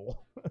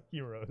mortal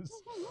heroes.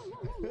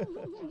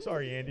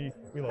 Sorry, Andy.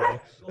 We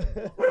love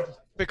you.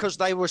 Because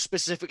they were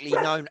specifically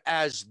known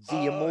as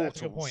the Immortals.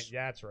 That's a good point.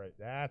 Yeah, that's right.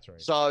 That's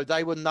right. So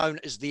they were known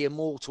as the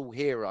Immortal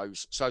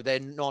Heroes. So they're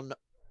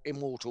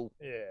non-immortal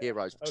Yeah.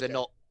 heroes. Because Okay. They're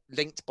not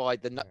linked by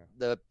the Yeah.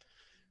 the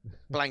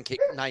blanket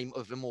name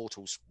of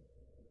Immortals.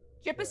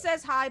 Jipper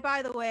says hi,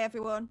 by the way,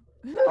 everyone.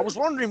 I was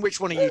wondering which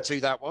one of you two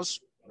that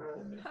was.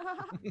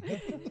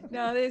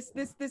 No, this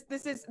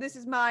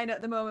is mine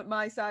at the moment.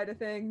 My side of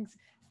things.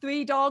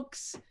 3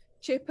 dogs: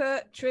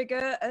 Chipper,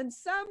 Trigger, and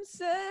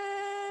Samson.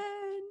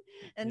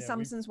 And Yeah,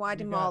 Samson's we've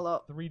winding them got all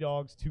up. 3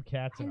 dogs, 2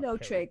 cats, and Hello, a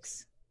parrot.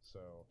 Triggs. So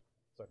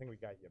I think we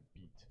got you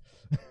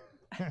beat.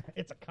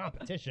 It's a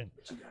competition.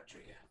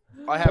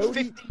 I have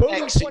Bodie 50 Bodie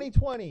exes,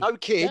 2020. no Down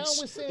kids.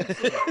 with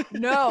Samson.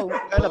 No,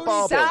 And a Bodie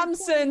barbell.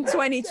 Samson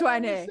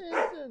 2020. Down with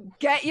Samson.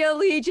 Get your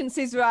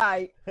allegiances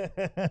right.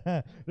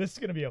 This is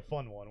gonna be a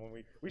fun one.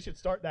 When we should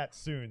start that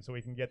soon so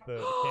we can get the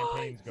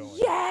campaigns going.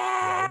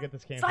 Yeah, we'll get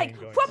this campaign it's like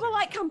going. proper soon.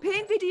 like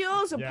campaign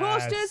videos and Yes.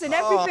 posters and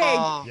everything.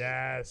 Oh,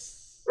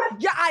 Yes.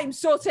 Yeah, I'm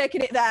so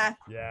taking it there.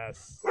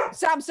 Yes.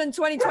 Samson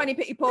 2020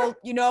 people,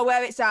 you know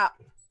where it's at.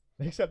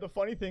 Except the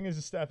funny thing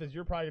is, Steph, is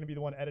you're probably gonna be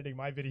the one editing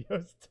my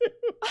videos too.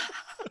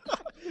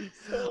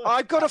 So,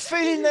 I've got a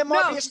feeling there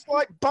might No. be a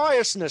slight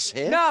biasness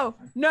here.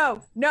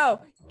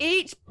 No.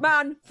 Each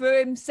man for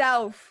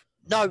himself.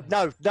 No,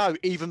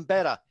 even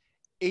better.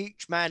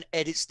 Each man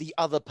edits the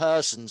other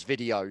person's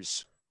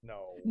videos.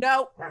 no.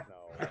 No. No.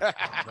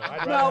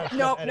 I'd No, rather have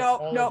no, Steph edit no,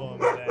 all no. of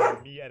them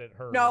than me edit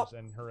hers No.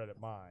 and her edit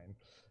mine.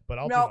 But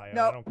I'll No, do my own.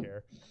 no. I don't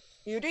care.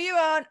 You do your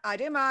own, I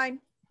do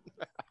mine.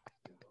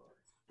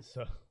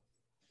 So.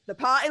 The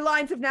party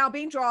lines have now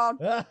been drawn.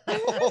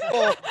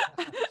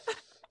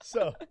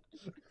 So.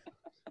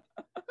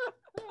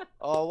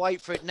 Oh, wait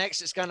for it.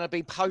 Next, it's going to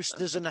be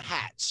posters and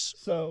hats.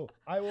 So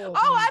I will.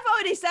 Oh, I've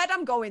already said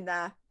I'm going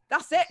there.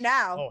 That's it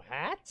now. Oh,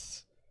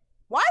 hats?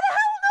 Why the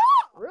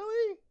hell not?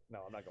 Really? No,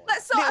 I'm not going.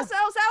 Let's sort Little-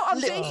 ourselves out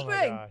on little- Oh my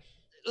Teespring. gosh.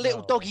 Little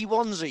No. doggy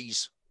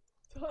onesies.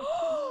 No,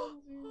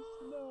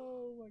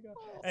 oh my god.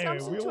 Anyway,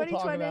 Samsung we will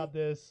talk 2020. about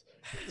this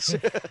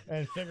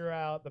and figure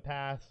out the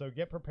path. So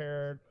get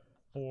prepared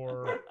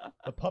for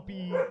the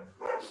puppy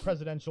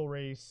presidential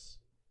race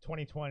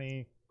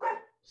 2020.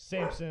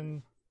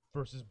 Samson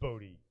versus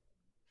Bodie.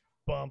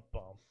 Bum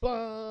bum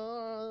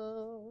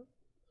bum.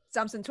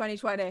 Samson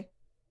 2020.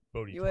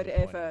 Bodie. You heard it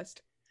here 2020.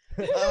 first.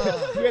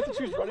 Do we have to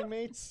choose running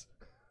mates?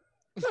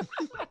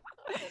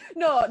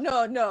 No.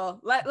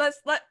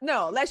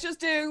 Let's just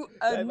do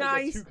a That might get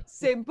nice, too-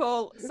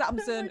 simple That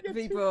Samson might get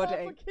v too Brody.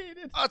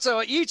 complicated. I'll tell you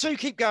what, you two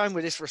keep going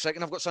with this for a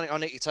second. I've got something I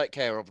need to take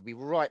care of. I'll be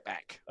right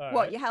back. All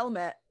What, right. your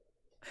helmet?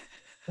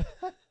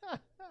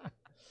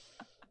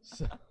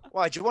 So,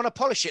 Why, do you want to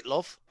polish it,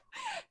 love?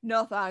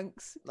 No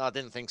thanks. No, I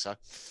didn't think so.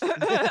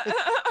 I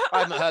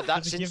haven't heard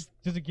that since.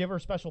 does it give her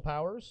special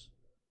powers?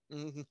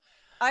 Mhm.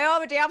 I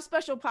already have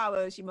special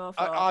powers, you mofo.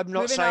 I'm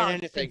not Moving saying on.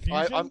 anything.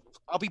 Confusion?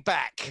 I'll be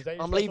back. Is that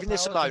your I'm special leaving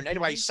this power, alone.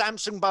 Anyway, confusion?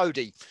 Samson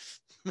Bodie.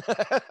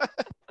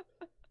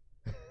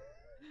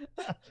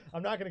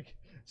 I'm not gonna.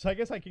 So I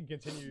guess I can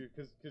continue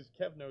because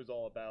Kev knows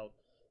all about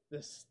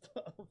this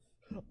stuff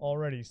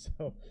already.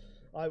 So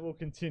I will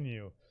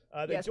continue.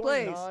 They Yes,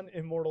 join please.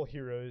 non-immortal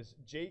heroes.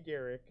 Jay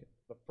Garrick,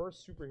 the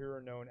first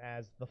superhero known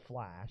as the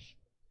Flash,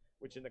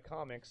 which in the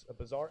comics, a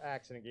bizarre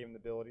accident gave him the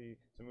ability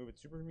to move at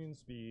superhuman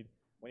speed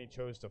when he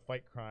chose to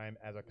fight crime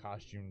as a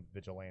costumed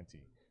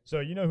vigilante. So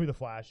you know who the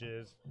Flash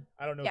is.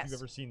 I don't know if Yes. you've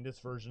ever seen this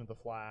version of the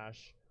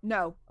Flash.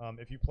 No.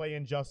 If you play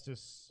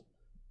Injustice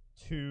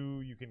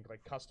 2, you can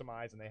like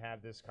customize, and they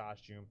have this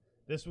costume.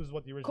 This was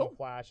what the original Cool.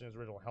 Flash and his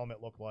original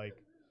helmet looked like.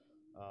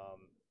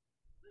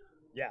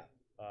 Yeah,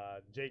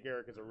 Jay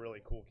Garrick is a really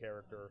cool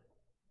character.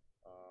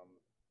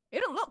 It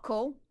don't look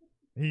cool.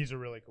 He's a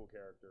really cool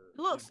character. It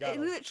looks He's got a-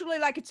 literally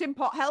like a tin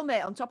pot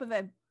helmet on top of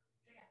him.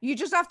 You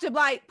just have to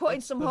like put in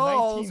That's some the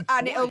holes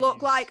and it'll look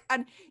 1920s. like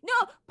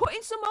put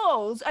in some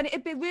holes and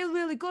it'd be really,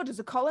 really good as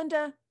a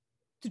colander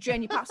to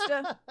drain your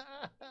pasta.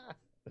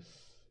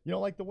 You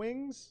don't like the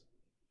wings?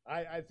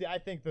 I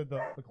think the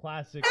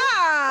classic.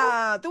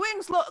 The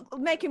wings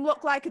make him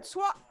look like a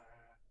twat.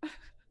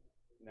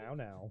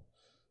 Now.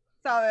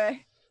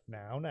 Sorry.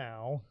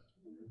 Now.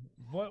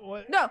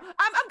 What? No,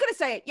 I'm gonna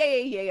say it.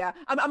 Yeah.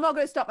 I'm not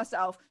gonna stop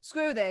myself.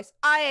 Screw this.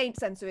 I ain't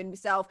censoring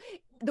myself.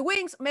 The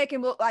wings make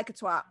him look like a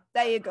twat.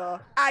 There you go.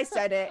 I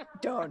said it.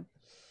 Done.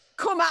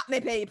 Come at me,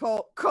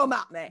 people. Come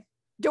at me.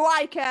 Do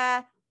I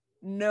care?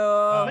 No.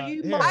 Are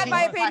you here, I have my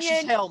mocking Flash's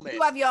opinion. helmet?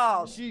 You have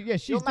yours.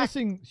 She's You're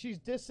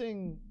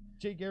dissing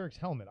Jay Garrick's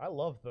helmet. I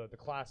love the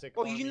classic.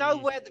 Well, army you know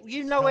where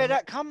helmet.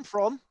 that come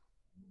from.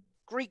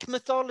 Greek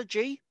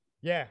mythology.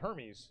 Yeah,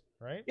 Hermes,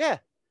 right? Yeah.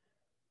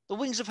 The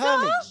wings of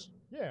Hermes.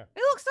 Yeah. It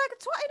looks like a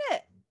twat in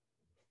it.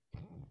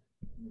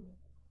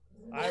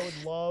 I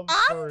would love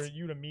for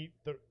you to meet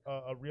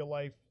a real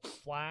life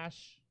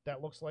Flash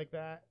that looks like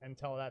that and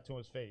tell that to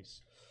his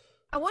face.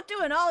 I would do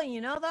an ollie,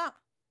 you know that.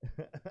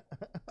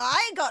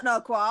 I ain't got no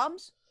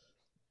qualms.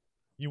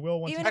 You will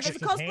once Even he if sticks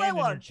it's a his cosplay hand in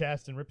your one.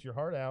 chest and rips your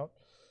heart out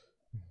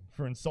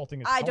for insulting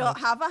his I don't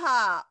helmet. have a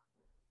heart.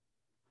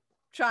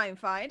 Try and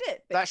find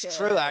it. That's bitches.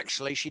 true,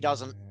 actually. She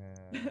doesn't.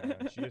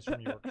 Yeah, she is from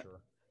Yorkshire.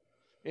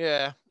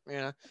 Yeah.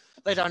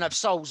 They don't have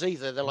souls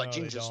either. They're like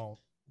No, they gingers. don't.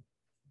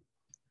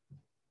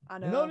 I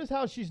know. Notice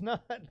how she's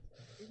not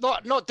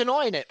Not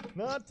denying it.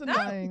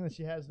 denying that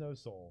she has no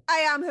soul. I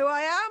am who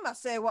I am. I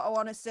say what I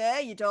want to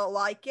say. You don't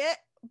like it?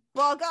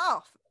 Bog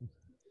off.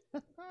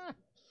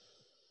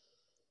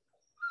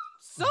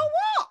 So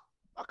what?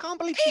 I can't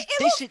believe It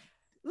she's dissing.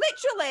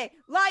 Literally,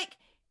 like,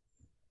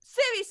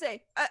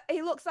 seriously,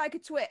 he looks like a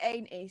twit,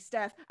 ain't he,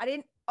 Steph? I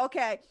didn't.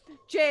 Okay,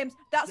 James,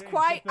 that's James,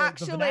 quite get the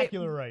actually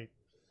vernacular right.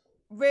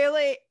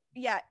 really.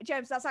 Yeah,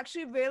 James, that's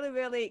actually really,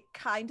 really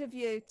kind of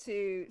you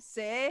to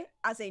say,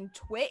 as in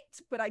twit,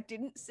 but I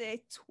didn't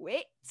say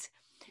twit.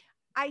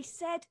 I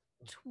said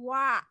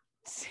twat.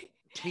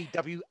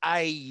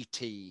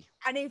 TWAT.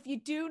 And if you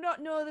do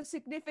not know the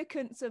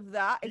significance of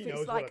that, He if knows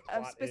it's what like a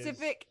a twat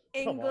specific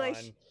is. Come English,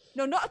 on.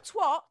 no, not a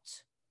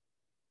twat,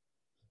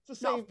 It's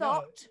the not same. a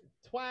thought.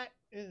 No, twat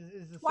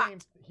is the Twat. same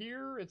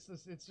here. It's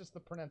just the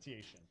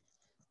pronunciation.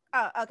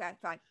 Oh, okay,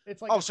 fine.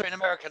 It's like Oh, so in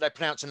America they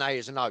pronounce an A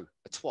as an O.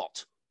 A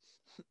twat.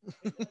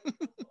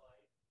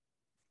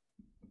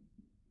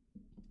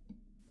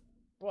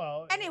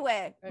 well.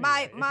 Anyway, if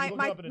my you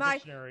look it up in a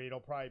dictionary, it'll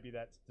probably be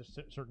that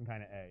certain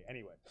kind of A.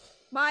 Anyway.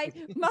 my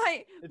It's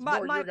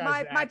more your guys'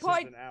 my accent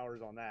point. than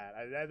ours on that.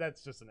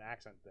 That's just an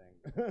accent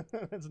thing.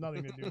 That's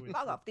nothing to do with.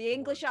 Fuck off. The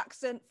English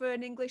accent for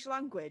an English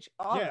language.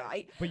 All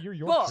right. Yeah, but you're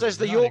Yorkshire. Says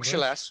the you're not Yorkshire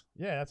English. lass.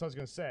 Yeah, that's what I was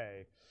gonna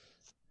say.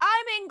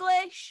 I'm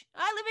English.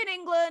 I live in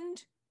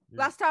England. You're-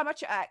 Last time I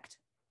checked.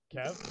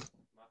 Kev,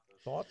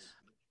 thoughts?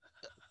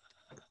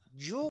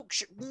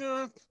 Yorkshire.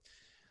 No,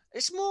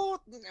 it's more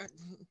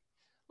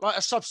like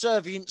a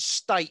subservient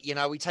state.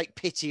 We take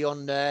pity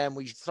on them.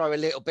 We throw a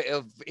little bit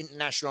of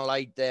international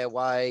aid their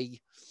way.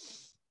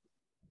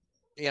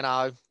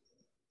 Now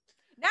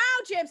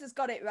James has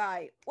got it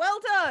right. Well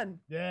done.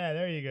 Yeah,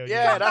 there you go.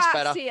 Yeah, that's Congrats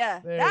better. to you.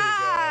 There you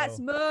That's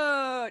go.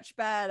 much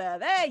better.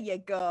 There you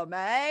go,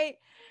 mate.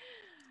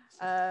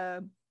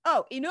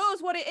 Oh, he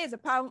knows what it is.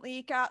 Apparently,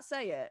 he can't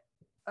say it.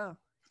 Oh,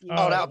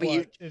 Oh, that'll be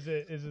what? Is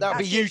it? That'll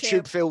be That's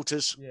YouTube YouTube.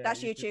 filters. Yeah,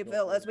 that's YouTube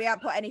filters. We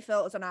haven't put any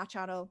filters on our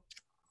channel.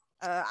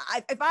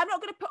 If I'm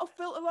not going to put a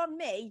filter on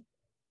me,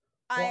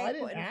 I ain't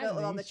didn't putting a add filter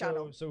on any, the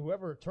channel. So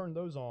whoever turned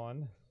those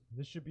on,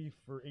 this should be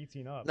for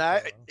 18 up. No,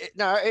 so- it's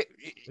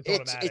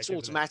automatic, isn't it?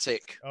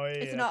 automatic. Oh yeah,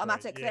 It's yeah, an that's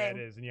automatic right. Yeah, thing.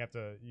 it is, and you have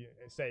to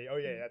say, "Oh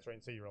yeah, that's right,"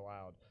 and say you're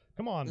allowed.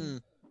 Come on,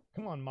 Mm.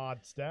 come on, Mod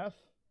Steph,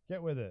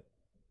 get with it.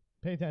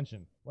 Pay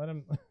attention. Let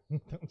him.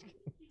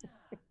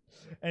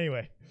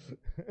 Anyway.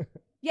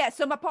 Yeah,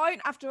 so my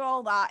point after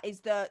all that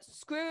is that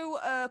screw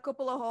a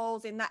couple of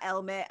holes in that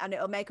helmet and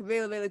it'll make a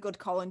really, really good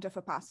colander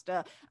for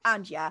pasta.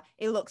 And yeah,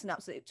 it looks an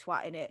absolute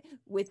twat in it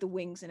with the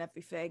wings and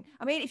everything.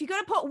 I mean, if you're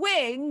going to put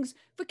wings,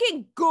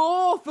 fucking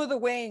go for the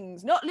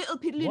wings, not little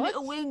piddly What?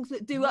 little wings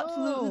that do No,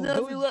 absolutely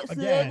nothing those-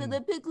 whatsoever. again, They're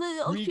piddly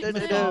little Greek shit things.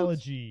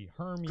 mythology,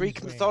 Hermes.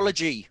 Greek wings.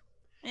 mythology.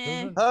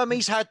 Eh. Those are-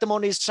 Hermes had them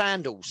on his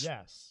sandals.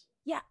 Yes.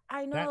 Yeah,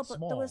 I know, That's but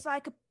small. there was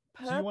like a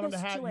purpose So you want him to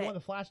have? to You it. want the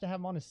Flash to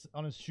have them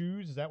on his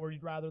shoes? Is that where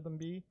you'd rather them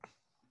be?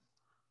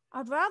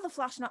 I'd rather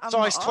Flash not have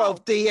Size them at 12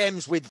 all.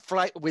 DMs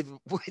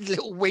with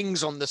little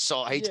wings on the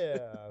side.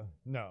 Yeah.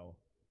 No.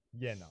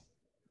 Yeah. No.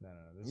 No.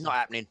 This is- Not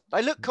happening.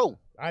 They look cool.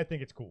 I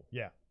think it's cool.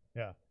 Yeah.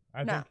 Yeah.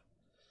 I No. think.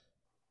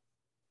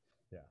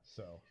 Yeah.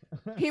 So.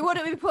 He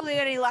wouldn't be pulling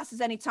any lasses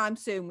anytime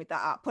soon with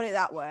that up. Put it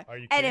that way. Are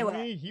you kidding Anyway.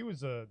 me? He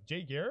was a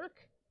Jay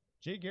Garrick.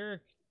 Jay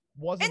Garrick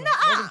wasn't In the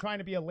wasn't trying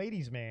to be a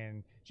ladies'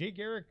 man. Jay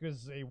Garrick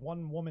was a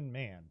one-woman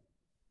man.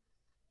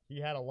 He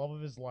had a love of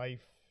his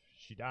life.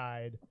 She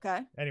died.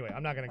 Okay. Anyway,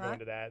 I'm not gonna go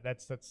Alright. into that.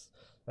 That's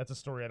a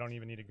story I don't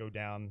even need to go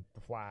down the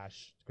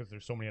Flash because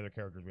there's so many other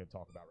characters we have to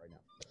talk about right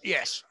now.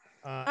 Yes.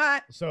 All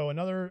right. So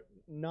another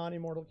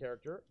non-immortal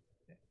character,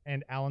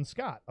 and Alan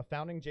Scott, a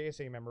founding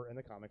JSA member in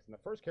the comics, and the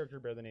first character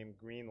to bear the name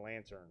Green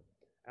Lantern.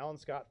 Alan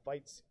Scott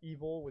fights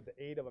evil with the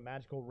aid of a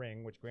magical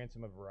ring, which grants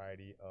him a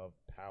variety of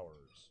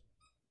powers.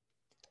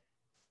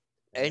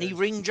 And Any there's-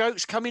 ring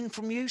jokes coming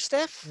from you,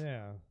 Steph?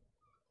 Yeah.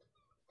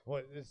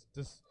 What is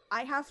this?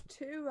 I have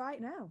two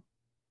right now.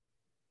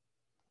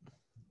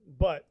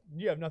 But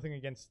you have nothing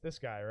against this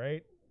guy,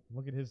 right?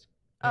 Look at his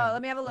Oh,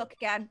 let me have a look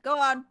again. Go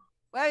on.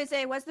 Where is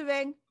he? Where's the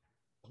ring?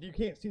 You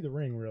can't see the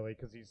ring really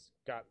because he's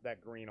got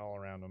that green all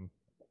around him.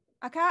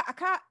 I can't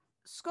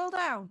scroll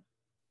down.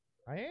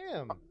 I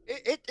am.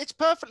 It's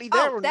perfectly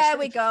there. Oh, on there the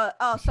we screen. go.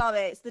 Oh, sorry,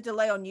 it's the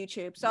delay on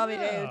YouTube. Sorry,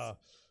 dudes. Yeah. Well,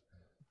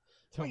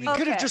 Tell you me-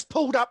 could have Okay. just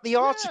pulled up the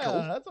article.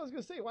 Yeah, that's what I was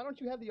gonna say. Why don't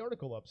you have the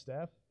article up,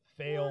 Steph?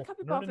 Fail. I can't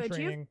be Nerd in bothered.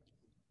 training.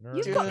 Nerd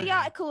You've in got the training.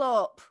 article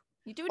up.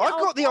 You're doing it I've all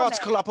got the for me.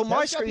 article up on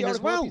my Kev's got the screen as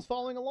article up, well. He's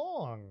following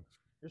along.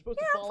 You're supposed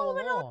Yeah, to I'm follow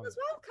following along. along as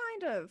well,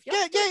 kind of. Yeah,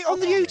 on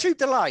the Okay. YouTube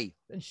delay.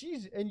 And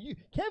you.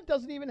 Kev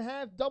doesn't even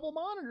have double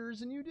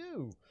monitors, and you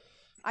do.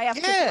 I have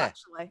triple, Yeah.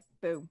 actually.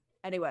 Boom.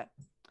 Anyway.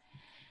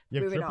 You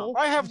have Moving on. triple.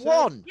 I have you said?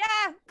 one.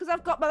 Yeah, because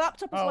I've got my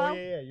laptop as Oh well.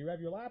 yeah. You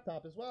have your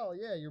laptop as well.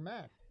 Yeah, your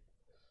Mac.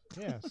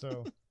 Yeah.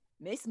 So.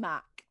 Miss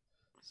Mac.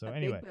 So a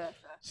anyway. Big Bertha.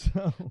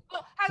 So.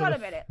 But hang So on the a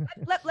minute.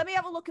 Let me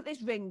have a look at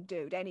this ring,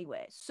 dude.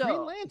 Anyway, so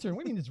Green Lantern.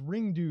 What do you mean this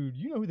ring dude?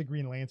 You know who the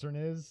Green Lantern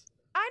is?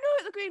 I know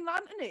what the Green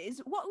Lantern is.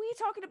 What were you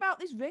talking about?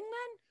 This ring,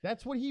 then?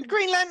 That's what he. The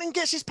Green Lantern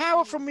gets his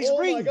power from his oh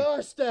ring. my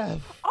gosh,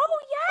 Steph. Oh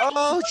yeah.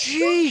 Oh,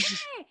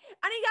 jeez.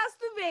 And he has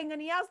the ring,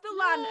 and he has the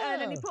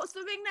lantern, and he Yeah. puts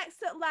the ring next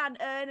to the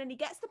lantern, and he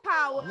gets the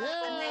power.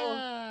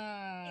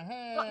 Yeah.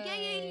 And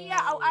then,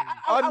 yeah.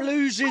 I'm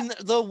losing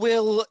the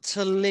will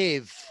to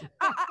live.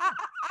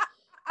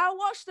 I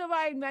watched the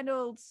Ryan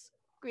Reynolds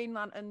Green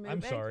Lantern movie.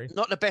 I'm sorry.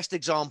 Not the best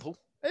example.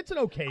 It's an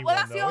okay Well, one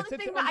that's though. the only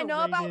it's thing that I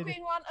know about underrated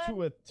Green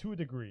Lantern. to a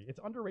degree. It's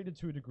underrated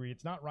to a degree.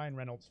 It's not Ryan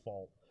Reynolds'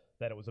 fault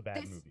that it was a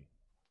bad This- movie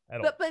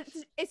at all. But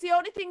it's the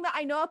only thing that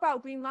I know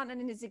about Green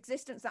Lantern in his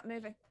existence. That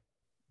movie.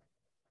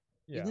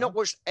 Yeah. You've not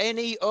watched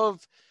any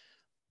of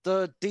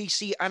the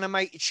DC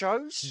animated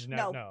shows? She's No.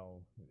 not,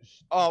 no.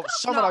 Oh,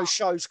 course some of not. those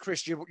shows,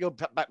 Chris, you'll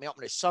back me up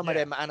on this. Some of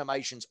Yeah. them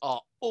animations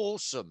are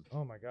awesome.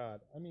 Oh my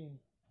god. I mean,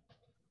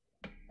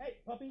 hey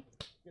puppy,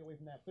 get away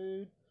from that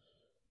food.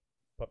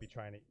 Puppy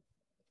trying to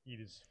eat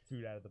his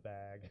food out of the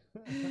bag.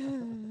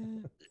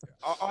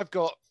 I've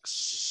got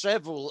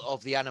several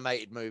of the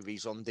animated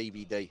movies on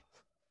DVD.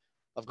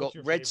 I've got What's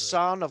your Red favorite?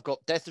 Sun, I've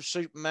got Death of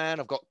Superman,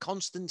 I've got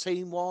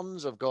Constantine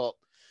ones, I've got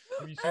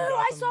Have you seen Oh,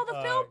 I Gotham, saw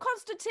the film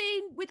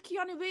Constantine with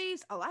Keanu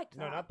Reeves. I liked that.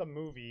 No, not the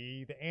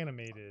movie, the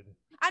animated.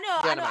 I know,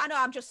 The I know, anime. I know.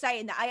 I'm just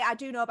saying that I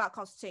do know about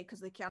Constantine because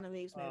of the Keanu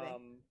Reeves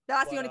movie.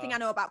 That's the but, only thing I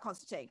know about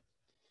Constantine.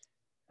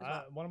 as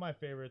well. One of my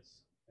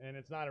favorites, and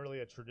it's not really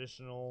a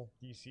traditional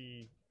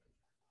DC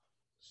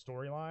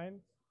storyline.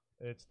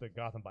 It's the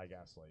Gotham by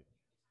Gaslight.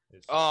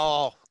 It's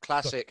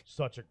classic.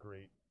 such a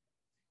great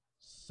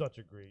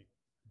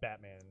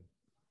Batman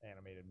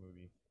animated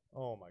movie.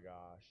 Oh my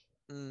gosh.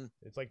 Mm.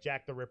 It's like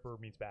Jack the Ripper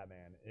meets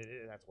Batman.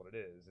 That's what it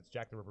is. It's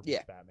Jack the Ripper meets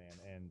Yeah. Batman.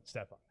 And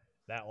Steph,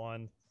 that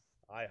one,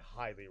 I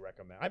highly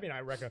recommend. I mean,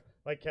 I recommend,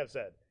 like Kev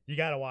said, you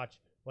got to watch,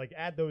 like,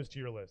 add those to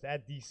your list.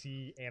 Add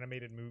DC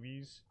animated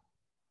movies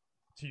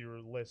to your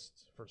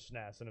list for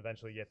SNES and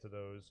eventually get to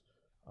those.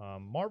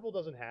 Marvel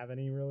doesn't have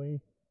any, really.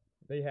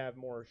 They have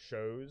more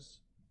shows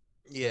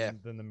Yeah.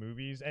 than the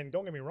movies. And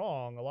don't get me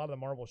wrong, a lot of the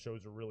Marvel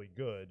shows are really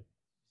good,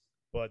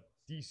 but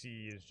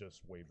DC is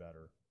just way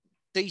better.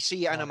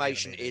 DC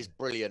animation animated. is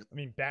brilliant. I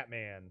mean,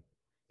 Batman,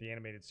 the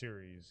animated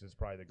series, is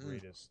probably the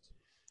greatest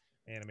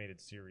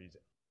animated series,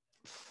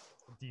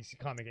 DC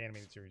comic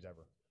animated series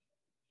ever.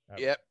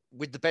 Yep.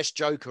 With the best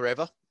Joker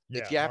ever.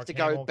 Yeah, If you have Mark to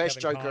go Hamill, best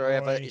Kevin Joker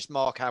ever, Conroy. it's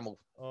Mark Hamill.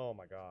 Oh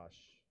my gosh.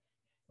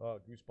 Oh,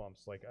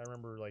 goosebumps. Like, I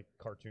remember, like,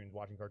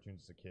 watching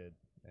cartoons as a kid,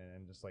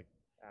 and just, like,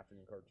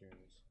 afternoon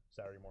cartoons,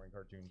 Saturday morning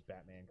cartoons,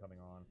 Batman coming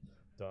on.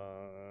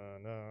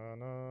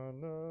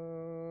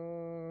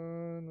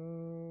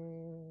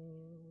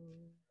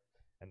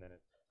 And then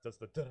it does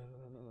the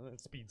it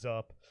speeds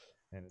up,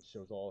 and it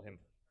shows all him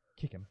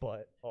kicking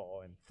butt,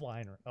 and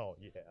flying. Oh,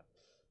 yeah.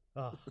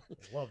 Oh,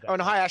 I love that. Oh,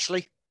 and hi,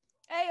 Ashley.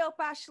 Hey up,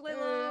 Ashley. Hey,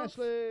 love.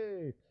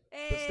 Ashley.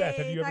 Hey, But Steph,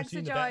 have you ever thanks seen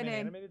for the Batman joining.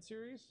 animated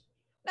series?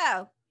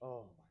 No.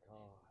 Oh my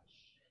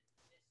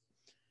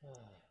gosh.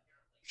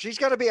 She's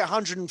going to be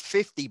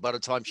 150 by the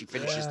time she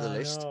finishes the Yeah, I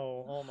list.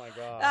 know. Oh my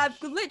gosh. I've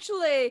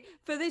literally,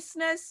 for this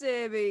SNES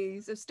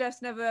series of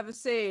Steph's Never Ever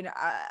Seen,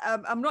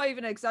 I'm not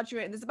even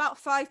exaggerating. There's about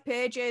 5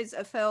 pages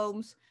of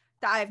films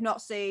that I have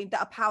not seen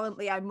that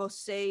apparently I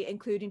must see,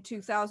 including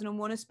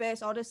 2001: A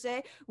Space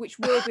Odyssey, which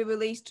will be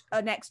released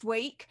next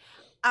week.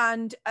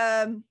 And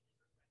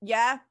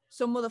yeah,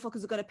 some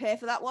motherfuckers are going to pay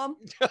for that one.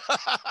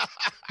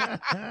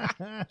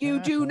 You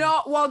do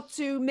not want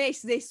to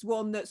miss this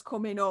one that's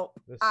coming up.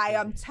 I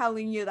am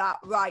telling you that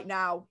right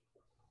now.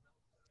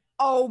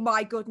 Oh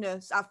my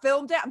goodness. I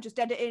filmed it. I'm just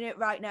editing it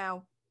right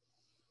now.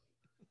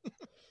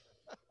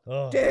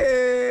 Oh.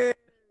 Dudes.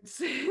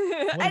 What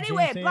did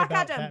Anyway, James say Black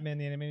about Adam. Batman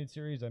the animated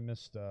series. I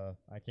missed.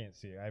 I can't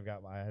see it. I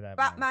had that.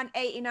 Batman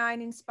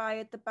 89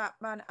 inspired the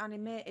Batman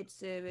animated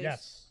series.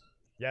 Yes.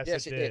 Yes,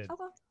 Yes, it it did. did.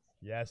 Okay.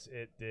 Yes,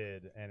 it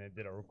did, and it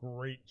did a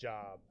great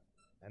job.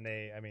 And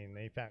they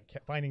found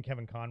finding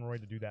Kevin Conroy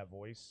to do that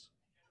voice.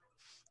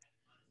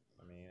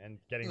 I mean, and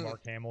getting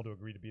Mark Hamill to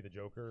agree to be the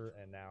Joker,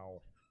 and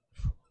now.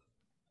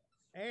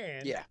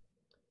 And Yeah.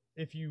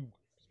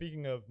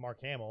 Speaking of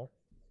Mark Hamill,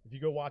 if you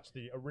go watch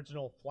the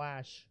original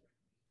Flash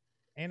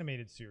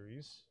animated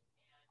series,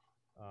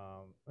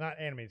 not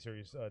animated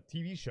series,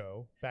 TV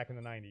show back in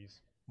the 90s.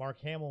 Mark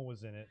Hamill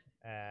was in it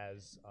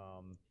as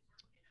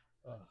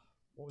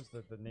what was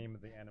the name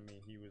of the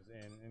enemy he was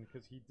in? And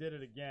because he did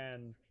it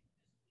again.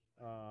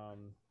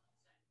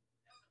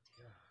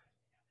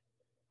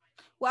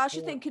 Whilst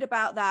you're thinking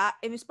about that,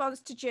 in response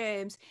to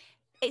James,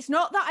 it's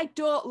not that I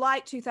don't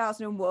like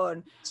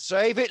 2001.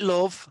 Save it,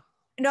 love.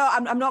 No,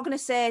 I'm not going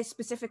to say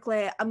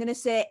specifically. I'm going to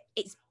say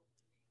it's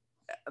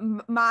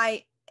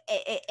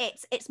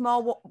it's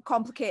more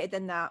complicated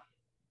than that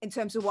in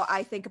terms of what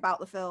I think about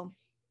the film.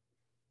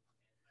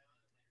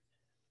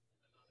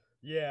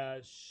 Yeah,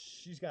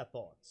 she's got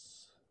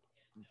thoughts.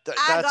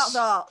 I got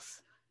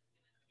thoughts.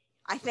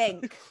 I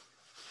think.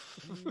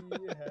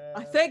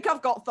 I think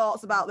I've got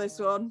thoughts about this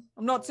one.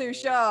 I'm not too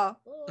sure,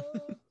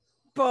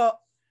 but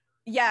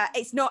yeah,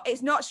 it's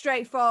not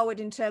straightforward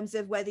in terms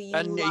of whether you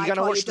and like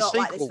or you don't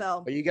like this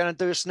film. Are you going to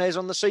do a snares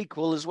on the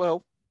sequel as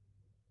well?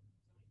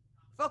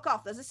 Fuck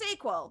off! There's a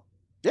sequel.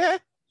 Yeah.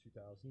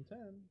 2010.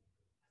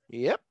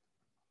 Yep.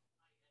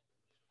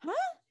 Huh?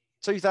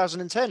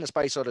 2010, A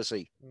Space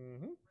Odyssey.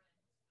 Mm-hmm.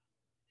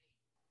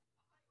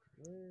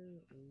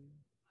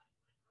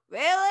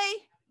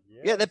 Really?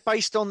 Yes. Yeah, they're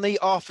based on the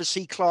Arthur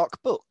C.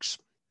 Clarke books.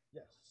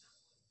 Yes.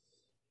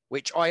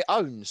 Which I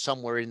own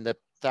somewhere in the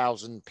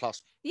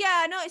 1,000+ Yeah,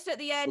 I noticed at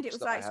the end it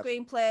was like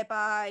screenplay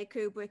by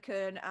Kubrick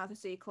and Arthur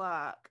C.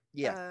 Clarke.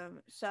 Yeah.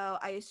 So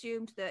I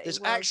assumed that there's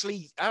it was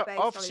actually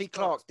Arthur C.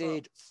 Clarke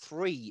did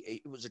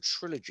 3. It was a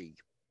trilogy.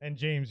 And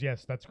James,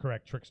 yes, that's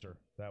correct. Trickster.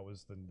 That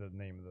was the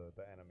name of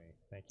the enemy.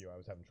 Thank you. I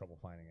was having trouble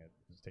finding it.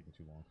 It was taking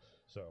too long.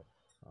 So,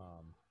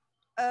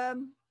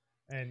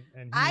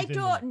 and I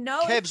don't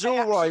know. Kev's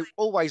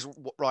always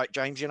right,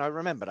 James. You know,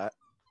 remember that.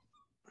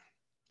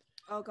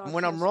 Oh God. And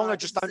when I'm wrong, I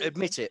just don't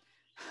admit it.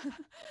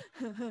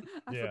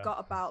 I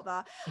forgot about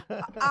that.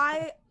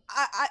 I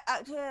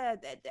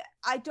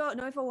don't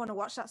know if I want to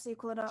watch that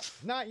sequel or not.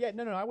 Not yet.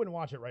 No, I wouldn't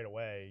watch it right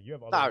away. You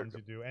have other ones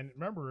to do. And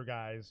remember,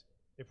 guys,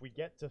 if we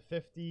get to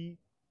 50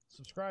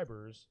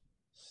 subscribers,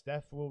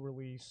 Steph will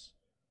release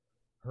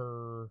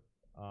her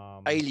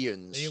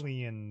Aliens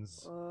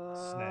SNES.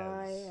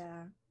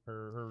 Yeah.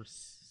 Her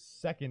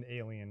second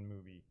Alien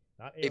movie.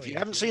 Not If you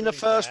haven't seen the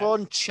first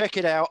one, check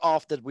it out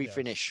after we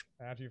finish.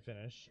 After you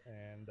finish.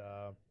 And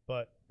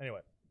but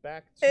anyway,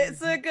 back to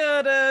it's a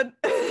good one.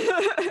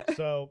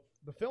 So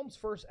the film's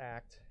first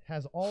act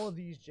has all of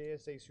these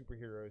JSA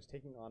superheroes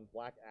taking on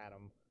Black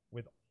Adam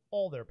with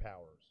all their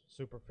powers.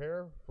 So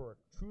prepare for a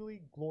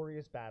truly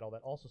glorious battle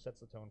that also sets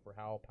the tone for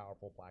how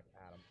powerful Black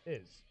Adam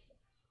is.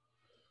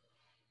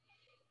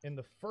 In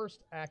the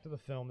first act of the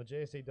film, the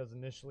JSA does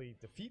initially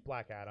defeat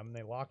Black Adam, and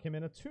they lock him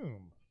in a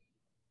tomb.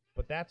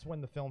 But that's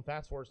when the film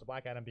fast forwards to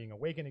Black Adam being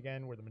awakened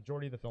again, where the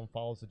majority of the film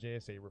follows the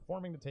JSA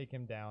reforming to take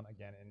him down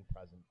again in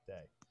present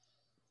day.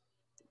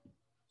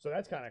 So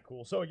that's kind of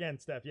cool. So again,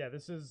 Steph, yeah,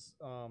 this is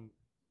so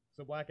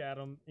Black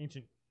Adam,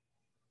 ancient.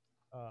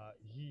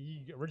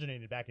 He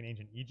originated back in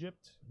ancient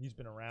Egypt. He's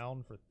been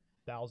around for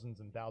thousands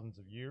and thousands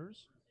of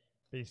years,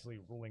 basically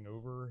ruling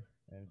over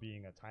and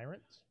being a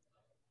tyrant.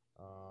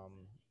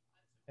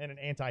 And an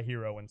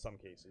anti-hero in some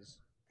cases.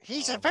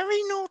 He's a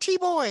very naughty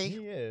boy.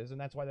 He is, and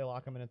that's why they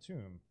lock him in a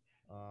tomb.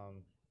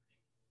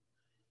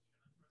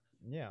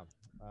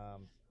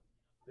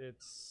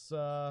 It's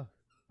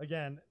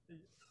again,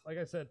 like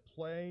I said,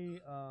 play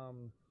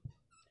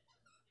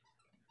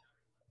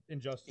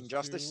Injustice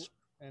 2,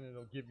 and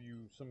it'll give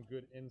you some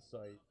good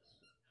insight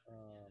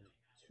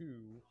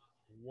to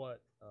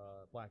what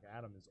Black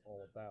Adam is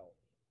all about.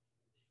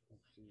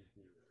 Let's see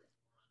here.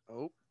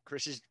 Oh,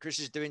 Chris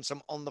is doing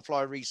some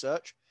on-the-fly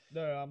research.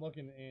 No, I'm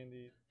looking,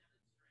 Andy.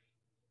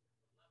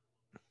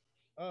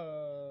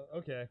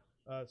 Okay.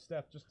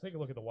 Steph, just take a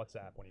look at the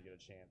WhatsApp when you get a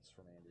chance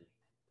from Andy.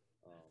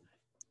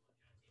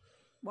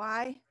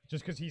 Why?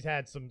 Just because he's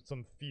had some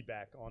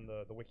feedback on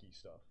the wiki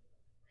stuff.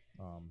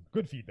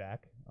 Good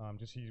feedback.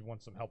 Just he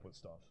wants some help with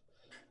stuff.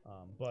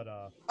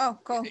 Oh,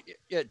 cool.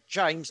 Yeah,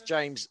 James.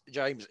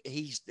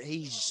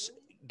 He's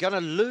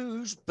gonna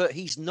lose, but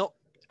he's not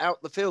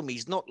out the film.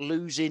 He's not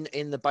losing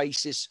in the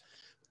basis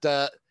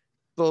that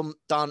boom,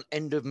 done,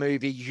 end of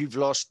movie. You've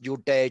lost. You're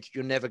dead.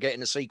 You're never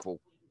getting a sequel.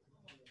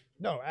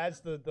 No,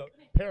 as the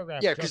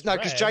paragraph. Yeah, because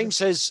James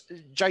says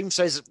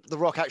The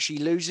Rock actually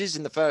loses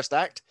in the first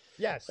act.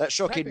 Yes, that's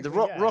shocking. The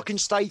Rock and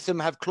Statham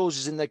have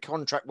clauses in their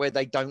contract where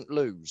they don't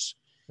lose.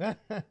 No.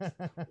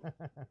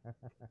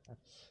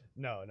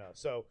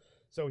 So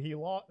he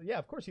lost. Yeah,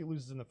 of course he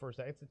loses in the first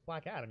act. It's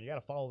Black Adam. You got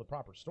to follow the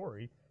proper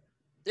story.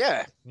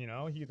 Yeah. You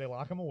know, they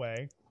lock him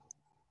away,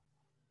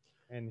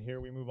 and here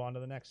we move on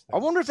to the next thing. I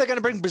wonder if they're going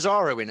to bring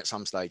Bizarro in at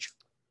some stage.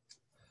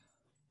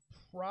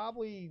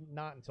 Probably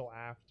not until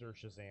after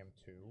Shazam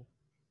 2.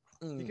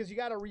 Because you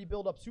got to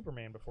rebuild up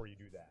Superman before you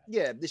do that.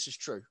 Yeah, this is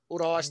true.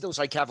 Although I still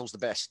say Cavill's the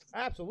best.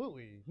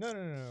 Absolutely.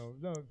 No.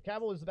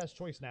 Cavill is the best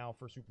choice now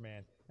for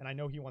Superman, and I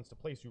know he wants to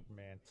play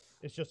Superman.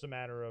 It's just a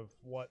matter of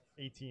what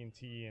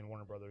AT&T and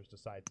Warner Brothers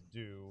decide to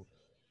do,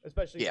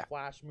 especially the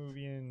Flash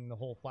movie and the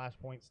whole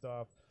Flashpoint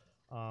stuff.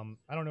 I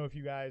don't know if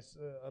you guys,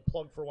 a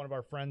plug for one of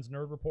our friends,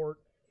 Nerd Report.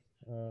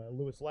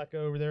 Louis Lecca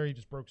over there, he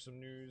just broke some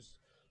news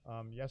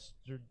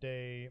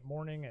yesterday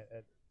morning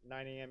at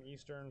 9 a.m.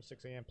 Eastern,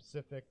 6 a.m.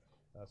 Pacific.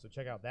 So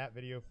check out that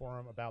video for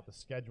him about the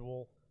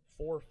schedule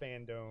for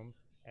Fandom.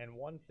 And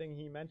one thing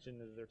he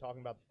mentioned is they're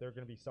talking about there's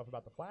going to be stuff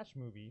about the Flash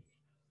movie,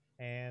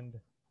 and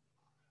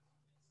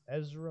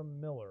Ezra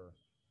Miller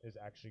is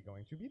actually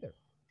going to be there.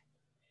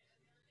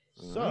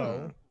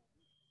 So,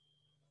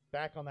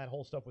 back on that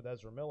whole stuff with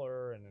Ezra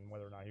Miller and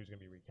whether or not he was going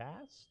to be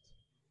recast,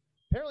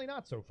 apparently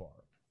not so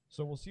far.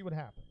 So we'll see what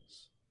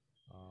happens.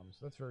 So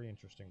that's very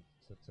interesting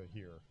to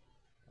hear.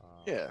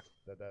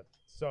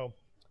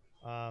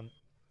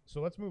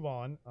 So let's move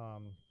on.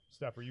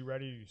 Steph, are you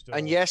ready? Are you still?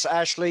 And yes,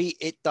 Ashley,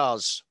 it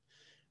does.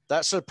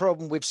 That's the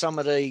problem with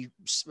I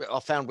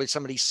found with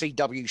some of these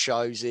CW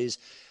shows is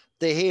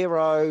the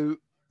hero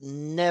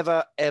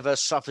never ever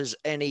suffers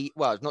any.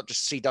 Well, not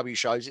just CW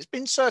shows. It's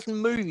been certain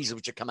movies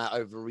which have come out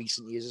over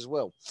recent years as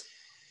well.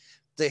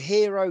 The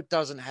hero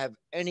doesn't have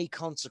any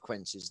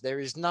consequences. There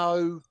is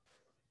no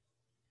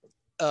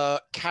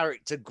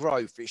character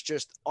growth. It's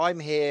just, I'm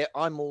here,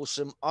 I'm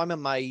awesome, I'm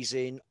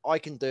amazing, I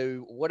can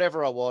do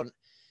whatever I want.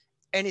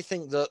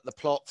 Anything that the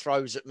plot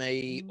throws at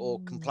me or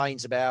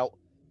complains about,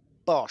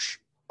 bosh,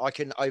 I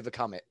can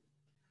overcome it,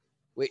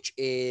 which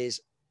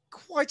is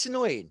quite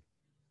annoying.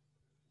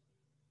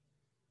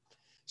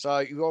 So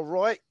you're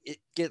right, it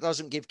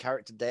doesn't give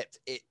character depth,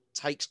 it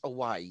takes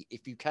away.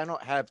 If you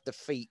cannot have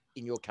defeat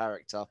in your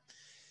character,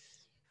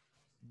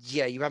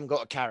 yeah, you haven't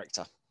got a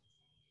character.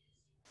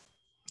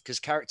 Because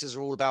characters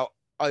are all about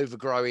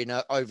overgrowing,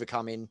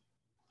 overcoming,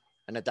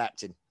 and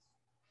adapting.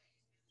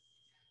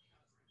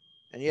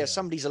 And yeah,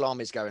 somebody's alarm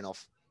is going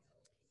off.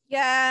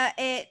 Yeah,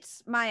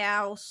 it's my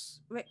house.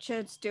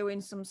 Richard's doing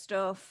some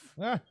stuff.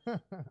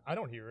 I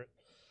don't hear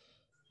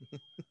it.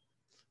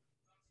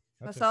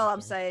 That's all I'm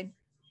saying.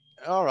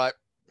 All right.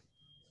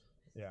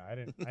 Yeah, I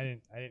didn't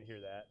hear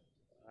that.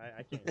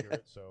 I can't hear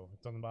it, so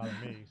it doesn't bother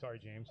me. Sorry,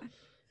 James.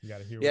 You got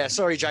to hear. Yeah,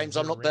 sorry, James.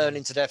 I'm not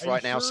burning to death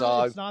right now,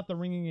 so it's not the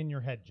ringing in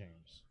your head,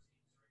 James.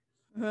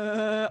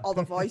 All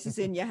the voices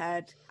in your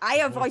head. I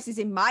have voices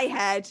in my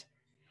head.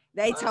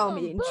 They tell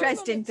me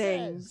interesting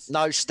things.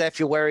 No, Steph,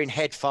 you're wearing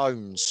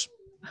headphones.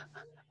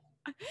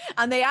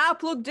 And they are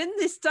plugged in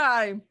this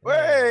time.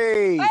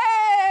 Hey! Hey!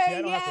 See,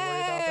 I don't have to worry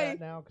about that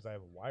now because I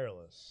have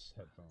wireless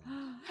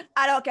headphones.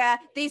 I don't care.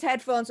 These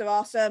headphones are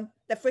awesome.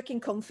 They're freaking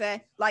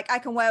comfy. Like, I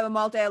can wear them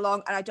all day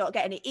long and I don't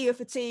get any ear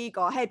fatigue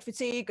or head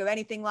fatigue or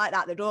anything like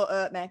that. They don't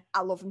hurt me.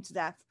 I love them to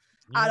death.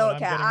 I don't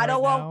care. I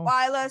don't want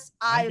wireless.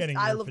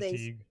 I love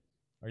these.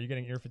 Are you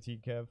getting ear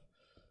fatigue, Kev?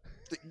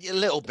 A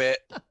little bit.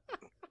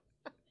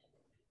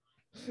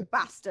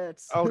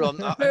 Bastards. Hold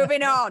on.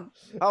 Moving on.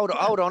 Hold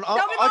on.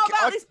 Tell me more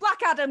about this Black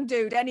Adam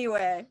dude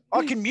anyway.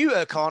 I can mute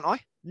her, can't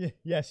I? Yeah,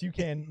 yes, you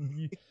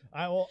can.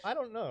 I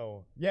don't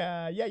know.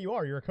 Yeah, you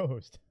are. You're a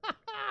co-host.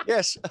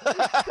 Yes.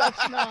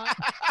 That's not.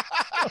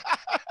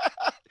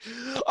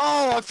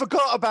 Oh, I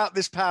forgot about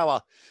this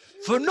power.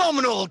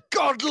 Phenomenal,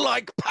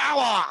 godlike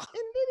power.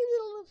 In bitty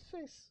little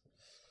space.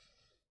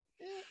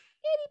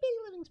 Itty bitty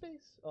living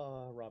space.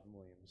 Robin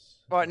Williams.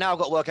 Right, now I've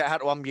got to work out how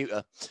to unmute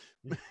her.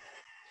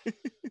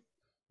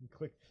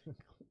 Click.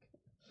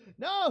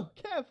 No,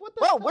 Kev, what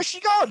the? Well, where's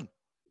she gone?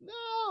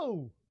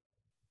 No.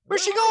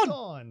 Where's she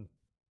gone?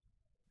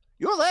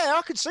 You're there.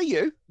 I can see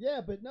you.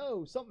 Yeah, but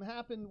no, something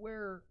happened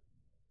where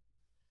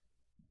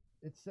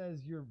it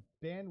says your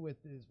bandwidth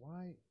is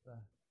why.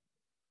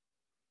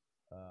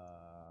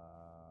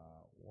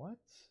 What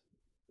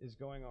is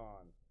going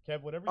on,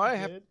 Kev? Whatever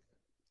you did.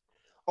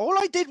 All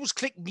I did was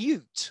click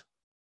mute.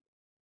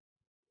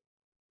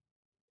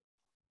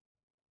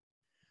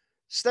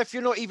 Steph,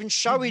 you're not even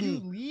showing.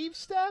 Did you leave,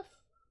 Steph?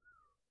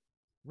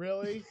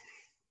 Really?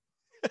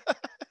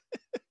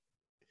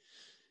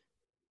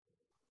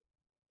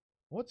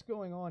 What's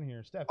going on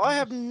here, Steph? I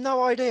have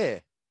no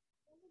idea.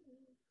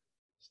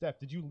 Steph,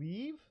 did you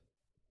leave?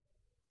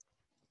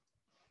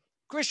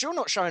 Chris, you're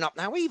not showing up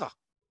now either.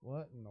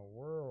 What in the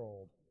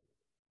world?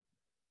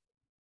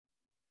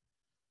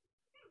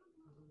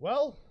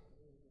 Well,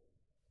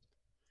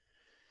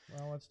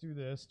 let's do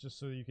this just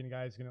so you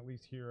guys can at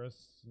least hear us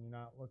and you're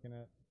not looking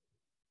at.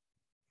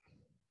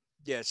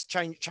 Yes,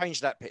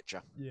 change that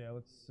picture. Yeah,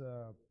 let's.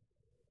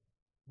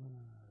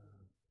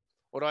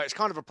 Although it's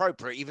kind of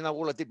appropriate, even though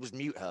all I did was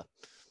mute her.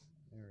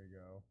 There we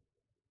go.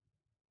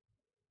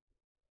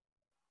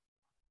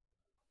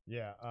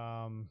 Yeah,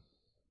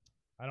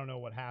 I don't know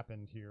what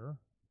happened here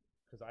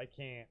because I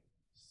can't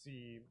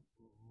see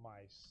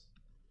myself.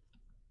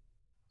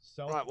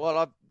 Right,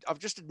 well, I've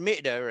just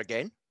admitted her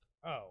again.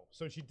 Oh,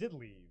 so she did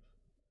leave.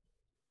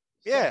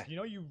 Yeah. Steph, you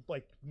know you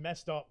like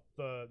messed up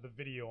the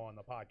video on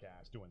the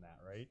podcast doing that,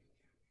 right?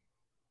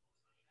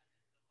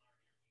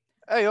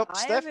 Hey up,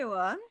 Hi, Steph.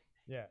 everyone.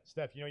 Yeah,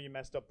 Steph, you know you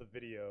messed up the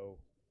video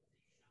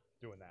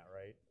doing that,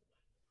 right?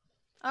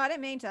 Oh, I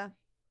didn't mean to.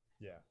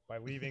 Yeah, by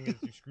leaving is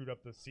you screwed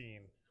up the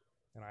scene,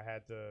 and I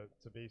had to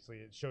basically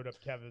it showed up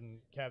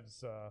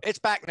Kev's. It's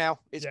back now.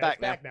 It's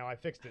back now. I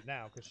fixed it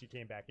now because she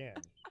came back in.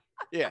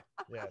 Yeah.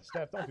 Yeah,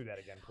 Steph, don't do that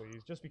again,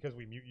 please. Just because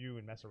we mute you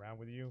and mess around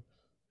with you.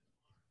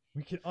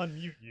 We can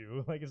unmute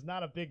you. Like, it's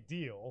not a big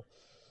deal.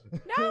 No,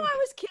 I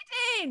was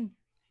kidding.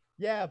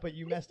 Yeah, but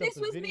you messed up This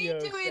the was video. me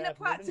doing a Steph. We've been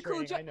practical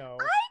training, joke. I know.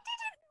 I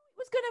didn't know it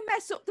was going to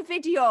mess up the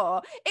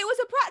video. It was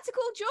a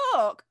practical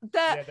joke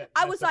that, Yeah, that I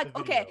messed was up like, the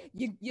okay,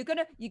 video. you're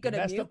gonna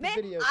messed mute up the me.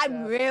 video, I'm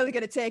Steph. really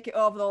gonna take it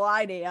over the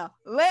line here.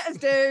 Laters,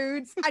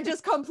 dudes, and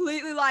just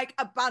completely like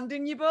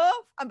abandon you both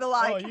and be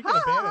like, Oh, you can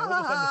abandon it.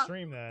 We'll just end the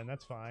stream then.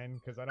 That's fine,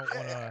 because I don't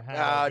want to have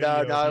our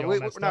video be all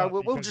messed up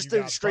We'll because just you do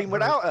got the stream butthurt.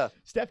 without her.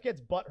 Steph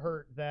gets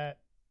butthurt that.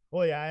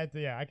 Well,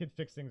 yeah, I could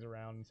fix things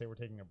around and say we're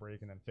taking a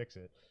break and then fix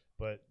it.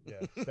 But yeah,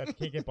 Steph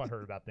can't get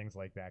butthurt about things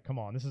like that. Come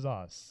on, this is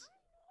us.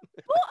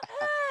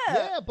 Butthurt.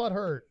 Yeah,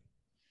 butthurt.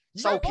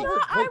 You got Sulky. No, butthurt.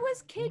 I Look,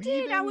 was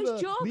kidding. I was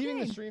Leaving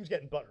the joking. stream's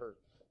getting butthurt.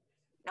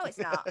 No, it's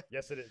not. No,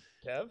 Yes, it is.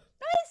 Kev?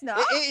 it's not.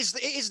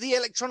 It is the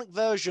electronic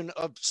version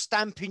of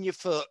stamping your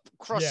foot,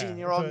 crossing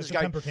your arms, it's a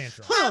going. temper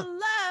tantrum.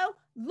 Hello,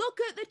 look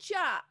at the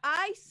chat.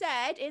 I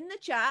said in the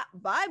chat,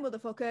 bye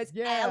motherfuckers.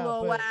 Yeah,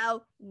 LOL.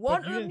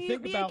 Want But to you didn't unmute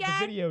think me about again?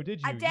 the video,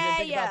 did you? I You dare didn't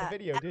think about ya. the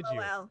video, did you?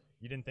 LOL.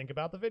 You didn't think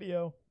about the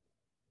video.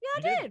 Yeah,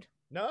 You I did. did.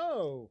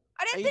 No.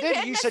 I didn't You think did.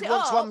 it'd You mess said it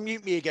want to up.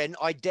 unmute me again.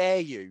 I dare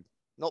you.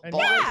 Not And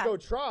bother. you went Yeah. to go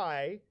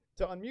try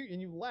to unmute,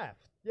 and you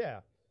left. Yeah.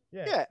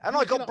 Yeah, He and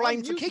was I got gonna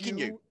blamed for unmute kicking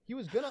you. He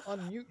was gonna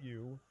unmute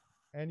you,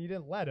 and you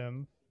didn't let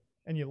him,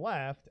 and you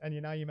left, and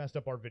now you messed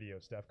up our video,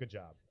 Steph. Good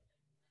job.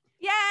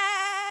 Yeah.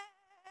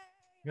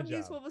 Good I'm job.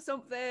 useful for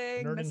something.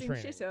 Nerd in Messing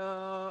training. shit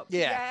up.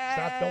 Yeah.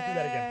 Stop! Don't do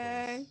that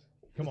again, please.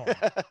 Come on,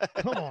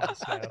 come on,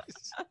 Steph.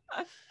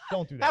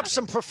 Don't do that. Have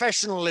some again.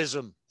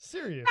 professionalism.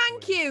 Seriously.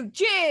 Thank you,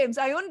 James.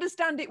 I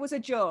understand it was a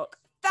joke.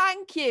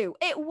 Thank you.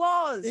 It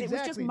was. It was just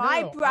Exactly.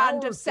 my No,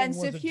 brand our of thing sense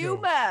was of a joke.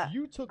 humor.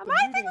 You took the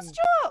My thing was muting.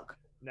 a joke.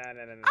 No.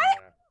 I-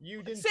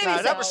 You didn't. Seriously. No,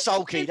 say that was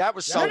sulky. That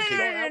was No, no, sulky. no,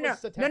 that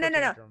was the No, temper no.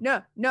 tantrum.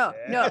 No.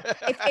 Yeah.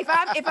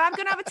 If I'm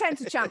gonna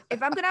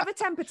have a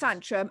temper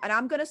tantrum and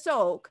I'm gonna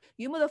sulk,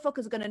 you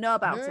motherfuckers are gonna know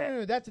about it.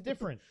 No, that's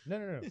different.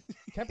 No.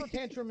 Temper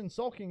tantrum and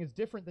sulking is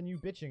different than you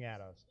bitching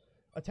at us.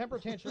 A temper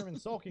tantrum and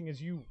sulking is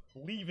you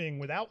leaving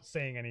without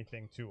saying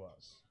anything to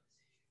us.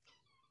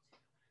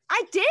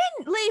 I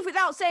didn't leave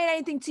without saying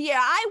anything to you.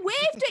 I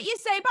waved at you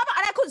saying bye bye,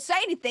 and I couldn't say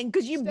anything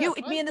because you Steph,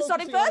 muted me I'm in the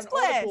solid focusing on first an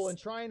article place. and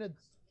trying to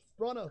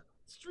run a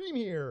stream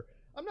here.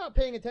 I'm not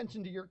paying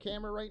attention to your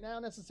camera right now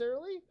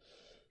necessarily.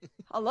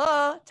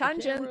 Hello,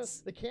 tangents.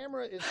 The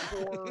camera is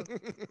for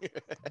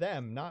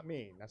them, not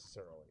me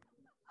necessarily.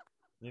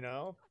 You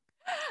know?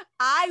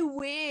 I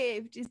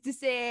waved just to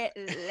say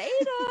later.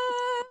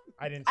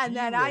 I didn't. And see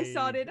then you I wave,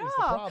 sorted is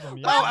the off. problem.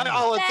 You Well, didn't.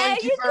 And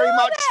thank There you you very go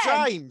much,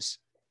 then. James.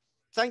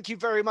 Thank you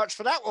very much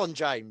for that one,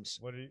 James.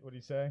 What do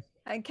you say?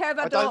 And Kev,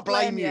 I I don't don't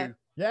blame you. you.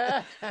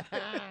 Yeah.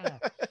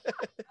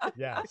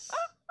 Yes.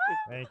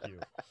 Thank you.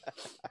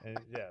 And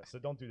yeah, so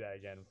don't do that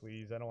again,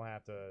 please. I don't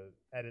have to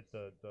edit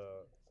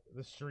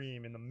the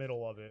stream in the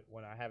middle of it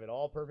when I have it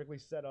all perfectly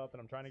set up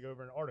and I'm trying to go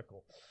over an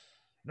article.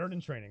 Nerd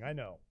in training, I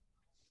know.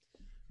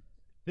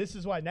 This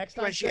is why next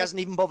time When she hasn't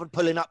even bothered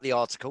pulling up the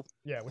article.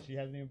 Yeah, when she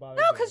hasn't even bothered.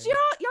 No, doing because it.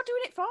 you're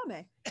doing it for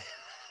me.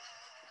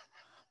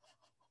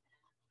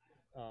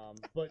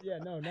 But yeah,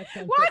 no. Next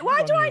time. Why- Steph, you why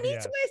run do the I need to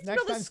OBS. waste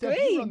Next another time, Steph,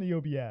 you run screen? the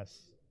OBS.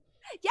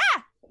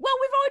 Yeah. Well,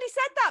 we've already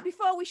said that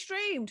before we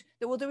streamed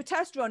that we'll do a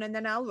test run and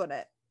then I'll run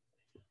it.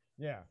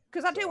 Yeah.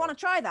 Because I do So- want to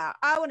try that.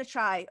 I want to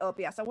try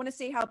OBS. I want to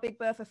see how Big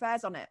Bertha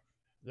fares on it.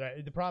 Yeah.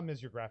 The problem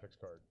is your graphics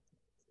card.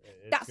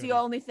 It's That's gonna the be-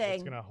 only It's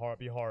thing. gonna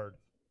be hard.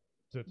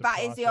 To That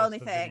is the process only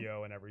thing.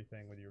 Video and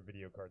everything with your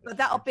video card. But your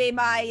that'll be GPU.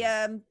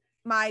 my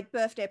my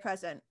birthday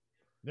present.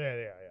 Yeah.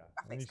 And you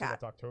graphics said card.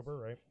 that's October,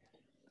 right?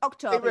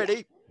 October. Hey,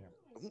 ready? Yeah.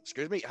 Oh,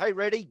 excuse me. Hey,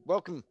 ready?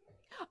 Welcome.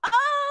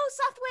 Oh,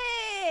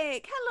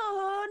 Southwick. Hello,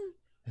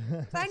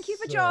 hon. Thank you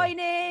for So-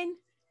 joining.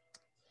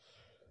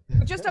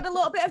 We've just had a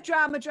little bit of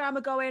drama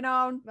going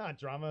on. Not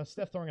drama.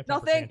 Steph throwing a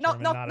temper Nothing, tantrum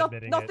and not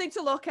admitting nothing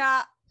to look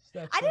at.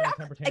 Steph I throwing didn't a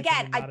temper have, tantrum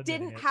again, and I not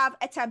admitting didn't it. have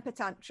a temper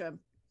tantrum.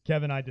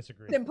 Kevin, I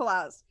disagree. Simple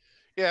as.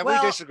 Yeah,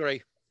 Well- we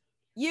disagree.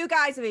 You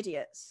guys are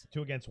idiots.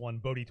 2-1,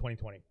 Bodie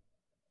 2020.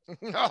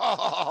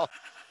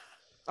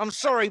 I'm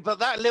sorry, but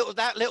that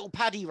little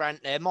Paddy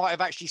rant there might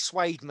have actually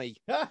swayed me.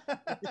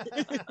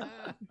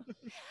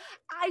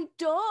 I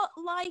don't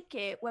like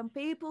it when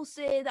people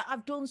say that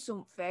I've done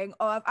something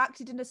or I've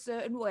acted in a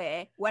certain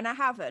way when I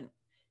haven't.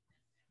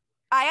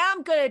 I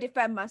am going to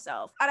defend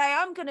myself and I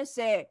am going to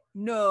say,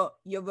 no,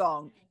 you're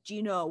wrong. Do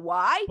you know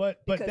why?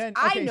 but Because then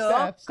I okay, know,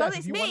 Steph, because if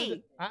it's you wanted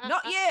me, to-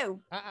 not you.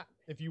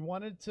 If you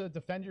wanted to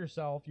defend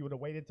yourself, you would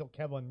have waited till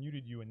Kevin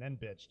muted you and then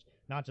bitched,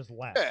 not just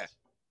left. Yeah.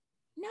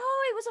 No,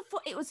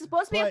 it was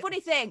supposed to be a But funny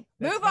thing.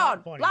 that's Move not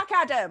on. funny. Black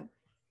Adam.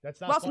 That's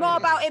not. What's funny more to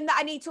about me. him that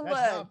I need to That's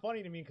learn? not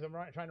funny to me because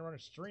I'm trying to run a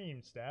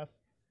stream, Steph.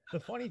 The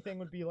funny thing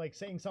would be like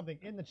saying something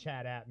in the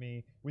chat at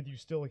me with you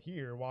still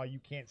here while you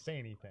can't say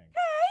anything.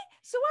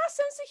 So our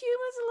sense of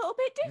humor is a little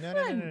bit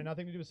different. No.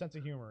 Nothing to do with sense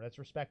of humor. That's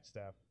respect,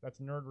 Steph. That's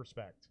nerd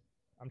respect.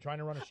 I'm trying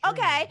to run a stream.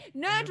 Okay,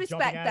 and nerd you're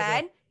jumping respect out of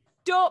then.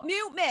 Don't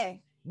mute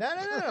me.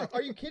 No.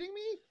 Are you kidding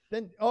me?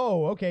 Then,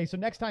 okay. So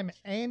next time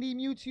Andy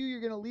mutes you,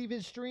 you're going to leave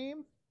his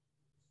stream?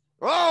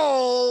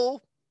 Oh,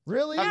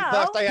 Really? Happy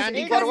No, birthday, Because Andy,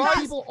 Andy by the hits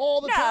way. people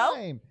all the No,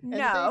 time. And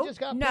no, they just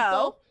got pissed no,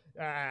 off.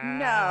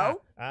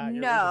 no, You're losing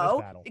this no,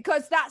 battle.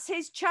 because that's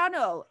his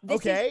channel. This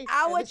Okay, is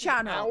our and this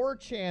channel. is our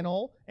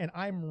channel, and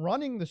I'm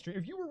running the stream.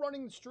 If you were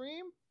running the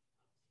stream,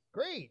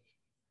 great.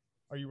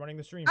 Are you running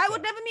the stream? I Steph?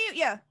 would never mute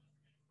you.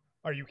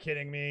 Are you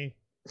kidding me?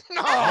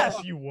 No.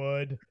 Yes, you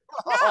would.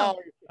 No.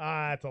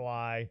 That's a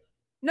lie.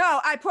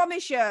 No, I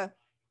promise you, on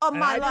And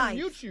my I life. didn't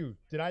mute you.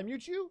 Did I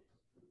mute you?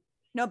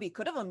 No, but you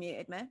could have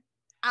unmuted me.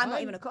 I'm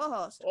not even a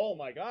co-host. Oh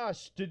my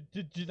gosh! Did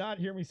you not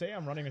hear me say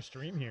I'm running a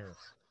stream here?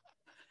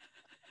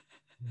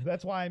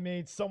 That's why I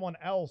made someone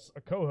else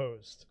a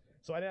co-host,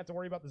 so I didn't have to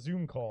worry about the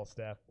Zoom call,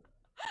 Steph.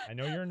 I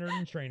know you're a nerd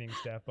in training,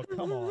 Steph, but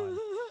come on,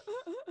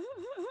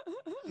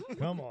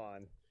 come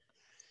on.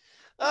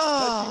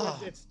 Especially Oh.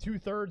 when it's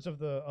 2/3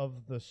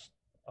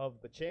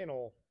 of the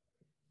channel.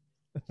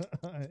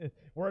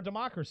 We're a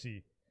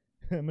democracy.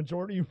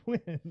 Majority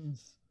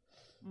wins.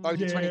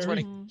 Vote in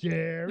 2020.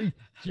 Jerry.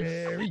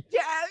 Jerry,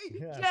 Yeah.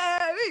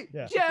 Jerry,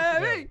 Yeah.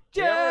 Jerry, Yeah.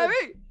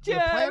 Jerry, The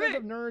Planet Jerry.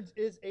 of Nerds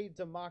is a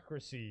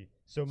democracy,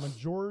 so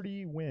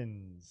majority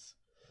wins.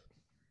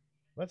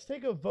 Let's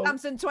take a vote.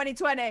 Samson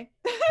 2020.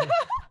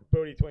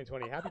 Bodie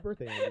 2020. Happy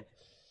birthday, Andy.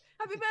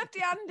 Happy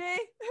birthday,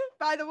 Andy.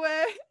 By the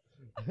way.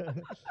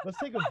 Let's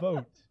take a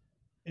vote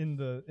in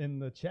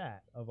the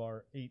chat of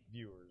our 8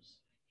 viewers.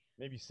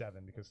 Maybe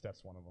 7 because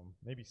Steph's one of them.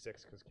 Maybe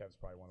 6 because Kev's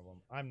probably one of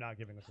them. I'm not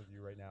giving this a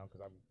view right now because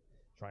I'm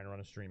trying to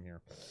run a stream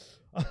here.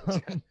 How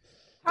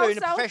Doing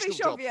a selfish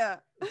professional of you.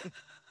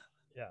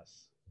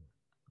 Yes.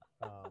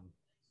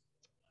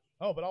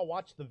 Oh, but I'll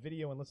watch the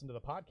video and listen to the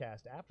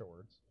podcast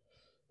afterwards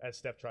as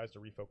Steph tries to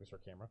refocus her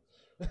camera.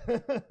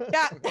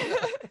 Yeah.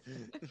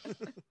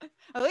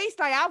 At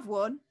least I have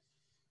one.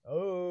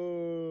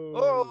 Oh.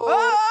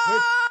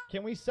 Oh!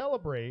 Can we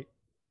celebrate?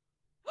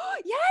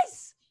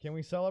 Yes. Can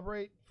we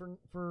celebrate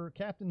for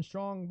Captain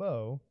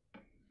Strongbow,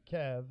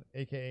 Kev,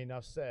 aka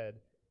Nuff Said?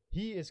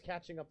 He is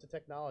catching up to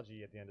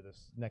technology at the end of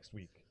this next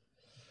week.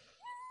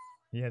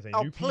 He has a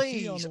Oh, new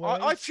please. PC on the way.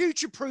 I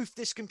future-proofed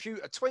this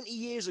computer 20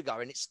 years ago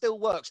and it still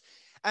works.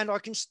 And I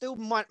can still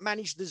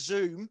manage the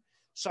Zoom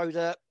so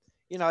that,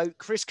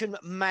 Chris can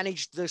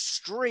manage the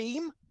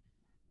stream.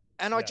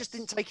 And I just Yes.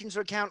 didn't take into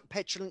account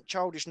petulant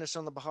childishness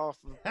on the behalf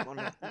of one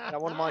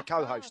of my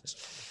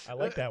co-hosts. I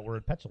like that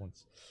word,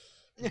 petulance.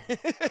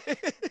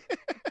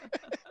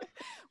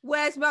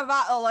 Where's my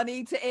rattle? I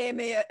need to aim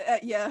it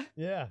at you.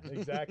 Yeah,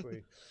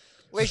 exactly.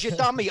 Where's your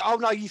dummy? Oh,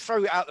 no, you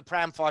threw it out the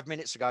pram 5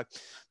 minutes ago.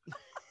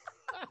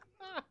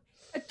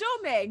 A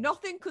dummy.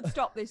 Nothing could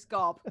stop this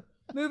gob.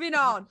 Moving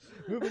on.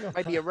 Moving on.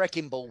 Maybe a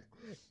wrecking ball.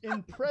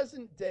 In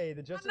present day, the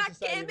I'm Justice not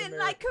Society of gaming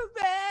America. like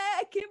a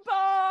wrecking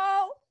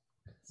ball.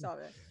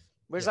 Sorry.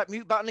 Where's that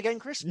mute button again,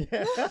 Chris?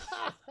 Yeah.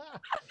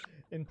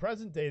 In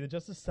present day, the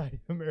Justice Society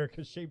of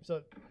America shapes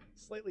up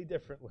slightly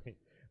differently.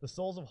 The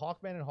souls of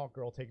Hawkman and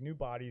Hawkgirl take new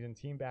bodies and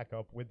team back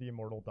up with the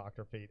immortal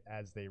Dr. Fate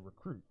as they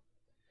recruit.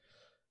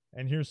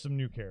 And here's some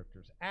new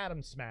characters.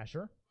 Atom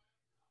Smasher,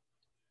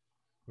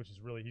 which is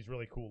he's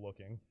really cool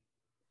looking.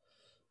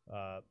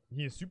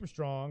 He is super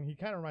strong. He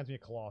kind of reminds me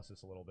of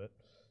Colossus a little bit.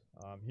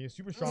 He is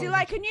super strong. Is he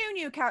like a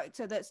new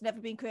character that's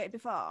never been created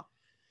before?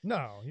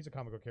 No, he's a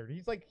comic book character.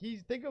 He's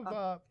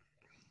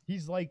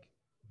like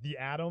the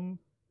Atom,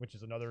 which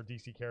is another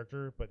DC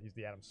character, but he's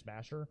the Atom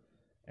Smasher.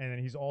 And then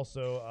he's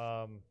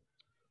also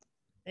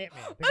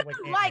Ant-Man. Think of like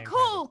Ant-Man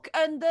Hulk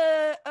and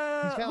the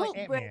He's kind of Hulk like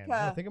Ant-Man. breaker.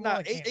 No, think of him No,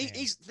 like Ant-Man.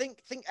 he's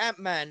think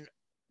Ant-Man,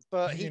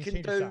 but He he can can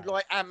change his do size.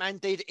 like Ant-Man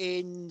did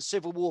in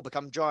Civil War,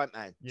 become Giant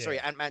Man. Yeah. Sorry,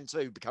 Ant-Man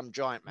 2 become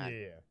Giant Man.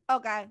 Yeah.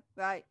 Okay,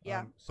 right,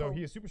 yeah. So cool.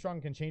 he is super strong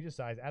and can change his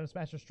size. Atom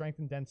Smasher's strength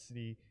and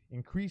density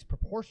increase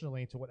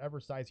proportionally to whatever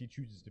size he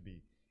chooses to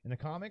be. In the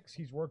comics,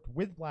 he's worked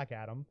with Black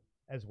Adam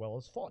as well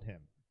as fought him.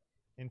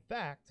 In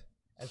fact,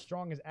 as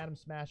strong as Atom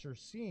Smasher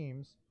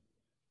seems,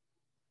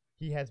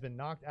 he has been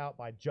knocked out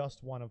by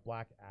just one of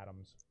Black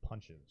Adam's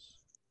punches.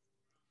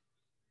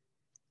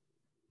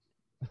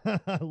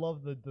 I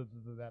love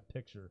that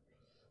picture.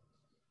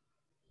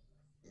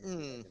 I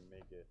Mm. can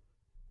make it.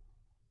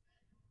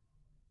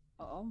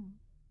 Oh,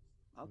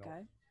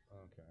 okay.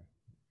 Okay.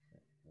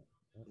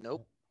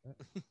 Nope.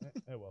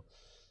 Oh well.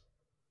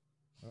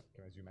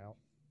 Can I zoom out?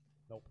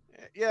 Nope.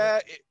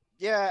 Yeah,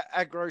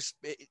 Agros.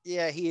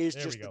 Yeah, he is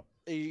There we go.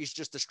 He's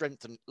just a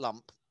strengthened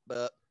lump,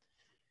 but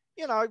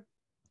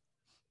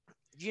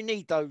you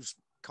need those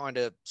kind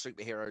of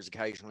superheroes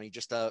occasionally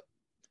just to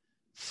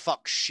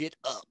fuck shit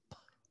up.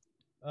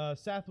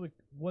 Sathwick,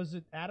 was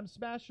it Atom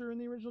Smasher in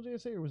the original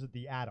JSA or was it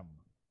the Atom?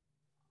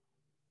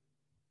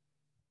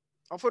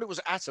 I thought it was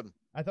Atom.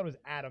 I thought it was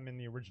Atom in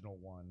the original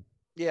one.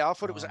 Yeah, I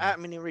thought it was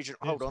Atom in the original.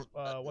 Hold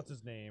on. What's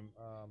his name?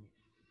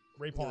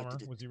 Ray Palmer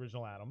was the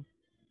original Atom.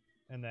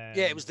 And then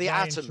Yeah, it was the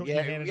Ryan Atom. Choi,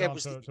 Yeah, he handed it it on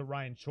was to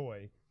Ryan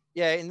Choi.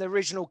 Yeah, in the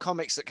original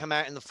comics that come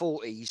out in the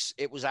 40s,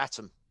 it was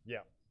Atom, Yeah.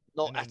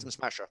 not And then- Atom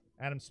Smasher.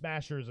 Atom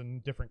Smasher is a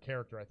different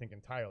character, I think,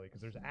 entirely,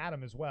 because there's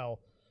Atom as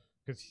well,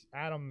 because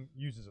Atom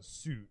uses a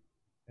suit,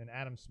 and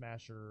Atom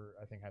Smasher,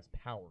 I think, has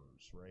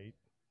powers, right?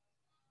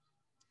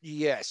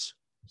 Yes.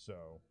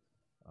 So,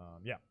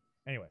 yeah.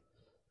 Anyway,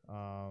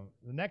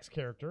 The next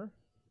character,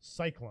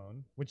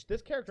 Cyclone, which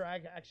this character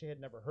I actually had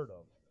never heard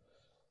of.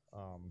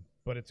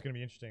 But it's going to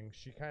be interesting.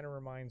 She kind of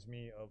reminds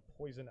me of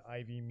Poison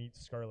Ivy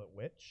meets Scarlet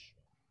Witch.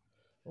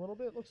 A little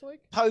bit, looks like.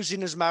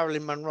 Posing as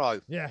Marilyn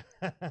Monroe. Yeah.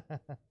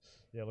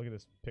 Yeah, look at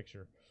this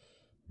picture.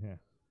 Yeah.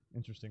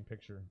 Interesting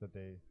picture that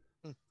they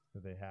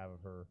have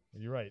of her.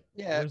 You're right.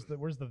 Yeah.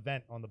 Where's the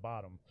vent on the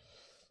bottom?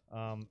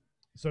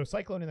 So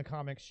Cyclone in the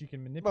comics, she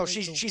can manipulate. Well,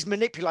 she's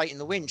manipulating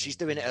the wind. She's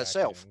doing it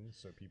herself.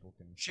 So people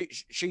can.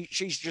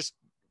 She's just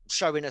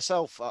showing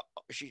herself.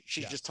 She's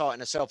just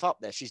tightening herself up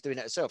there. She's doing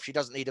it herself. She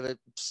doesn't need a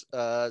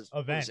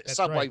vent.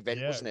 Subway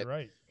vent, wasn't it?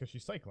 Right, because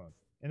she's Cyclone.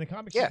 In the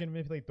comics, she can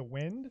manipulate the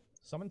wind,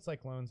 summon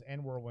cyclones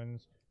and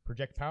whirlwinds,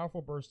 project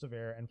powerful bursts of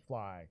air, and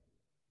fly.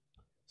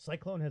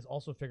 Cyclone has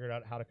also figured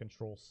out how to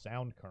control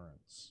sound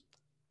currents.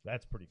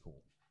 That's pretty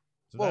cool.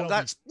 So well,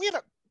 that's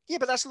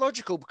but that's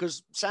logical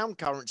because sound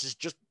currents is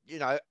just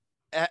air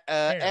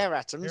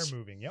atoms, air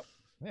moving. Yep.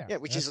 Yeah,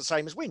 which is the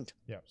same as wind.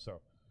 Yeah. So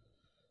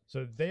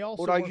they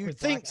also. Although work you with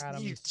think, Black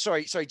Adam's...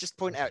 sorry, just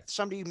point out,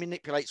 somebody who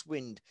manipulates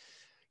wind,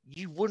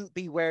 you wouldn't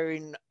be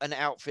wearing an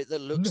outfit that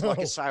looks like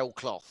a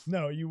sailcloth.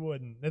 No, you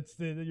wouldn't.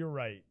 You're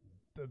right.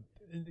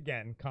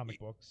 Again, comic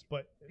books,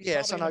 but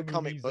yes, I know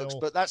comic books,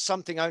 but that's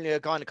something only a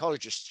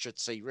gynecologist should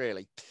see,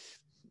 really.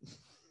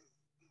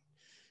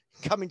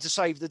 Coming to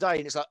save the day,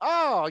 and it's like,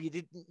 oh, you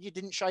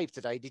didn't shave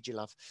today, did you,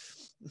 love?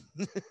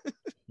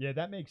 Yeah,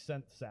 that makes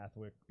sense,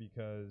 Sathwick,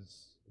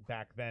 because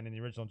back then in the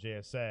original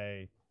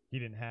JSA, he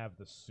didn't have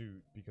the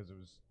suit because it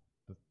was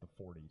the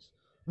 40s.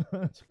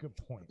 That's a good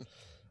point.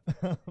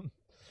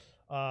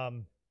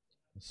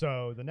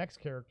 So the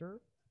next character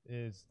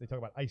is, they talk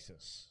about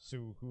Isis,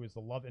 who is the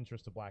love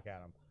interest of Black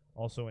Adam,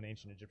 also an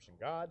ancient Egyptian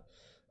god.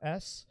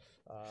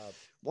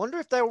 Wonder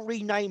if they'll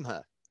rename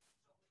her.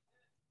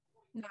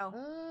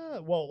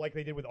 No. Well, like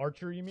they did with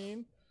Archer, you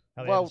mean?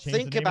 Well,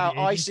 think about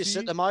ISIS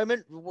at the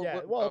moment.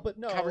 Yeah, well, but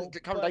no. Current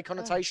day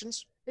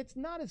connotations. It's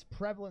not as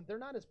prevalent. They're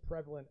not as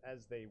prevalent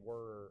as they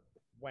were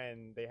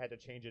when they had to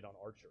change it on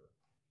Archer.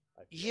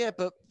 Yeah,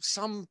 but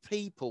some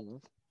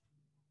people.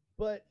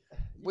 But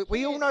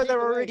we all know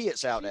there are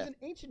idiots out there. She's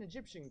an ancient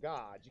Egyptian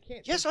god. You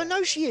can't. Yes, I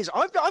know she is.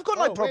 I've got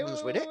no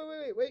problems with it.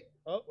 Wait.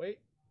 Oh, wait.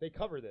 They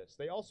cover this.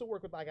 They also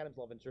work with Black Adam's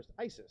love interest,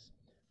 Isis,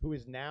 who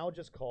is now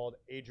just called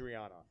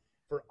Adriana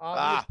for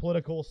obvious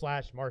political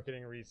 /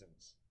 marketing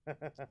reasons.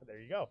 There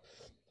you go.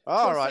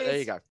 All right, there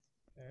you go.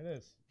 There it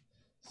is.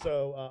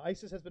 So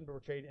Isis has been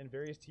portrayed in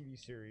various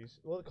TV series.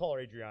 We'll call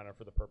her Adriana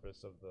for the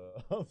purpose of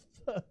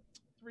the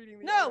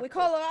reading. We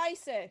call her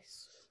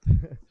Isis.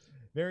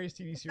 Various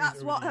TV series.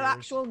 That's what her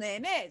actual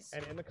name is.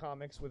 And in the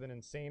comics, with an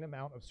insane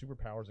amount of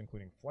superpowers,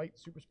 including flight,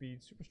 super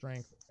speed, super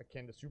strength,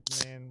 akin to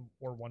Superman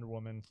or Wonder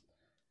Woman,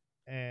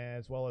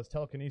 as well as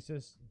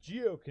telekinesis,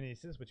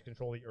 geokinesis, which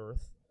control the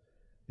Earth,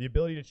 the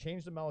ability to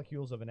change the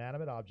molecules of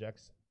inanimate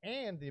objects,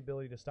 and the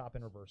ability to stop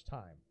and reverse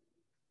time.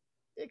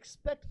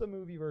 Expect the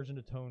movie version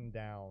to tone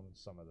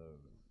some of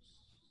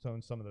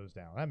those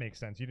down. That makes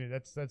sense.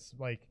 That's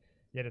like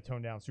you had to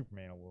tone down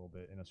Superman a little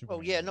bit in a Superman.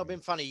 Oh yeah, movie. not been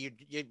funny.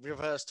 You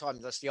reverse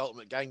time. That's the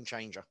ultimate game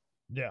changer.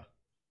 Yeah.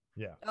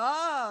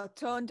 Oh,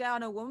 tone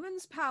down a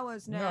woman's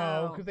powers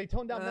now. No, because they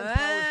tone down men's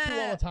powers too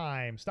all the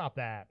time. Stop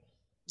that.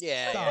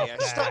 Yeah.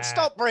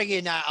 Stop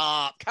bringing that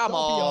up. Come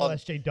on. Don't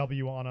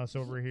be all SJW on us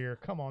over here.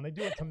 Come on, they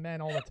do it to men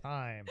all the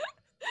time.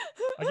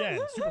 Again,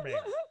 Superman,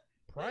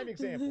 prime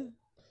example.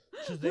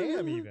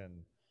 Shazam,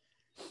 even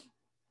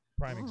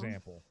prime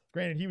example.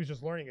 Granted, he was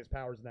just learning his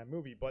powers in that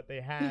movie, but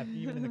they have,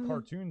 even in the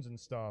cartoons and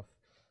stuff,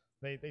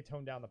 they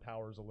tone down the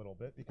powers a little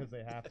bit because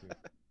they have to.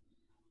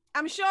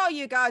 I'm sure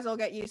you guys will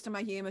get used to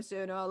my humor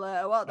sooner or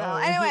later. What the hell?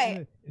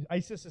 Anyway.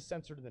 ISIS is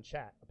censored in the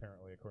chat,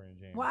 apparently, according to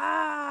James.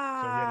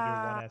 Wow. So he had to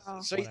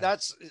do one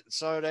S. See,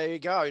 so there you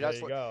go. There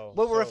you go.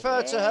 We'll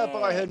refer to her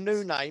by her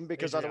new name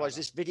because otherwise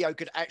this video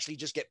could actually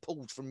just get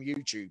pulled from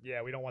YouTube.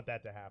 Yeah, we don't want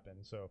that to happen.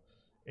 So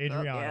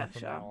Adriana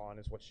from now on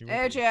is what she would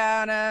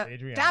Adriana.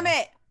 Damn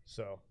it.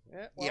 So,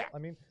 I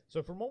mean,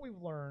 so from what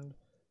we've learned,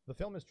 the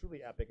film is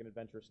truly epic and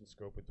adventurous in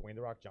scope, with Dwayne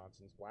 "The Rock"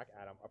 Johnson's Black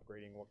Adam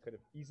upgrading what could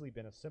have easily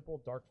been a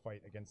simple dark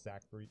fight against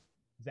Zach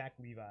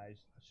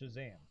Levi's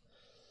Shazam.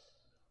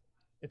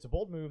 It's a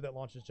bold move that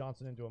launches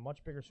Johnson into a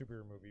much bigger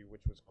superhero movie,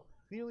 which was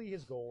clearly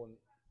his goal.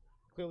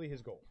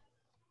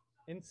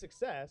 In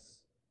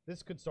success,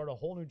 this could start a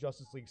whole new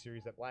Justice League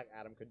series that Black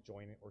Adam could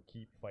join or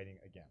keep fighting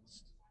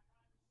against.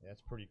 Yeah,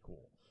 that's pretty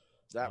cool.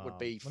 That would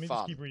be fun. Let me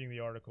just keep reading the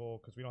article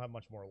because we don't have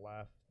much more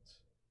left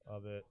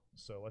of it.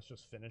 So let's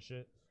just finish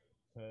it.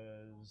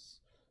 Because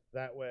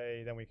that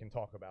way, then we can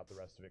talk about the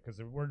rest of it. Because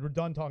we're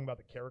done talking about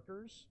the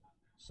characters.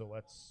 So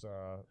let's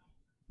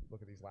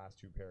look at these last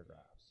two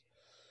paragraphs.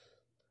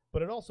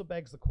 But it also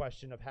begs the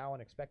question of how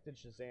an expected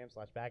Shazam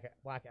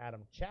 / Black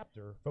Adam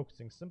chapter,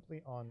 focusing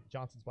simply on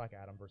Johnson's Black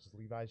Adam versus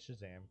Levi's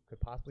Shazam, could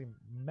possibly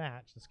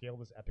match the scale of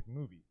this epic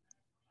movie.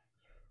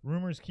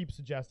 Rumors keep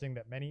suggesting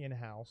that many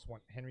in-house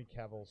want Henry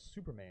Cavill's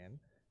Superman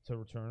to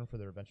return for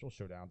their eventual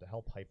showdown to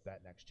help hype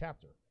that next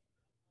chapter.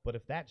 But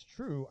if that's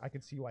true, I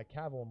could see why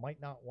Cavill might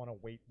not want to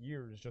wait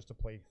years just to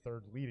play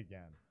third lead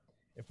again.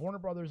 If Warner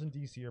Brothers and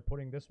DC are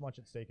putting this much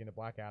at stake into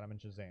Black Adam and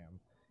Shazam,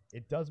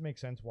 it does make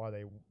sense why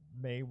they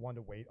may want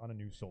to wait on a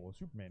new solo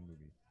Superman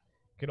movie.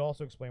 Could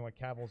also explain why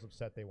Cavill's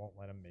upset they won't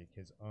let him make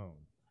his own.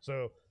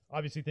 So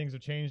obviously things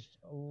have changed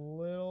a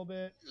little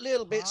bit.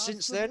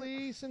 Since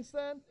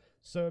then.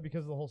 So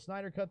because of the whole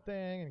Snyder Cut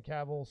thing, and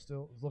Cavill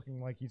still is looking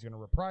like he's going to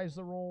reprise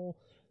the role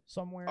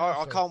somewhere.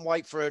 I can't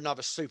wait for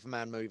another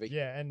Superman movie.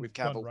 Yeah, and with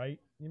Cavill, done right?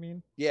 You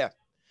mean? Yeah.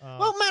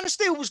 Well, Man of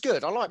Steel was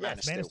good. I like Man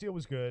of Steel. Man of Steel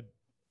was good.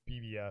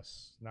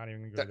 BVS, not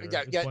even good.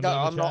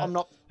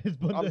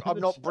 I'm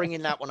not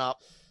bringing that one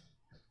up.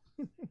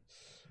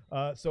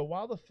 So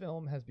while the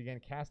film has began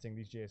casting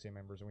these JSA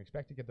members, and we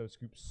expect to get those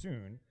scoops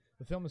soon,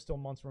 the film is still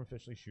months from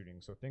officially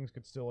shooting, so things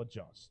could still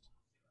adjust.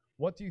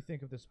 What do you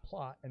think of this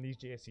plot and these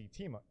JSA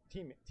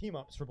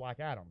team-ups for Black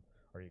Adam?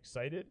 Are you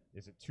excited?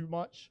 Is it too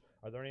much?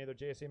 Are there any other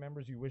JSA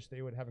members you wish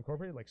they would have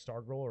incorporated, like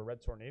Stargirl or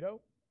Red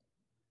Tornado?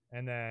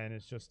 And then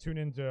it's just tune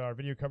into our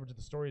video coverage of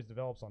the stories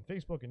develops on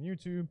Facebook and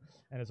YouTube.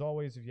 And as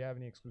always, if you have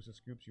any exclusive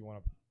scoops you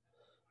want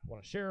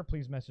to share,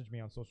 please message me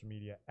on social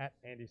media at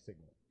Andy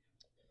Signal.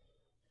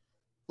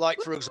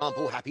 Like, for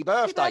example, happy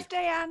birthday. Happy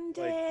birthday,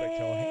 Andy. Like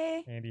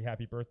tell Andy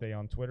happy birthday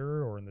on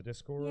Twitter or in the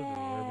Discord or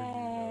wherever you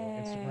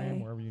know,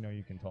 Instagram, wherever you know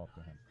you can talk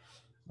to him.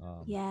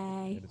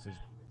 Yay.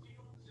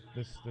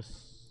 This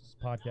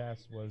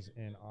podcast was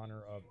in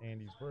honor of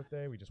Andy's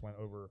birthday. We just went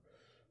over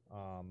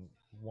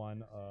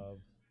one of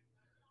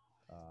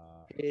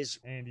his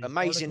Andy's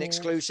amazing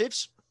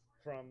exclusives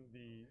from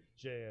the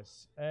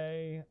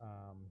JSA,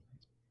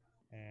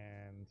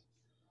 and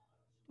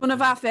one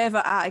of our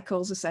favourite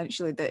articles,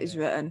 essentially, that is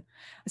written.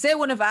 I say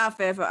one of our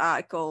favourite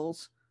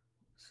articles,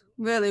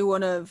 really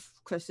one of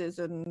Chris's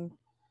and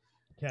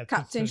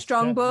Captain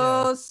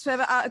Strongbow's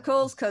favourite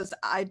articles, because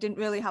I didn't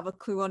really have a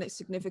clue on its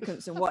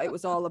significance and what it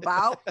was all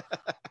about.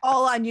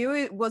 All I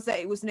knew was that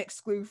it was an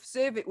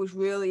exclusive. It was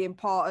really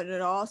important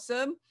and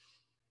awesome.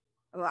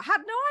 I had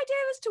no idea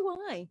as to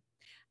why.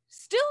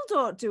 Still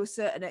don't to a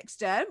certain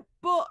extent,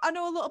 but I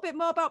know a little bit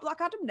more about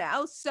Black Adam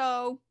now,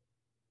 so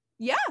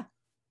yeah.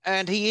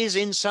 And he is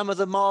in some of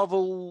the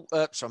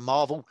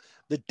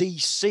the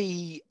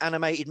DC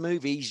animated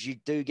movies. You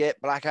do get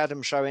Black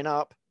Adam showing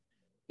up.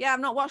 Yeah, I've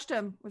not watched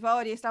them. We've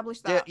already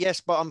established that. Yeah, yes,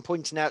 but I'm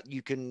pointing out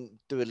you can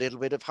do a little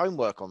bit of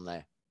homework on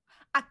there.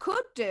 I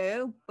could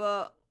do,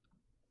 but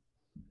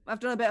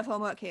I've done a bit of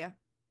homework here.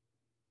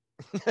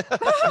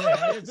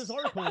 This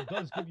article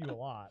does give you a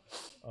lot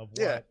of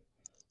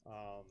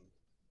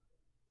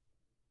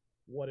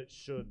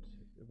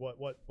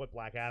what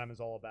Black Adam is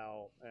all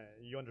about.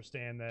 You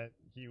understand that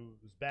he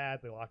was bad,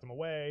 they locked him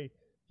away,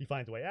 he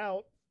finds a way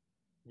out,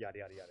 yada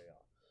yada yada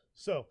yada.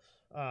 So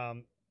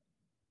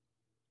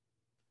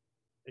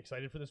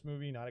excited for this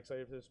movie, not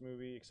excited for this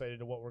movie, excited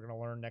to what we're going to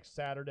learn next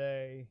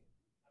Saturday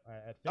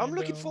at Fandom. I'm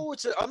looking forward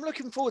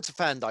to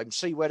Fandom,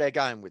 see where they're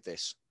going with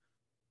this.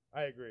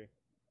 I agree.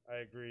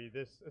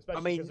 This,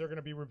 especially because they're going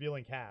to be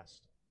revealing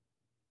cast.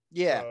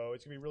 Yeah. So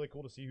it's going to be really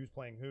cool to see who's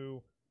playing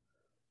who.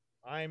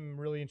 I'm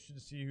really interested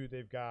to see who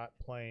they've got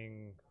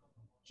playing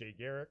Jay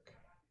Garrick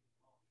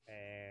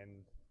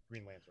and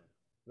Green Lantern.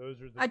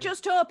 Those are. I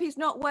just hope he's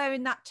not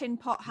wearing that tin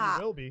pot hat.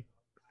 He will be.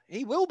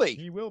 He will be.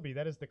 He will be.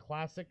 That is the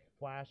classic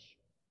Flash.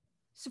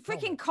 It's a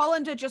freaking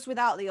colander just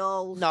without the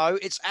old. No,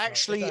 it's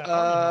actually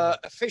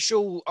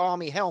official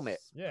army helmet.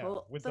 Yeah,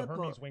 with the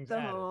Hermes wings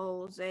added.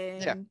 Holes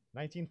in. Yeah.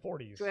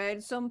 1940s.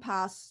 Trade some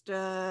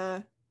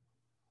pasta.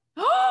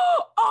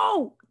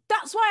 Oh,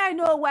 that's why I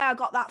know where I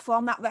got that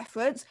from, that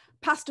reference.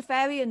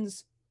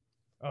 Pastafarians.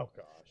 Oh,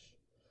 gosh.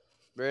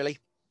 Really?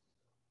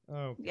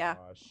 Oh, yeah.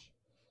 Gosh.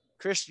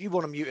 Chris, you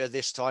want to mute her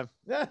this time.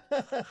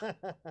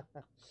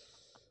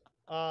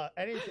 So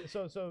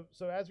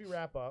as we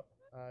wrap up,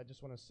 I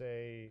just want to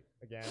say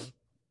again,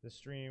 this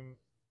stream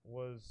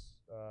was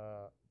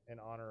in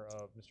honor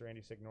of Mr.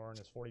 Andy Signor and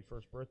his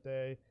 41st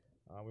birthday.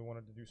 We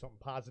wanted to do something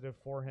positive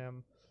for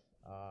him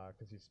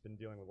because he's been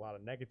dealing with a lot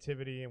of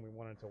negativity, and we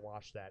wanted to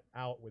wash that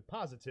out with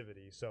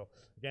positivity. So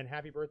again,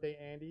 happy birthday,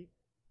 Andy.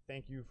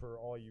 Thank you for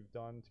all you've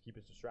done to keep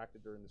us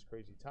distracted during this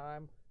crazy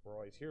time. We're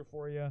always here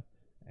for you.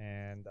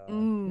 And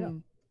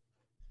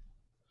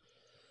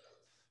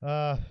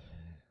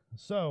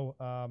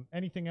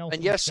anything else?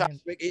 And yes,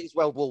 it is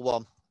World War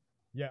One.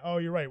 Yeah. Oh,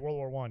 you're right. World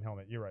War One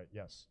helmet. You're right.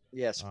 Yes.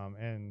 Yes.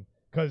 And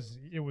because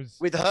it was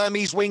with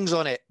Hermes wings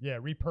on it. Yeah,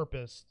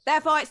 repurposed.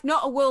 Therefore, it's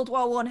not a World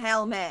War One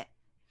helmet.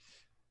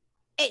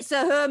 It's a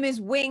Hermes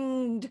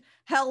winged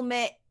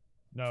helmet.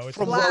 No, it's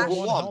from a World War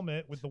War One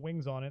helmet with the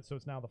wings on it, so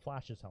it's now the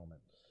Flash's helmet.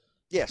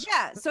 Yes.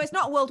 Yeah, so it's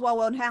not a World War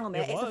One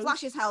helmet. It's a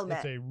Flash's helmet.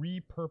 It's a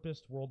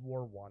repurposed World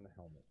War One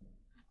helmet.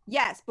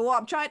 Yes, but what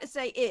I'm trying to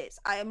say is,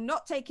 I am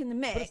not taking the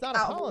mick out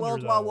of a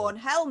World War One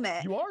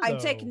helmet. You are. I'm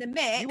taking the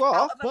mick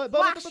out of a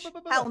Flash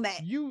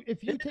helmet.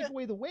 If you take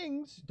away the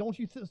wings, don't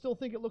you still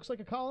think it looks like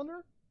a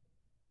colander?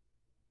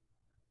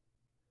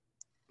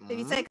 If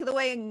you take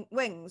the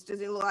wings,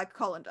 does it look like a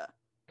colander?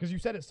 Because you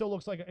said it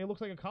looks like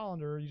a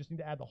colander. You just need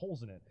to add the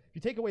holes in it. If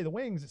you take away the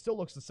wings, it still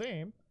looks the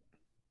same.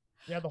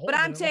 Yeah, the holes. But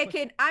I'm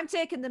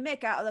taking the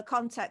mick out of the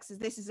context as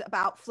this is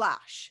about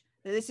Flash.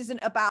 This isn't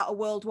about a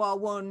World War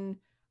One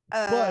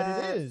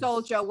But it is.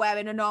 soldier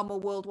wearing a normal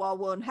World War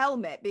One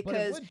helmet, But it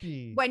because would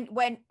be. when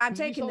I'm 'Cause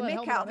if you taking saw the that mick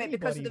helmet out on of it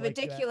because of the anybody like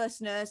that-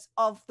 ridiculousness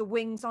of the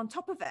wings on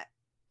top of it.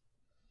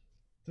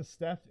 To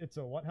Steph, it's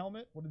a what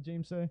helmet? What did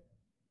James say?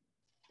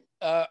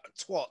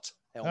 Twat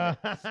helmet.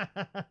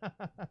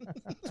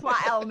 Twat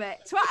helmet.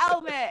 Twat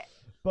helmet.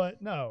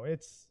 But no,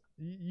 it's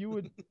you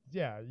would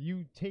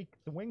you take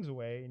the wings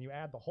away and you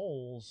add the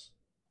holes.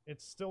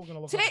 It's still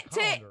gonna look like a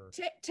colander.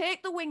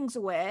 Take the wings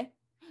away,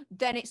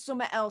 then it's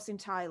something else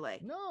entirely.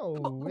 No,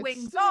 Put the it's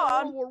wings still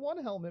on. a World War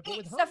One helmet, but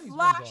with It's a Hermes wings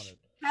Flash on it.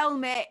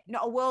 helmet,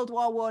 not a World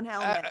War One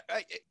helmet.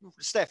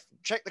 Steph,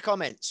 check the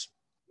comments.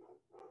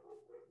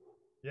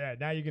 Yeah,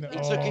 now you're gonna.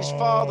 He took his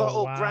father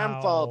or wow.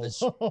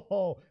 grandfather's.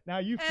 Now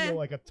you feel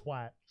like a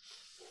twat.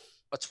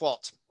 A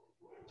twat.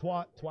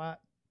 Twat,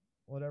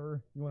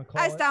 whatever you want to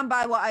call I it. stand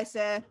by what I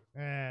say.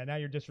 Now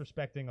you're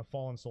disrespecting a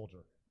fallen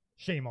soldier.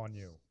 Shame on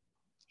you.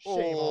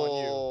 Shame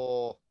on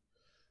you.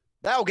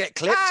 That'll get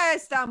clipped. I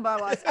stand by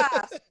what I say.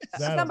 I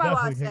stand by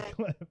what I say.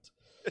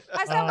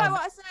 I stand by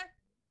what I say.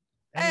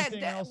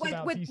 Anything else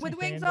about with DC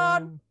wings fandom?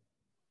 on.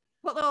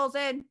 Put the holes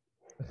in.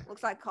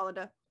 Looks like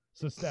colander.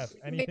 So, Steph,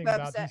 anything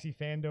about DC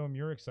fandom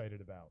you're excited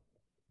about?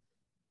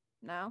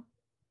 No.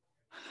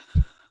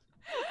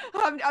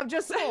 I'm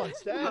just Come on,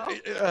 Steph.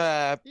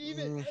 No.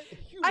 Even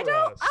I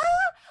don't.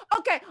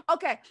 Okay.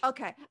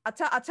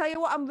 I'll tell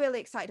you what I'm really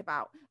excited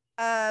about.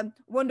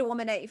 Wonder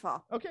Woman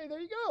 84. Okay, there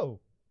you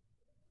go.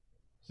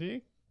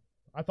 See,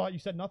 I thought you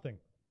said nothing.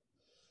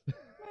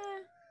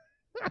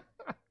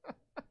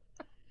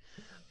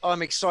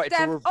 I'm excited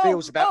for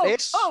reveals about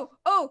this.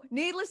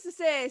 Needless to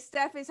say,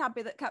 Steph is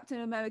happy that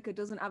Captain America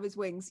doesn't have his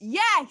wings.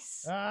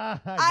 Yes,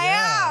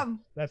 I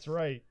am. That's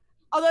right.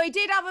 Although he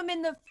did have them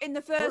in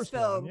the first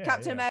film, one,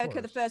 Captain America,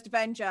 the First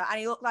Avenger, and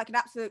he looked like an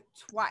absolute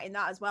twat in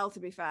that as well, to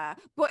be fair.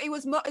 But he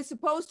was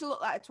supposed to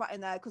look like a twat in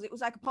there because it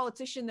was like a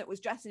politician that was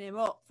dressing him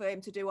up for him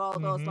to do all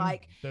those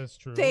like That's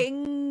true.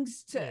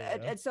 things.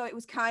 And so it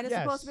was kind of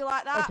supposed to be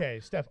like that. Okay,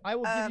 Steph, I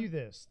will give you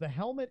this. The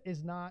helmet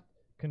is not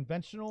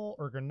conventional,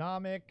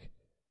 ergonomic.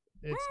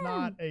 It's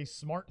not a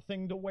smart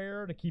thing to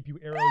wear to keep you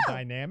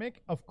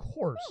aerodynamic, of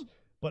course.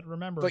 But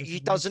remember, but he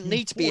doesn't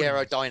need to be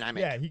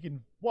aerodynamic. Yeah, he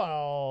can.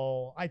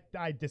 Well,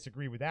 I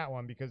disagree with that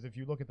one because if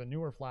you look at the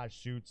newer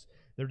Flash suits,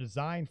 they're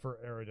designed for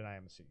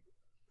aerodynamicy.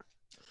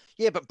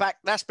 Yeah, but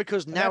that's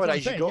because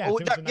nowadays you got.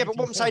 But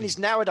what I'm saying is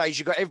nowadays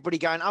you got everybody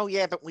going, oh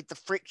yeah, but with the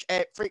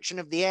friction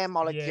of the air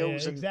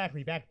molecules. Yeah,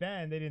 exactly. Back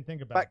then they didn't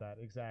think about that.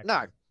 Exactly.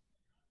 No.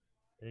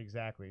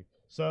 Exactly.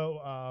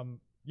 So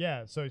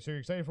so you're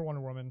excited for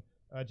Wonder Woman.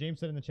 James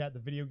said in the chat the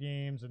video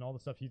games and all the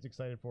stuff he's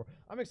excited for.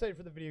 I'm excited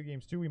for the video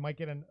games too. We might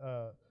get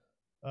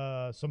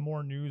some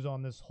more news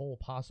on this whole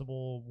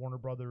possible Warner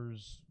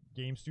Brothers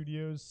Game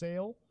Studios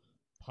sale.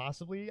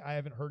 Possibly. I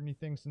haven't heard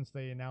anything since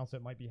they announced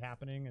it might be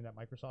happening and that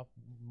Microsoft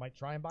might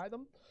try and buy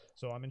them.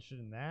 So I'm interested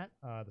in that.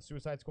 The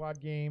Suicide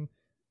Squad game.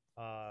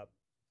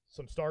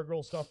 Some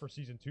Stargirl stuff for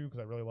season 2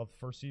 because I really love the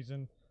first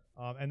season.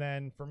 And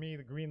then for me,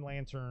 the Green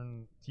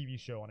Lantern TV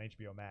show on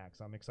HBO Max.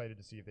 I'm excited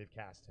to see if they've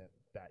cast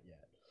that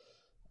yet.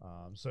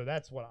 So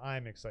that's what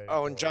I'm excited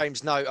for. And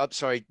James, no, I'm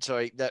sorry.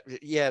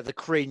 The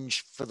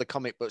cringe for the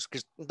comic books,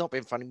 because not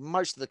being funny,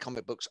 most of the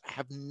comic books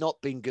have not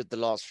been good the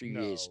last few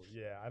years.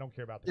 Yeah, I don't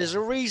care about that. There's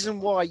a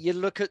reason why you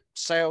look at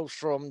sales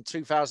from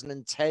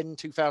 2010,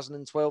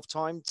 2012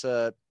 time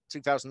to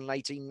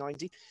 2018,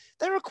 19.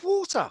 They're a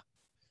quarter.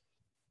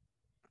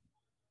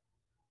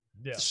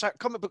 Yeah. The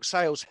comic book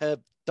sales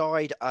have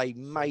died a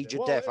major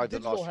death over the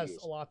last few years. Digital has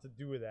a lot to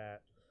do with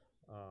that.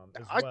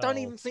 I don't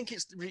even think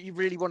it's you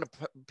really want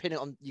to pin it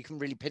on. You can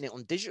really pin it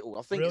on digital.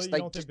 I think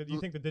you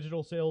think the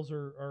digital sales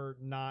are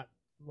not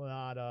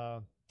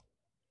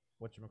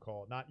what you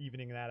call it, not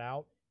evening that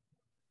out.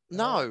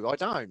 No, I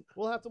don't.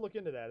 We'll have to look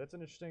into that. That's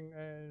an interesting.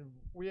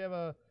 We have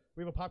a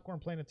Popcorn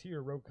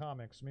Planeteer, Rogue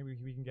Comics. Maybe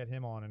we can get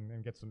him on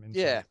and get some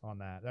insight on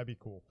that. That'd be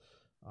cool.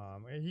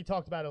 He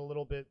talked about it a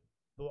little bit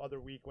the other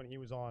week when he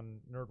was on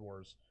Nerd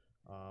Wars.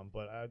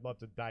 But I'd love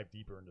to dive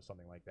deeper into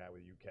something like that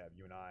with you, Kev,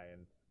 you and I,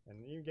 and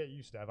you get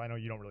you, Steph. I know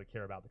you don't really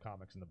care about the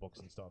comics and the books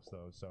and stuff,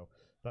 so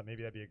thought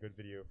maybe that'd be a good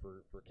video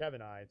for Kev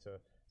and I to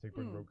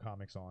bring Rogue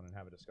Comics on and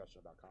have a discussion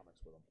about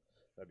comics with him.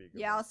 That'd be a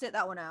good one. I'll sit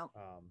that one out.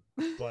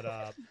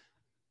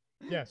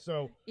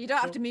 So you don't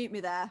have to mute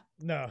me there.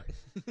 No.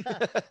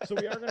 So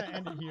we are going to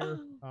end it here.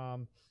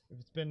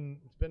 It's been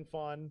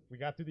fun. We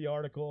got through the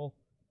article.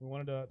 We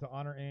wanted to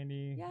honor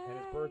Andy and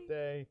his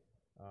birthday.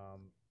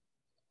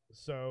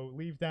 So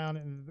leave down,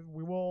 and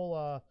we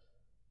will.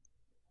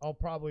 I'll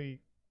probably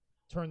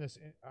turn this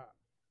in,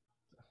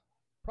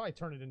 probably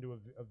turn it into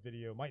a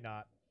video. Might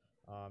not.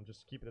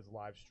 Just keep it as a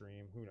live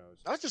stream. Who knows?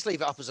 I'll just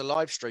leave it up as a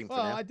live stream for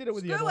now. I did it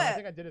with the other one. I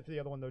think I did it for the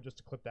other one though, just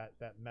to clip that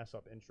mess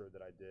up intro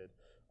that I did.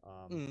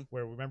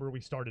 Where remember we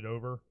started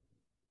over.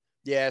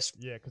 Yes.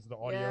 Yeah, because of the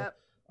audio.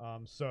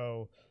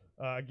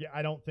 Yep.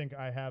 I don't think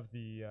I have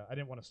the. I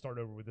didn't want to start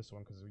over with this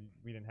one because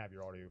we didn't have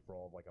your audio for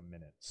all of like a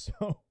minute.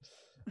 So,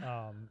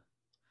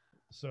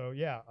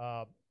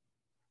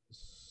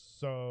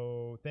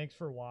 So thanks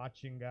for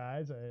watching,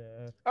 guys.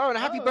 Oh, and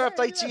happy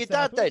birthday to your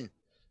dad, Southwick. then.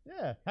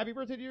 Yeah, happy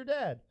birthday to your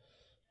dad.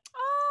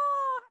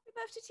 Oh, happy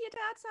birthday to your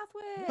dad,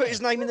 Southwick. Put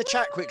his name in the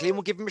chat quickly, and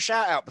we'll give him a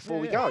shout out before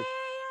we go.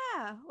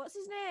 Yeah. What's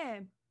his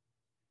name?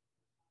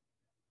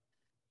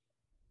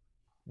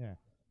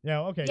 Yeah.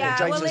 Okay. Yeah,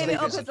 James we'll is leave it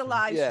up leaving. as a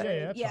live Yeah. stream.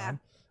 Yeah, that's Yeah.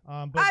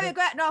 fine. I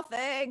regret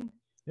nothing.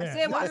 Yeah.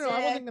 say what I I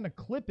say. wasn't gonna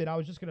clip it. I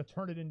was just gonna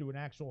turn it into an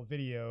actual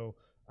video.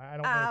 I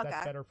don't know if that's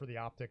okay. better for the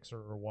optics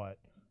or what.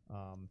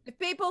 If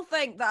people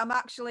think that I'm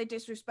actually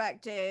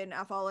disrespecting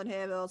our fallen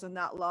heroes and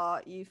that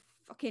lot, you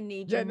fucking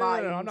need your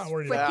minds. No, I'm not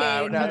worried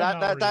freaking, about that. I'm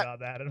not worried about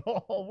that at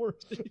all. We're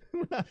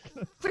not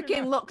gonna,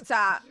 freaking looked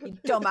at, you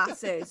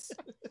dumbasses.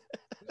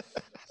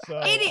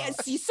 so,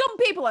 Idiots. Some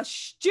people are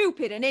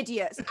stupid and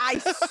idiots. I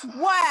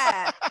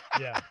swear.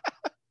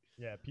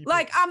 Yeah. People,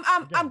 Like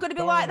I'm gonna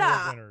be like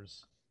that.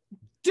 Winners.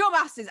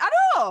 Dumbasses. I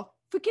know.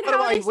 Freaking By the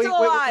how are way, they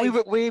still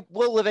alive? we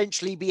will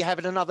eventually be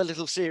having another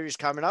little series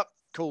coming up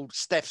called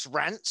Steph's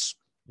Rants.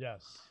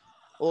 Yes.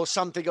 Or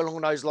something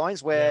along those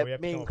lines, where we have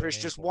to me come and up with a Chris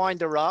name just for it.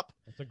 wind her up,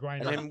 It's a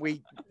grinder. and then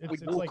we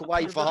it's walk like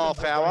away for half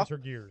it hour. grinds her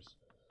gears.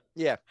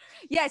 Yeah.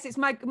 Yes, it's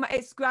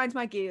it grinds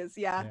my gears.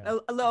 Yeah, Yeah.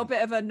 a little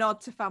bit of a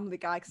nod to Family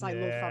Guy because I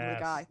love Family Yes.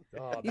 Guy. Oh,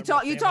 You remember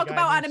talk Family about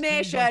Guy and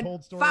Stewie's animation,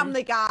 Untold Stories?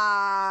 Family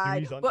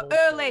Guy, Stewie's but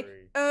Untold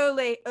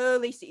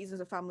early seasons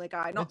of Family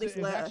Guy, not It's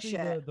this later actually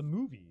shit. the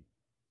movie.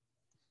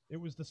 It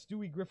was the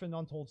Stewie Griffin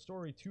Untold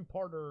Story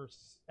 2-parter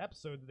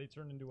episode that they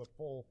turned into a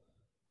full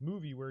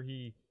movie where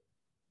he.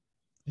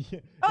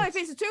 Oh, if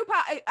it's a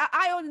 2-part,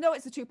 I only know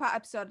it's a 2-part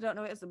episode. I don't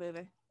know it as a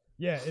movie.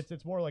 Yeah,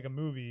 it's more like a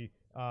movie.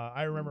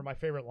 I remember my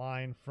favorite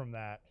line from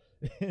that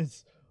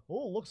is,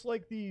 "Oh, looks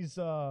like these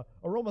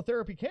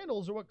aromatherapy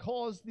candles are what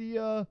caused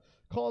your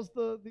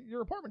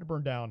apartment to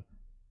burn down."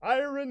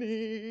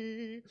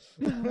 Irony.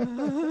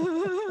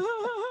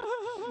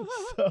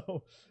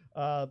 So,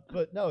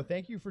 but no,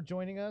 thank you for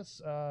joining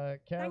us, Kev,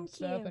 Thank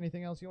Steph. you.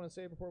 Anything else you want to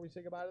say before we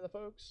say goodbye to the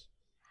folks?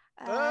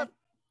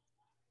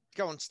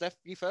 Go on, Steph.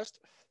 You first.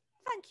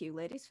 Thank you,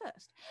 ladies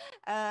first.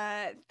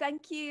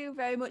 Thank you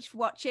very much for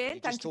watching. You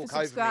Thank just you for talk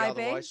over me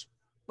subscribing. otherwise.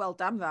 Well,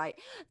 damn right.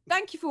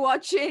 Thank you for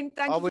watching.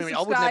 Thank you for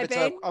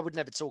subscribing. I would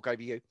never talk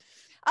over you.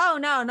 Oh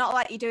no, not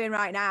like you're doing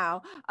right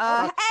now.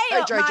 Hey, Hey,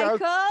 up, Jojo.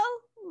 Michael.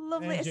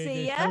 Lovely And to JJ,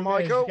 see hey, you.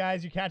 Michael.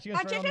 guys, you're catching us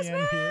And right on the JJ's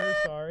end here.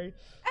 Sorry.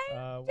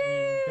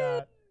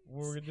 Hey,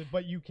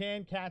 But you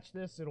can catch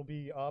this. It'll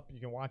be up. You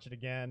can watch it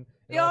again.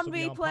 Be It'll on also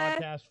be on replay.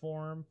 podcast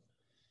form.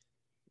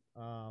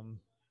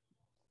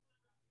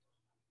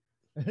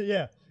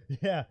 Yeah.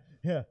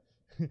 You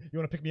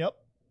want to pick me up?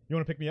 You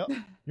want to pick me up?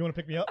 You want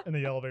to pick me up? And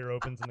the elevator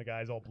opens and the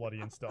guy's all bloody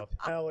and stuff.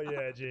 Hell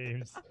yeah,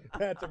 James.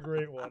 That's a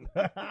great one.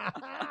 You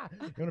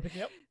want to pick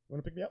me up? You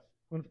want to pick me up?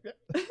 You want to pick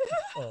me up?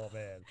 Oh,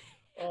 man.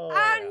 Oh,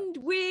 And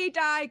we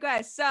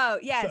digress. So,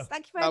 yes,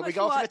 thank you very No, much we for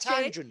go off on a watching.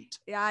 tangent.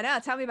 Yeah, I know.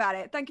 Tell me about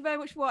it. Thank you very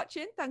much for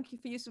watching. Thank you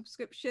for your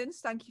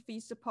subscriptions. Thank you for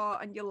your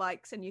support and your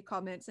likes and your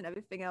comments and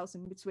everything else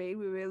in between.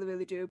 We really,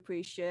 really do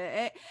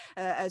appreciate it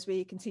as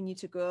we continue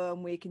to grow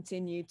and we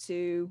continue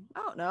to, I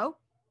don't know,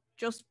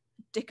 just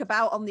dick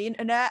about on the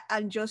internet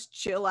and just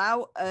chill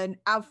out and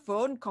have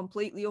fun,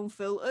 completely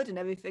unfiltered and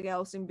everything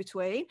else in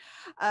between.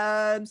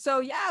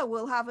 So yeah,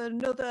 we'll have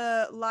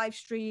another live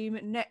stream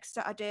next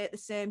Saturday at the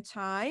same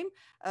time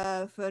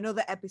for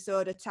another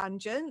episode of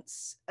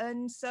Tangents.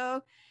 And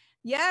so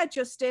yeah,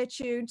 just stay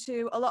tuned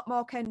to a lot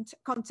more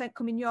content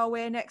coming your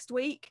way next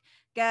week.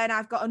 Again,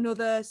 I've got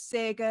another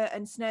Sega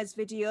and SNES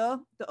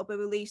video that'll be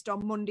released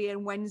on Monday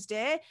and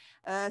Wednesday.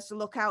 So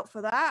look out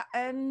for that.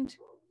 And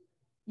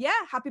yeah,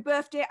 happy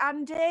birthday,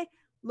 Andy.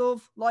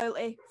 Love,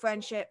 loyalty,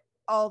 friendship,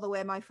 all the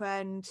way, my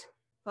friend.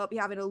 Hope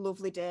you're having a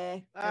lovely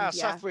day. And yeah,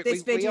 Southwick,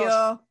 this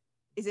video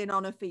is in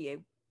honour for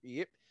you.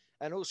 Yep.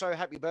 And also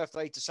happy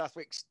birthday to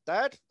Southwick's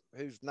dad,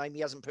 whose name he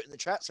hasn't put in the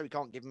chat, so we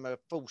can't give him a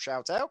full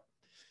shout out.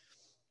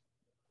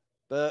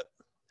 But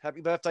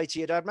happy birthday to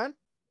your dad, man.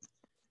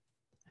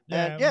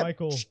 Yeah,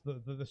 Michael,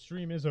 the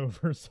stream is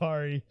over.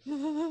 Sorry.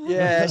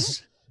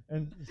 Yes.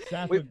 And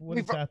Southwick, what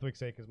did Southwick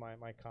say? Because my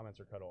comments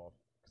are cut off.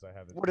 I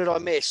have it. What did I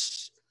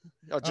miss?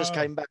 I just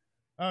came back.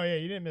 Oh yeah,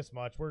 you didn't miss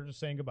much. We're just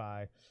saying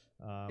goodbye.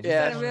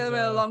 Yeah, a really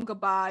long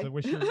goodbye. So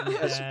wish your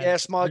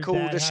yes, Michael.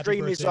 dad The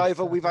stream is birthday,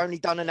 over. We've only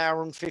done an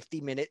hour and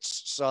 50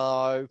 minutes,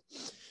 so.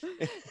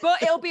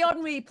 But it'll be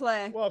on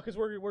replay. Well, because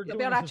we're doing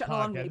this as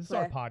podcast. This is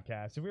our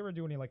podcast. If we ever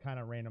do any like kind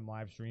of random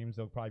live streams,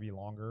 they'll probably be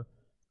longer.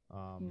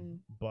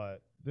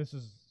 But this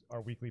is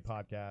our weekly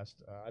podcast.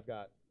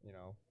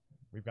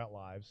 We've got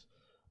lives.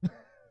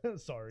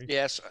 Sorry.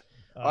 Yes,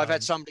 I've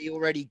had somebody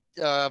already.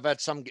 I've had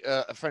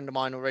a friend of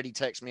mine already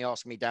text me,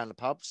 asking me down the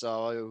pub,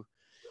 so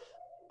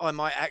I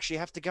might actually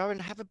have to go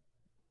and have a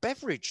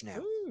beverage now.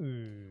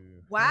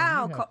 Ooh,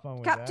 wow,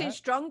 Captain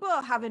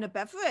Strongbow having a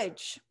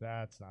beverage.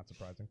 That's not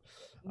surprising.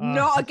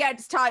 Not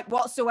against type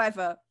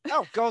whatsoever.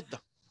 Oh God.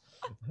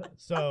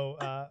 So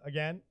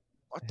again,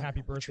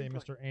 happy birthday,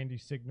 Mr. Andy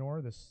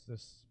Signor. This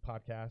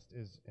podcast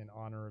is in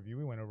honor of you.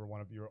 We went over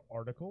one of your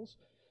articles.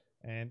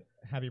 And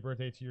happy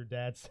birthday to your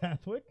dad,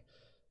 Southwick.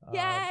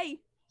 Yay!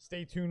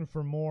 Stay tuned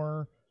for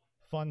more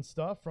fun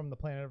stuff from the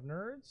Planet of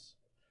Nerds.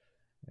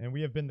 And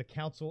we have been the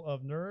Council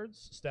of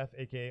Nerds. Steph,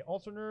 a.k.a.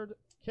 Alter Nerd.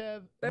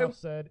 Kev, enough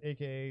said,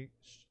 a.k.a.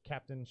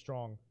 Captain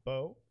Strong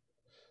Bo.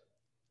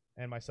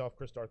 And myself,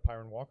 Chris Darth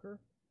Pyron Walker,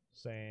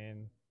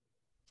 saying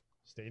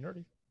stay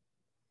nerdy.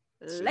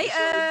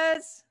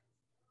 Laters!